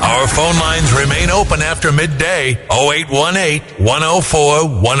FM. Our phone lines remain open after midday. 0818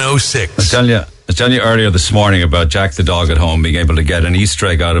 104 106. I was telling you earlier this morning about Jack the dog at home being able to get an Easter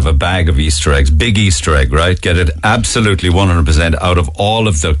egg out of a bag of Easter eggs. Big Easter egg, right? Get it absolutely 100% out of all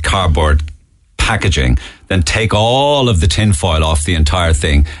of the cardboard packaging, then take all of the tin foil off the entire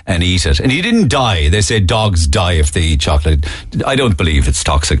thing and eat it. And he didn't die. They say dogs die if they eat chocolate. I don't believe it's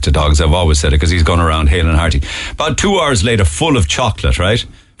toxic to dogs. I've always said it because he's gone around hale and hearty. About 2 hours later, full of chocolate, right?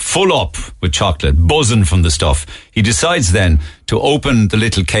 Full up with chocolate, buzzing from the stuff. He decides then to open the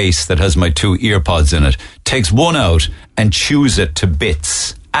little case that has my 2 ear pods in it, takes one out and chews it to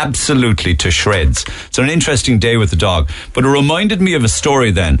bits absolutely to shreds. So an interesting day with the dog. But it reminded me of a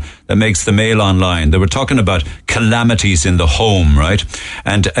story then that makes the Mail online. They were talking about calamities in the home, right?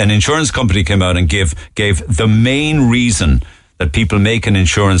 And an insurance company came out and gave the main reason that people make an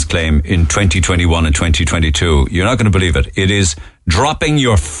insurance claim in 2021 and 2022. You're not going to believe it. It is dropping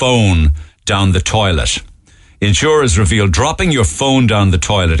your phone down the toilet. Insurers reveal dropping your phone down the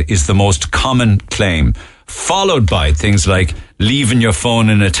toilet is the most common claim, followed by things like leaving your phone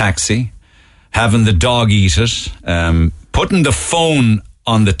in a taxi, having the dog eat it, putting the phone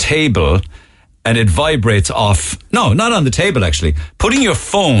on the table and it vibrates off. No, not on the table actually. Putting your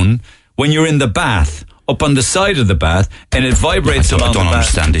phone when you're in the bath up on the side of the bath and it vibrates along the bath. I don't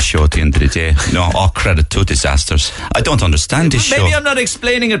understand this show at the end of the day. No, all credit to disasters. I don't understand this show. Maybe I'm not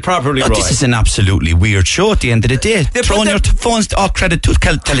explaining it properly, Roy. This is an absolutely weird show at the end of the day. Throwing your phones, all credit to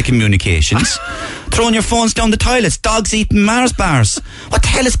telecommunications. Throwing your phones down the toilets. Dogs eating Mars bars. What the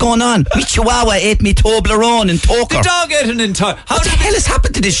hell is going on? Me Chihuahua ate me Toblerone in Toker. The dog ate an entire... What the hell has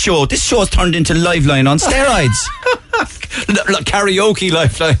happened to this show? This show has turned into Liveline on steroids. Karaoke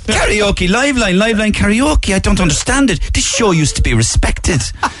Lifeline. Karaoke Liveline karaoke. I don't understand it. This show used to be respected.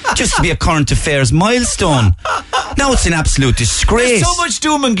 Just to be a current affairs milestone. Now it's an absolute disgrace. There's so much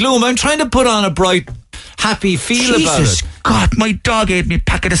doom and gloom. I'm trying to put on a bright, happy feel about it. Jesus God, my dog ate me a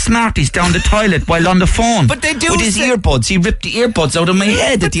packet of Smarties down the toilet while on the phone. But they do with his earbuds. He ripped the earbuds out of my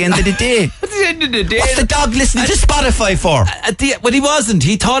head at the end of the day. At the end of the day. What's the dog listening to Spotify for? But he wasn't.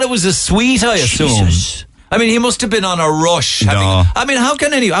 He thought it was a sweet, I assume. Jesus. I mean, he must have been on a rush. No. I mean, how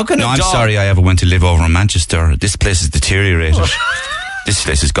can a dog... I'm sorry I ever went to live over in Manchester. This place has deteriorated. This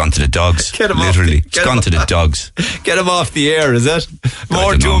place has gone to the dogs. Literally. It's gone to the dogs. Get him off the air, is it?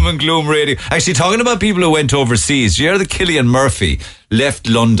 More doom and gloom radio. Actually, talking about people who went overseas, you hear that Cillian Murphy left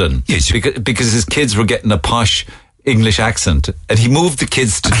London because his kids were getting a posh English accent and he moved the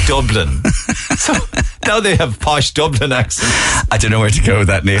kids to Dublin. So now they have posh Dublin accents. I don't know where to go with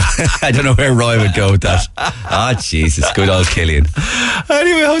that, Neil. I don't know where Roy would go with that. Jesus, good old Cillian.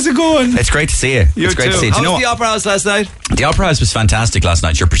 Anyway, how's it going? It's great to see you. It's great to see you. How was the Opera House last night? The Opera House was fantastic last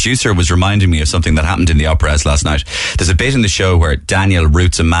night. Your producer was reminding me of something that happened in the Opera House last night. There's a bit in the show where Daniel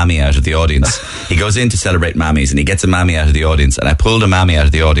roots a mammy out of the audience. He goes in to celebrate mammies and he gets a mammy out of the audience, and I pulled a mammy out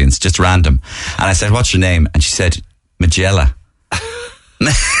of the audience, just random, and I said, "What's your name?" And she said, "Magella."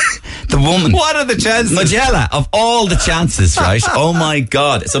 The woman. What are the chances? Magella, of all the chances, right? Oh my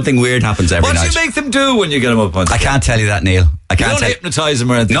God. Something weird happens every night. What do you make them do when you get them up on stage? I can't tell you that, Neil. I can't. You don't hypnotise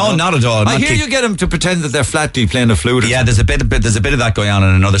them or anything? No, not at all. I hear you get them to pretend that they're flat D playing a flute. Yeah, there's a bit of that going on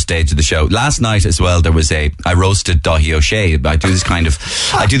another stage of the show. Last night as well, I roasted Daithí O'Shea. I do this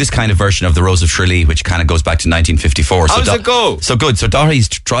kind of version of the Rose of Shirley, which kind of goes back to 1954. How does it go? So good. So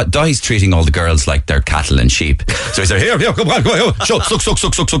Daithí's treating all the girls like they're cattle and sheep. So he's like, here, come on, suck.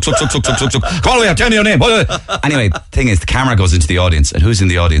 Come on, tell me your name. Anyway, thing is, the camera goes into the audience, and who's in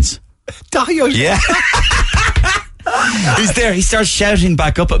the audience? Daithí O'Shea. Yeah. He's there. He starts shouting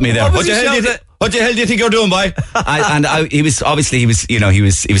back up at me there. What the hell do you think you're doing, boy? He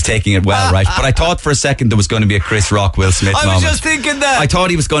was taking it well, right? But I thought for a second there was going to be a Chris Rock, Will Smith moment. I was just thinking that. I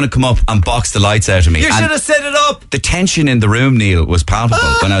thought he was going to come up and box the lights out of me. You should have set it up. The tension in the room, Neil, was palpable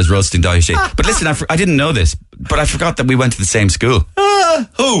when I was roasting Daithí O'Shea. But listen, I didn't know this, but I forgot that we went to the same school.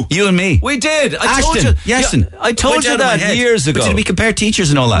 Who? You and me. We did. I told you that years ago. But did we compare teachers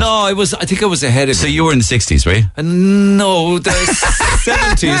and all that? No, I think I was ahead of you. So you were in the 60s, were you? No, the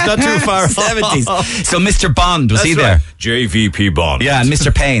 70s, not too far. 70s. So Mr. Bond, was he there? Right. JVP Bond. Yeah, and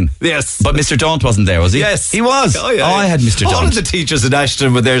Mr. Payne. Yes. But Mr. Daunt wasn't there, was he? Yes. He was. Oh, yeah. I had Mr. Daunt. All of the teachers in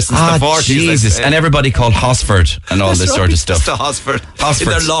Ashton were there since the 40s. Jesus. And everybody called Hosford and all this sort of stuff. Just Hosford. In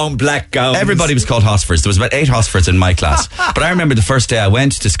their long black gowns. Everybody was called Hosfords. There was about 8 Hosfords in my class. But I remember the first day I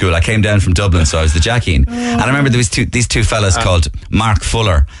went to school, I came down from Dublin, so I was the Jackeen. And I remember there was these two fellas called Mark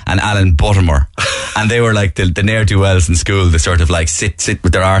Fuller and Alan Buttermore. And they were like the ne'er-do-wells in school. They sort of like sit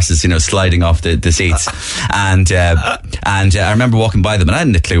with their arses, sliding off the seats. And I remember walking by them and I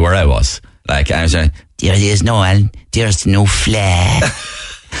hadn't a clue where I was. Like, I was like, there's no flair.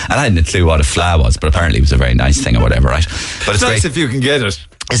 And I hadn't a clue what a flair was, but apparently it was a very nice thing or whatever, right? But it's nice if you can get it.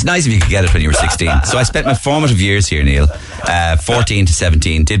 It's nice if you could get it when you were 16. So I spent my formative years here, Neil, 14 to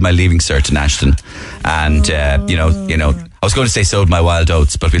 17, did my leaving cert in Ashton. And, I was going to say sowed my wild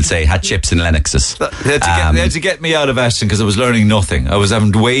oats, but we'll say had chips and Lennoxes. They had to get me out of Ashton because I was learning nothing. I was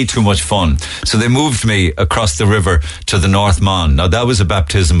having way too much fun. So they moved me across the river to the North Mon. Now that was a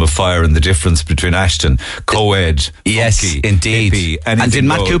baptism of fire and the difference between Ashton, co-ed, yes, funky, indeed. hippie, and did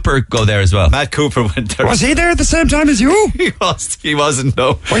Matt Cooper go there as well? Matt Cooper went there. Was he there at the same time as you? He wasn't,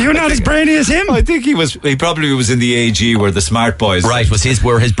 no. Were you not as brainy as him? I think he was. He probably was in the AG where the smart boys. Right,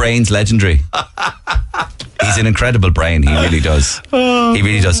 were his brains legendary? He's an incredible brain. He really does. He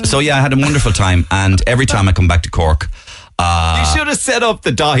really does. So yeah, I had a wonderful time, and every time I come back to Cork, you should have set up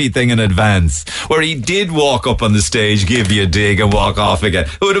the Dahi thing in advance, where he did walk up on the stage, give you a dig, and walk off again.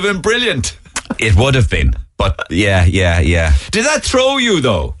 It would have been brilliant. It would have been, but yeah. Did that throw you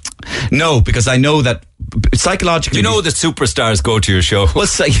though? No, because I know that psychologically. You know that superstars go to your show. Well,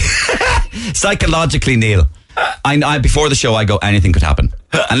 psychologically, Neil. I before the show I go, anything could happen,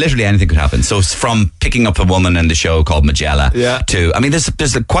 and literally anything could happen. So from picking up a woman in the show called Magella to, I mean, there's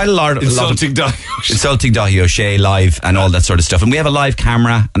quite a lot of insulting Dahi O'Shea live and all that sort of stuff. And we have a live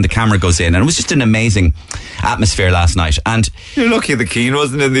camera, and the camera goes in, and it was just an amazing atmosphere last night. And you're lucky the Keane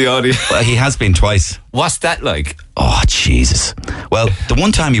wasn't in the audience. Well, he has been twice. What's that like? Oh Jesus! Well, the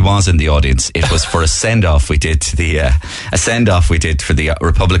one time he was in the audience, it was for a send off we did to the for the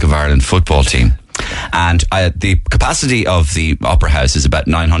Republic of Ireland football team. And the capacity of the Opera House is about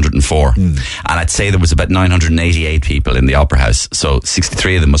 904. And I'd say there was about 988 people in the Opera House. So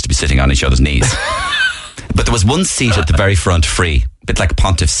 63 of them must be sitting on each other's knees. But there was one seat at the very front free, a bit like a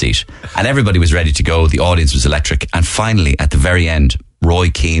pontiff's seat. And everybody was ready to go. The audience was electric. And finally, at the very end,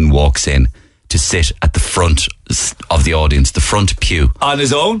 Roy Keane walks in to sit at the front of the audience, the front pew. On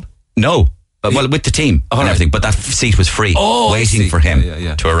his own? No. Well, with the team and everything, but that seat was free, waiting for him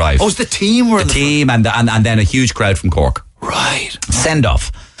to arrive. Oh, it's the team were the team, and then a huge crowd from Cork. Right. Send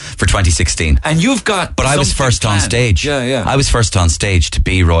off for 2016. And you've got, but I was first on stage. Yeah. I was first on stage to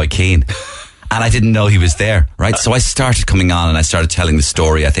be Roy Keane. And I didn't know he was there, right? So I started coming on and I started telling the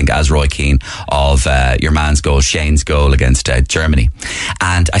story, I think, as Roy Keane, of your man's goal, Shane's goal against Germany.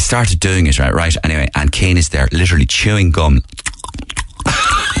 And I started doing it, right? Anyway, and Keane is there literally chewing gum,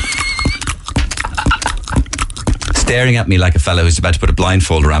 staring at me like a fellow who's about to put a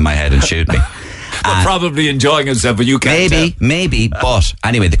blindfold around my head and shoot me. Well, probably enjoying himself, but you can't Maybe, but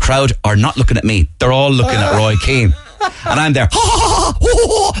anyway, the crowd are not looking at me. They're all looking at Roy Keane. And I'm there,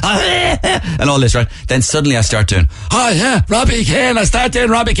 and all this, right? Then suddenly I start doing, Robbie Keane. I start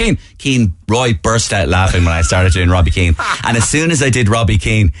doing Robbie Keane. Roy burst out laughing when I started doing Robbie Keane. And as soon as I did Robbie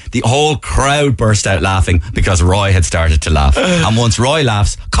Keane, the whole crowd burst out laughing because Roy had started to laugh. And once Roy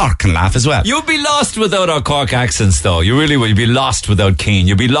laughs, Cork can laugh as well. You'd be lost without our Cork accents, though. You really would. You'd be lost without Keane.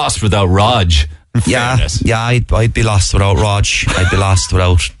 You'd be lost without Raj. Yeah, I'd be lost without Raj. I'd be lost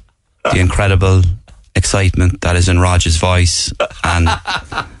without the incredible excitement that is in Raj's voice, and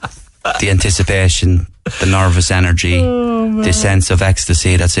the anticipation, the nervous energy, the sense of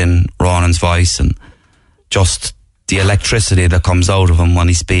ecstasy that's in Ronan's voice, and just the electricity that comes out of him when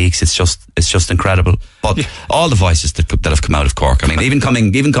he speaks. It's just incredible. But all the voices that have come out of Cork. I mean, even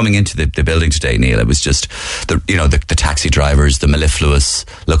coming into the building today, Neil, it was just the taxi drivers, the mellifluous,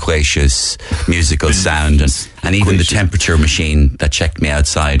 loquacious musical sound, and even the temperature machine that checked me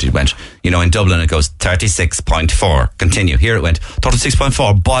outside. It went, in Dublin it goes 36.4. Continue. Here it went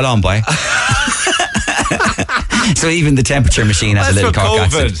 36.4. Boil on, boy. So even the temperature machine has a little Cork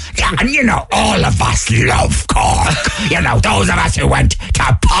accent. Yeah, and all of us love Cork. Those of us who went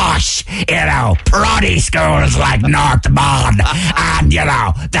to posh, proddy schools like North Mon, and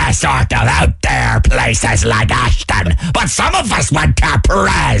the sort of out there places like Ashton. But some of us went to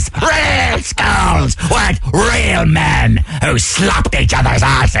real schools with real men who slapped each other's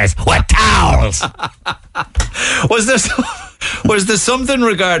asses with towels. Was there something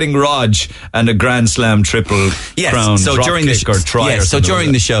regarding Raj and a Grand Slam triple crown? So during the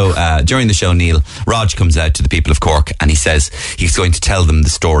show, Neil, Raj comes out to the people of Cork and he says he's going to tell them the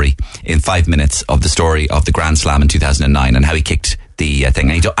story in 5 minutes of the story of the Grand Slam in 2009 and how he kicked the thing,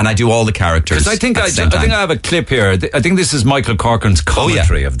 and I do all the characters. I think I have a clip here. I think this is Michael Corcoran's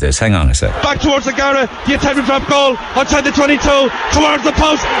commentary of this. Hang on a sec. Back towards O'Gara, the attempt drop goal outside the 22, towards the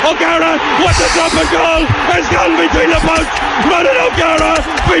post. O'Gara, what a drop of goal! It's gone between the posts. Manon O'Gara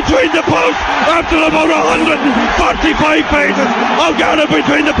between the posts after about 145 paces. O'Gara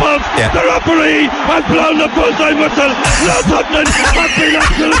between the posts. Yeah. The referee has blown the full-time whistle. Now Tottenham has been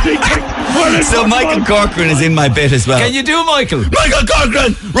absolutely kicked. So Michael Corcoran is in my bit as well. Can you do Michael? Michael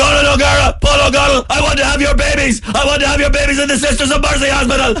Corcoran, Ronan O'Gara, Paul O'Connell, I want to have your babies. I want to have your babies in the Sisters of Mercy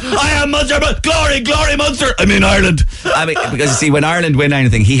Hospital. I am Munster, but glory Munster. I mean Ireland. I mean, because you see, when Ireland win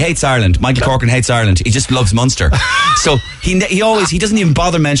anything, he hates Ireland. Michael Corcoran hates Ireland. He just loves Munster. So he doesn't even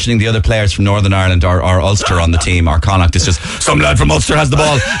bother mentioning the other players from Northern Ireland or Ulster on the team or Connacht. It's just some lad from Ulster has the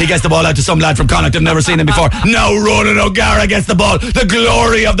ball. He gets the ball out to some lad from Connacht. I've never seen him before. Now Ronan O'Gara gets the ball. The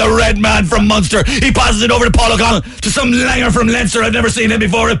glory of the red man from Munster. He passes it over to Paul O'Connell, to some langer from Leinster. I've never seen him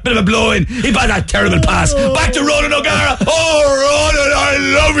before. A bit of a blow in. He passes that terrible pass back to Ronan O'Gara. Oh, Ronan, I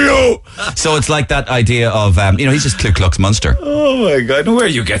love you. So it's like that idea of he's just Ku Klux Munster. Oh my God! Where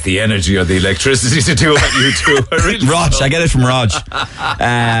you get the energy or the electricity to do what you do? Rog, I get it from Rog.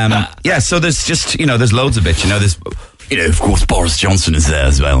 So there's just there's loads of it. There's. Of course, Boris Johnson is there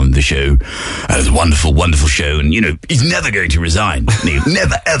as well in the show. It's a wonderful, wonderful show. And, he's never going to resign.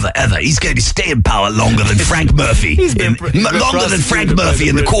 Never, ever, ever. He's going to stay in power longer than Frank Murphy. Longer than Frank Murphy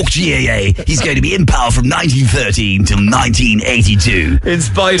in the Cork GAA. He's going to be in power from 1913 till 1982. In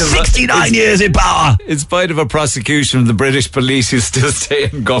spite of 69 years in power. In spite of a prosecution of the British police who still stay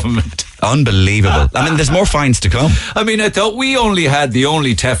in government. Unbelievable. I mean, there's more fines to come. I mean, I thought we only had the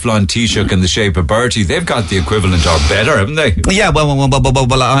only Teflon Taoiseach in the shape of Bertie. They've got the equivalent or better, haven't they? Yeah, well,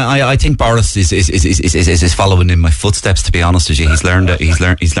 I think Boris is following in my footsteps. To be honest with you, he's learned a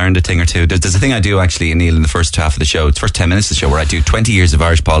thing or two. There's a thing I do actually, Neil, in the first half of the show. It's the first 10 minutes of the show where I do 20 years of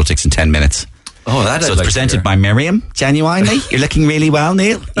Irish politics in 10 minutes. Oh, that so it's presented by Miriam, genuinely. You're looking really well,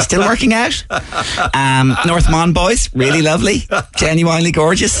 Neil. You still working out? North Mon boys, really lovely, genuinely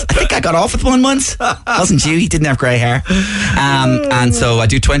gorgeous. I think I got off with one once. Wasn't you? He didn't have grey hair. And so I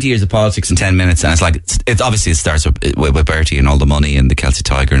do 20 years of politics in 10 minutes, and it's obviously it starts with Bertie and all the money and the Celtic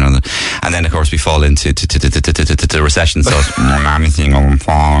Tiger and all that, and then of course we fall into the recession. So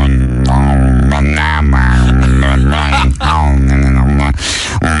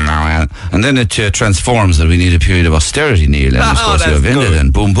and then it transforms, and we need a period of austerity, Neil, and of course you have ended,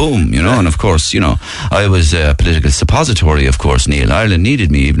 and boom, and of course, I was a political suppository, of course, Neil. Ireland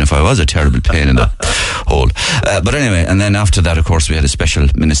needed me, even if I was a terrible pain in the hole. But anyway, and then after that, of course, we had a special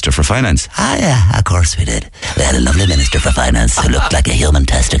Minister for Finance. Ah, yeah, of course we did. We had a lovely Minister for Finance who looked like a human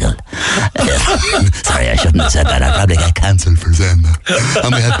testicle. Sorry, I shouldn't have said that. I'd probably get cancelled for saying that.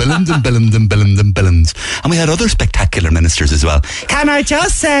 And we had Billins. And we had other spectacular ministers as well. Can I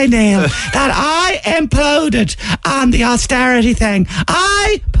just say, Neil, that I imploded on the austerity thing.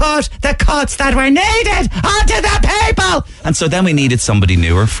 I put the cuts that were needed onto the people. And so then we needed somebody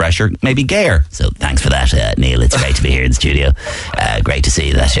newer, fresher, maybe gayer. So thanks for that, Neil. It's great to be here in the studio. Great to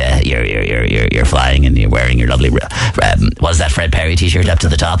see that you're flying and you're wearing your lovely what is that Fred Perry t-shirt up to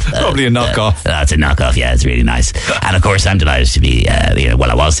the top? Probably a knockoff. That's a knockoff. Yeah, it's really nice. And of course, I'm delighted to be. I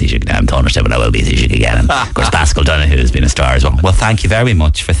was Taoiseach. Now I'm Taoiseach, but I will be Taoiseach again. And of course, Pascal Donoghue has been a star as well. Well, thank you very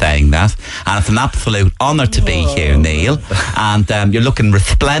much for saying that. And it's an absolute honour to be here, Neil. And you're looking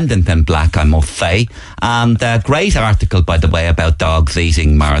resplendent in black, I must say. And great article, by the way, about dogs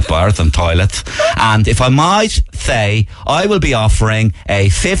eating marathon toilets. And if I might say, I will be offering a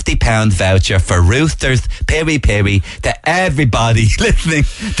 £50 voucher for Roosters Piri Piri to everybody listening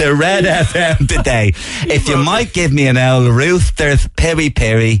to Red FM today. If you might give me an old Roosters Piri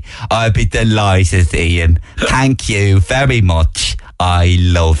Piri, I'd be delighted, Ian. Thank you very much. I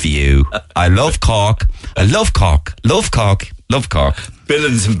love you. I love Cork. I love Cork. Love Cork. Love Cork.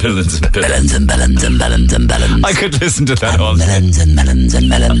 Billins and billins and billins. Billins and billins and billins and billins. I could listen to that all day. Millions and millions and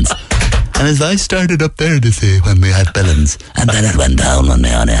millions. And as I started up there to say when we had billins, and then it went down when we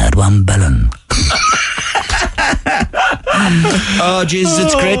only had one billin. Oh Jesus,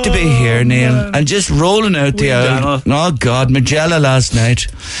 it's great to be here, Neil. And just rolling out the old, oh God, Magella last night.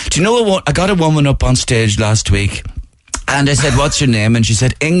 Do you know what? I got a woman up on stage last week, and I said, what's your name? And she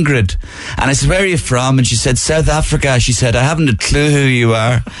said, Ingrid. And I said, where are you from? And she said, South Africa. She said, I haven't a clue who you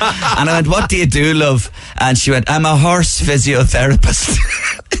are. And I went, what do you do, love? And she went, I'm a horse physiotherapist.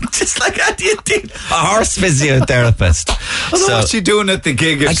 Just like, how do you do? A horse physiotherapist. So what's she doing at the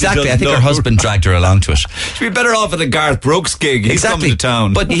gig? Exactly. I think her husband dragged her along to it. She'd be better off at the Garth Brooks gig. He's coming to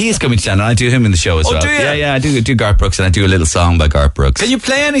town. But he is coming to town, and I do him in the show as well. Do you? Yeah, I do Garth Brooks, and I do a little song by Garth Brooks. Can you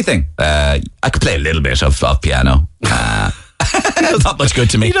play anything? I could play a little bit of piano. Not much good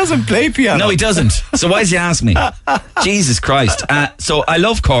to me. He doesn't play piano. No, he doesn't. So why does he ask me? Jesus Christ. So I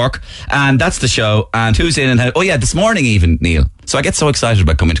love Cork, and that's the show. And who's in and how? Oh yeah, this morning even, Neil. So I get so excited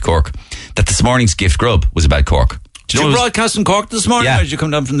about coming to Cork that this morning's gift grub was about Cork. Did you broadcast in Cork this morning? Yeah. Or did you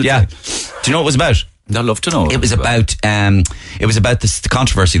come down from the Yeah. train? Do you know what it was about? I'd love to know. It was about the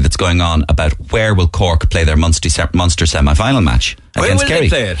controversy that's going on about where will Cork play their Munster semi-final match against Kerry. Where will they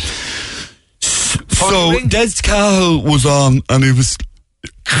play it? So Des Cahill was on, and he was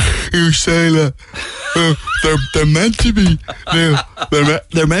saying that they're meant to be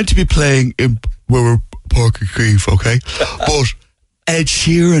they're meant to be playing in Park and Creve, okay? But Ed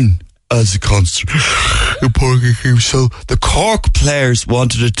Sheeran as a concert in Park and Creve. So the Cork players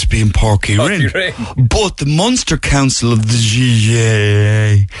wanted it to be in Park Ring, but the Munster Council of the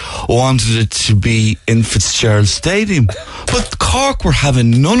GAA wanted it to be in Fitzgerald Stadium. But Cork were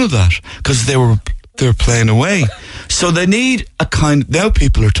having none of that because they were playing away. So they need a now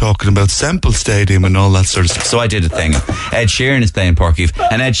people are talking about Semple Stadium and all that sort of stuff. So I did a thing. Ed Sheeran is playing Park Eve,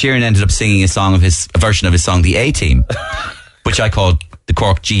 and Ed Sheeran ended up singing a version of his song, The A-Team, which I called the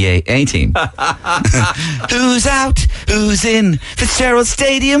Cork GAA team. Who's out? Who's in? Fitzgerald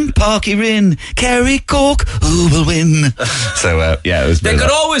Stadium, Parky Rin, Kerry, Cork, who will win? So, it was... They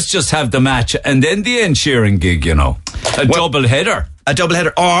could always just have the match and then the Ed Sheeran gig, double header. A double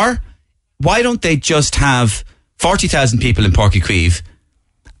header. Or, why don't they just have 40,000 people in Páirc Uí Chaoimh,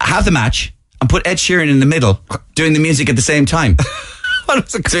 have the match, and put Ed Sheeran in the middle, doing the music at the same time?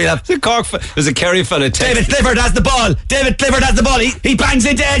 There's a Kerry fella. David Clifford has the ball. He bangs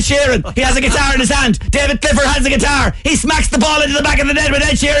into Ed Sheeran. He has a guitar in his hand. David Clifford has the guitar. He smacks the ball into the back of the net with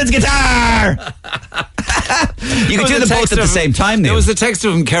Ed Sheeran's guitar. You could do them both at the same time, Neil. There was a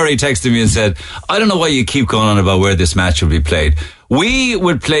texter from Kerry texting me and said, I don't know why you keep going on about where this match will be played. We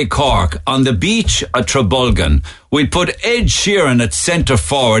would play Cork on the beach at Trabolgan. We'd put Ed Sheeran at centre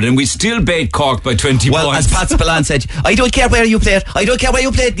forward and we still beat Cork by 20 points. Well, as Pat Spillane said, I don't care where you play it.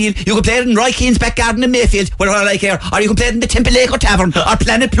 Neil. You can play it in Roy Keane's back garden in Mayfield, where I care. Or you can play it in the Temple Lake or Tavern or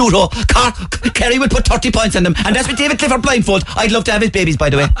Planet Pluto. Kerry would put 30 points on them. And that's with David Clifford blindfold. I'd love to have his babies, by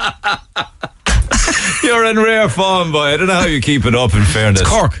the way. You're in rare form, boy. I don't know how you keep it up, in fairness. It's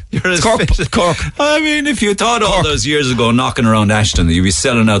Cork. Cork. I mean, if you thought all those years ago knocking around Ashton that you'd be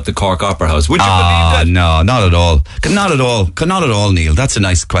selling out the Cork Opera House, would you believe that? No, not at all. Not at all, Neil. That's a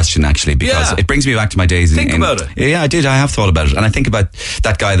nice question, actually, because it brings me back to my days. Think about it. Yeah, I did. I have thought about it. And I think about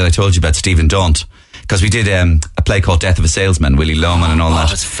that guy that I told you about, Stephen Daunt, because we did a play called Death of a Salesman, Willie Loman and all that.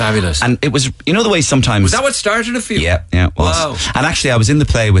 Oh, it's fabulous. And it was, the way sometimes... Was that what started it for you? Yeah, it was. Wow. And actually, I was in the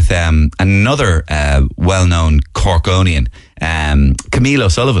play with another well-known Corkonian, Camille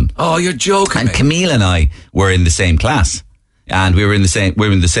O'Sullivan. Oh, you're joking. And Camille and I were in the same class. And we were in the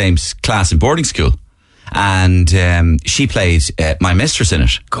same class in boarding school. And she played my mistress in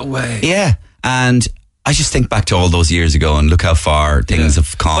it. Go away. Yeah. And I just think back to all those years ago and look how far things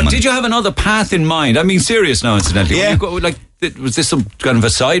have come. But did you have another path in mind? I mean, serious now, incidentally. Yeah. Was this some kind of a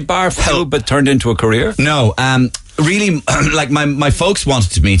sidebar for you, but turned into a career? No. Really, my folks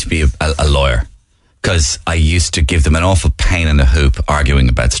wanted me to be a lawyer, because I used to give them an awful pain in the hoop arguing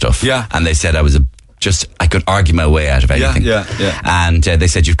about stuff. Yeah. And they said I could argue my way out of anything. Yeah. And they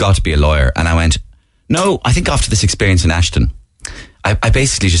said, you've got to be a lawyer. And I went, no, I think after this experience in Ashton, I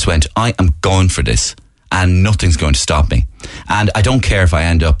basically just went, I am going for this. And nothing's going to stop me. And I don't care if I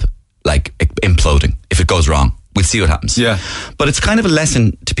end up imploding, if it goes wrong. We'll see what happens. Yeah. But it's kind of a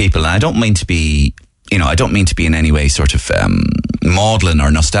lesson to people, and I don't mean to be, in any way sort of maudlin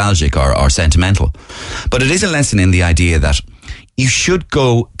or nostalgic or sentimental. But it is a lesson in the idea that you should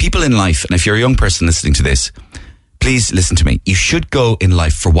go, people in life, and if you're a young person listening to this, please listen to me. You should go in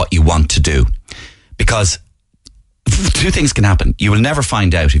life for what you want to do. Because two things can happen. You will never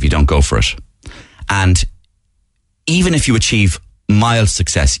find out if you don't go for it. And even if you achieve mild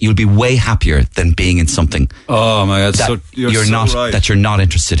success, you'll be way happier than being in something. Oh my God! You're not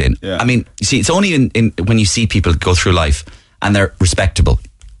interested in. Yeah. I mean, you see, it's only in when you see people go through life and they're respectable,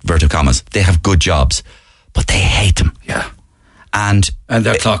 inverted commas, they have good jobs, but they hate them. Yeah. And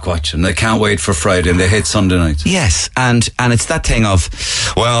they're clock watching. They can't wait for Friday and they hate Sunday nights. Yes, and it's that thing of,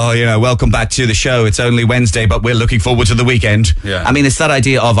 well, welcome back to the show. It's only Wednesday, but we're looking forward to the weekend. Yeah. I mean, it's that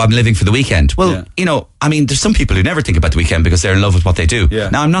idea of I'm living for the weekend. Well, there's some people who never think about the weekend because they're in love with what they do. Yeah.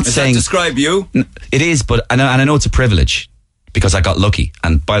 Now, I'm not saying... Does that describe you? It is, but I know it's a privilege because I got lucky.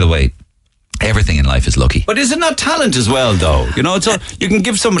 And by the way, everything in life is lucky. But isn't that talent as well, though? You can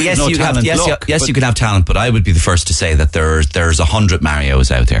give somebody talent luck. You can have talent, but I would be the first to say that there's 100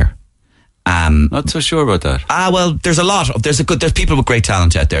 Marios out there. Not so sure about that. Well, there's a lot of, there's people with great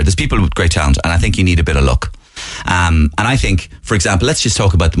talent out there. There's people with great talent, and I think you need a bit of luck. And I think, for example, let's just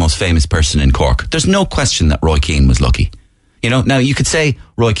talk about the most famous person in Cork. There's no question that Roy Keane was lucky. You know, now you could say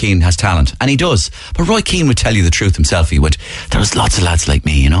Roy Keane has talent, and he does. But Roy Keane would tell you the truth himself. He would. There was lots of lads like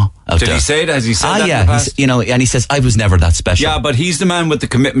me, you know. Did he say that? Has he said that? Yeah. In the past? You know, and he says I was never that special. Yeah, but he's the man with the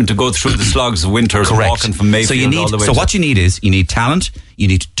commitment to go through the slogs of winter, walking from Mayfield all the way. So what you need is talent, you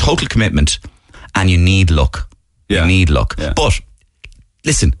need total commitment, and you need luck. Yeah. You need luck. Yeah. But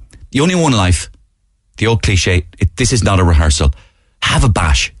listen, you only one life. The old cliche. This is not a rehearsal. Have a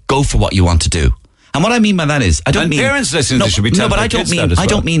bash. Go for what you want to do. And what I mean by that is, I don't mean parents listening. They should be telling their kids that as well. I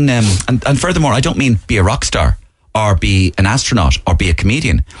don't mean, and furthermore, I don't mean be a rock star or be an astronaut or be a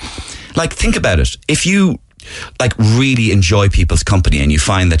comedian. Like, think about it. If you like really enjoy people's company and you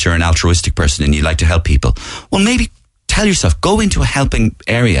find that you're an altruistic person and you like to help people, well, maybe tell yourself, go into a helping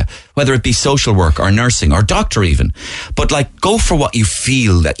area, whether it be social work or nursing or doctor even. But like, go for what you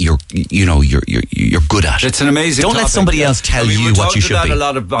feel that you're good at. It's an amazing Don't topic. let somebody else tell you what you should be. We've talked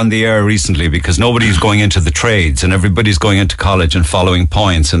about a lot on the air recently because nobody's going into the trades and everybody's going into college and following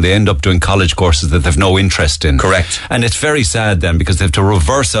points, and they end up doing college courses that they've no interest in. Correct. And it's very sad then because they have to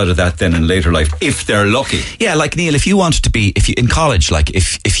reverse out of that then in later life if they're lucky. Yeah, like Neil, if you wanted to be, if you in college, like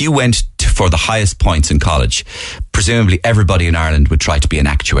if you went for the highest points in college, presumably everybody in Ireland would try to be an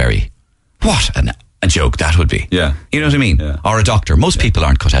actuary. What a joke that would be. Yeah. You know what I mean? Yeah. Or a doctor. Most people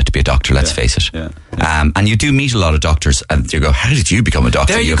aren't cut out to be a doctor, let's face it. Yeah. And you do meet a lot of doctors and you go, how did you become a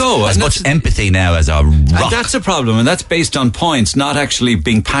doctor? There you go. As much empathy now as a rock. And that's a problem, and that's based on points, not actually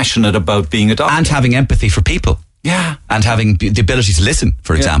being passionate about being a doctor. And having empathy for people. Yeah. And having the ability to listen,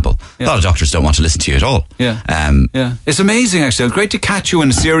 for example. Yeah. A lot of doctors don't want to listen to you at all. Yeah. Yeah. It's amazing, actually. It's great to catch you in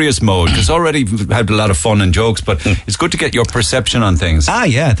a serious mode, because already we've had a lot of fun and jokes, but it's good to get your perception on things.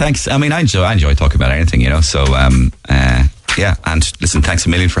 Yeah, thanks. I mean, I enjoy talking about anything, you know, so, yeah, and listen, thanks a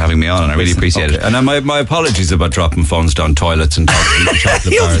million for having me on, and I really appreciate it. And my apologies about dropping phones down toilets and talking to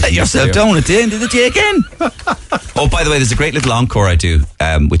chocolate You'll bars. let yourself down at the end of the day again. Oh, by the way, there's a great little encore I do,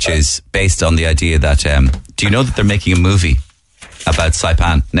 which is based on the idea that, do you know that they're making a movie about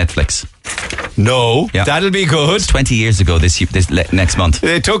Saipan, Netflix? No, yeah. That'll be good. It's 20 years ago this next month.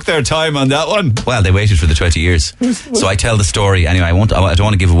 They took their time on that one. Well, they waited for the 20 years. So I tell the story. Anyway, I don't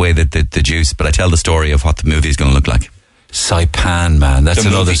want to give away the juice, but I tell the story of what the movie is going to look like. Saipan, man, that's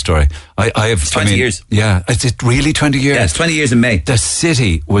another story. I have 20 years. Yeah, is it really 20 years? Yeah, it's 20 years in May. The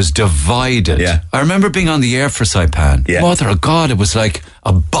city was divided. Yeah. I remember being on the air for Saipan. Yeah. Mother of God, it was like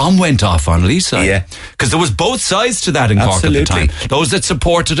a bomb went off on Lisa. Yeah. Because there was both sides to that in Cork at the time. Those that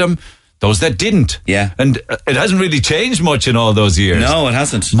supported him, those that didn't. Yeah. And it hasn't really changed much in all those years. No, it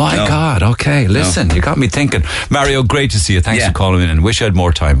hasn't. My God, okay. Listen, you got me thinking. Mario, great to see you. Thanks for calling in, and wish I had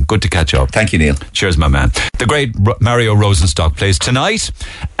more time. Good to catch up. Thank you, Neil. Cheers, my man. The great Mario Rosenstock plays tonight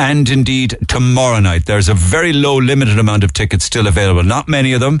and indeed tomorrow night. There's a very low, limited amount of tickets still available. Not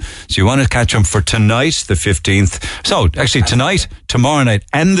many of them. So you want to catch them for tonight, the 15th. So actually tonight, tomorrow night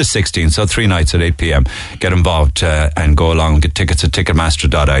and the 16th. So 3 nights at 8 p.m. Get involved and go along and get tickets at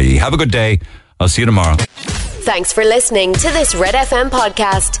ticketmaster.ie. Have a good day. I'll see you tomorrow. Thanks for listening to this Red FM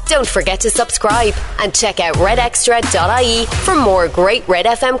podcast. Don't forget to subscribe and check out redextra.ie for more great Red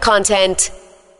FM content.